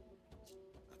Ron's.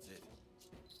 That's it.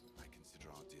 I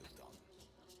consider our deal done.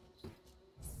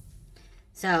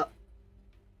 So,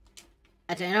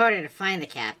 in order to find the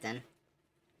captain,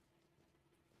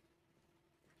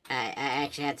 I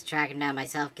actually had to track him down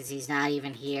myself because he's not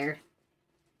even here.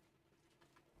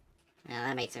 Now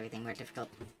that makes everything more difficult.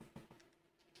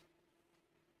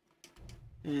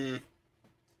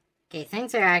 Okay,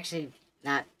 things are actually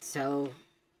not so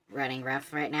running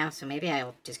rough right now, so maybe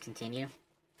I'll just continue.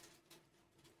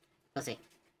 We'll see.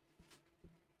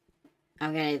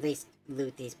 I'm gonna at least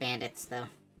loot these bandits, though.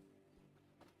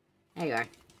 There you are.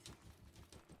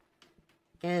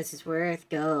 Guess it's worth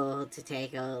gold to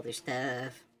take all their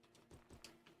stuff.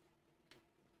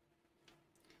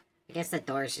 I guess the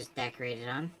door's just decorated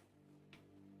on.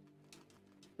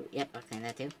 Ooh, yep, I'll clean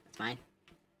that too. That's fine.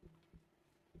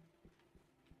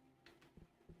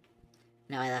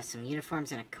 Now I left some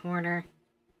uniforms in a corner.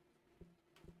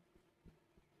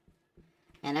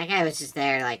 And that guy was just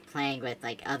there, like, playing with,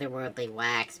 like, otherworldly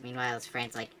wax. Meanwhile, his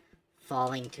friend's, like,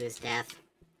 falling to his death.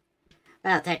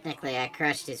 Well, technically, I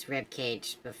crushed his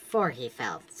ribcage before he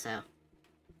fell, so...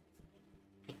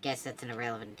 I guess that's an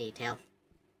irrelevant detail.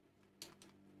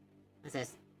 What's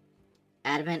this?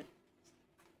 Adamant?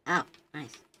 Oh,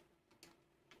 nice.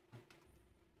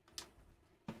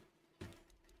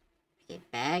 Okay,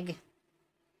 bag.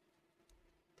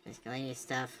 Miscellaneous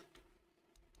stuff.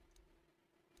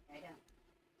 There you go.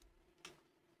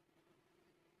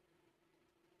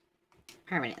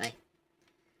 Permanently.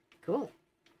 Cool.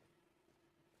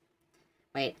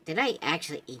 Wait, did I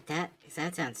actually eat that? Because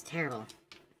that sounds terrible.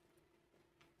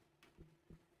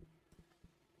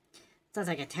 Sounds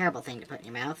like a terrible thing to put in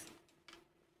your mouth.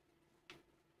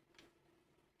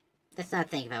 Let's not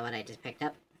think about what I just picked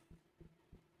up.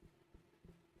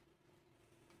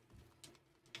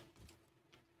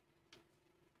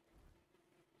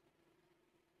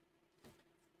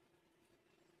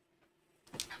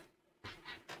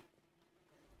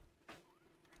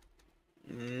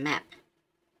 Map.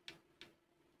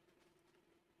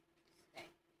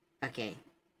 Okay.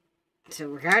 So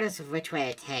regardless of which way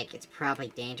I take, it's probably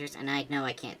dangerous, and I know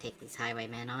I can't take these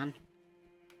highwaymen on.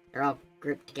 They're all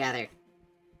grouped together.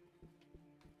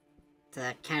 So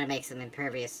that kind of makes them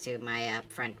impervious to my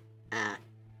front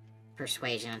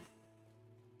persuasion.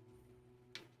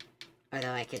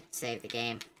 Although I could save the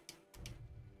game.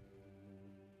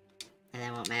 And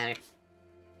that won't matter.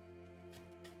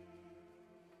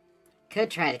 Could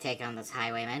try to take on those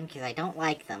highwaymen, because I don't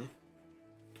like them.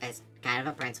 As kind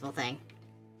of a principal thing.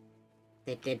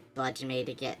 They did bludgeon me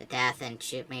to get death and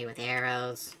shoot me with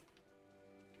arrows.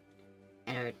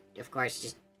 And are, of course,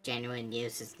 just genuine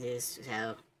nuisances,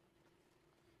 so...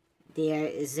 They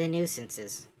are the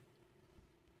nuisances.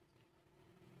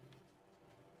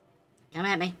 Come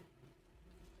at me.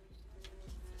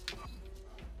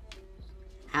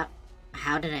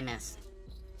 How did I miss?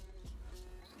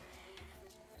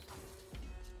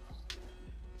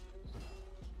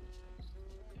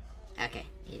 Okay,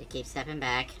 need to keep stepping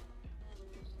back.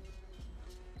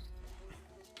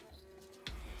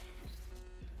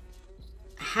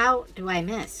 How do I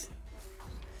miss?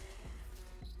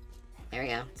 There we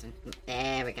go.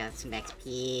 There we go. Some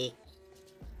XP.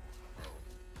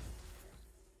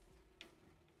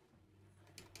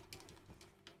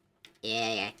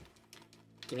 Yeah.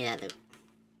 Give me that loot.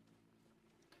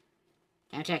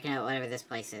 I'm checking out whatever this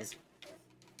place is.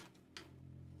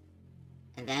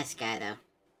 And this guy, though.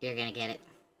 You're gonna get it.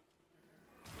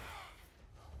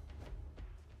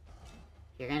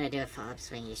 If you're gonna do a follow-up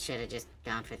swing, you should have just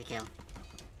gone for the kill.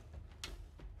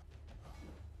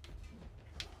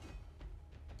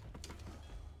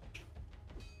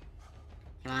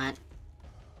 Come on.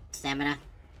 Stamina.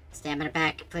 Stamina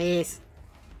back, please.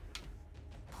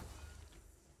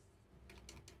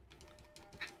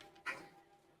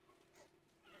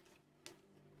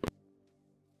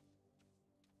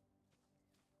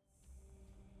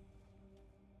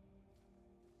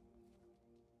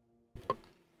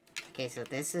 Okay, so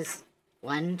this is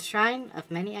one shrine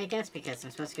of many, I guess, because I'm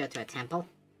supposed to go to a temple.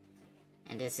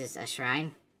 And this is a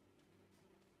shrine.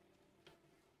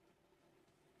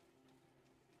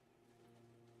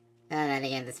 And then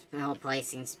again, this whole place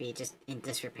seems to be just in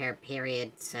disrepair,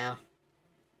 period, so...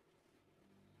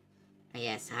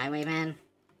 Yes, highwayman.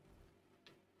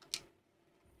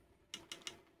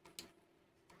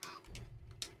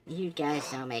 You guys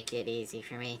don't make it easy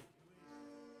for me.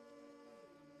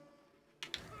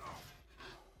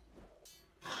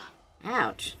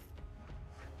 Ouch.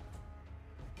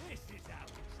 This is how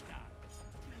it's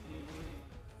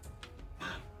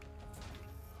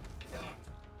done.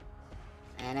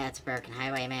 And that's a broken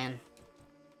highwayman.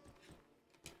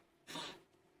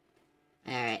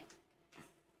 Alright.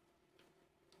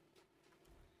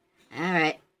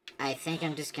 Alright. I think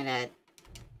I'm just gonna...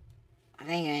 I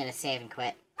think I'm gonna save and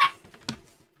quit.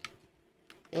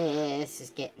 This is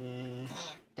getting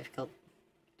difficult.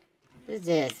 This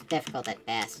is difficult at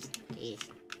best. Jeez.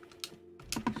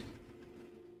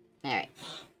 Alright.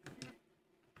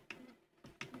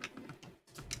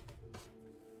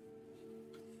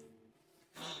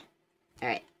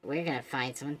 Alright, we're gonna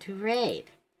find someone to raid.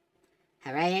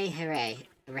 Hooray, hooray.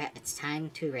 It's time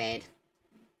to raid.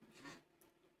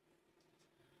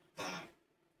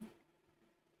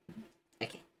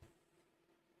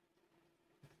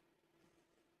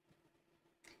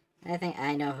 I think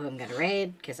I know who I'm gonna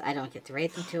raid, because I don't get to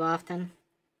raid them too often.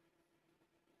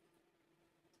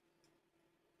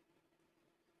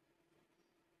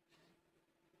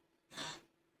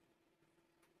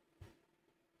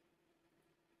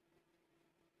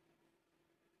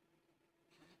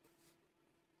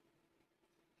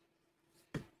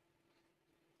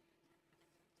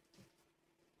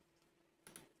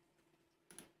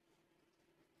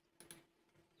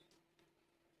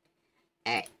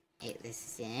 Alright, hey, this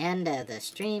is the end of the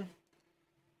stream.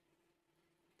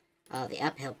 All the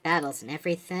uphill battles and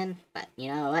everything, but you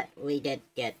know what? We did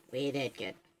good. We did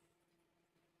good.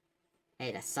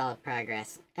 Made a solid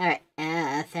progress. Alright,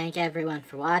 thank everyone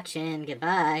for watching.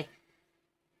 Goodbye.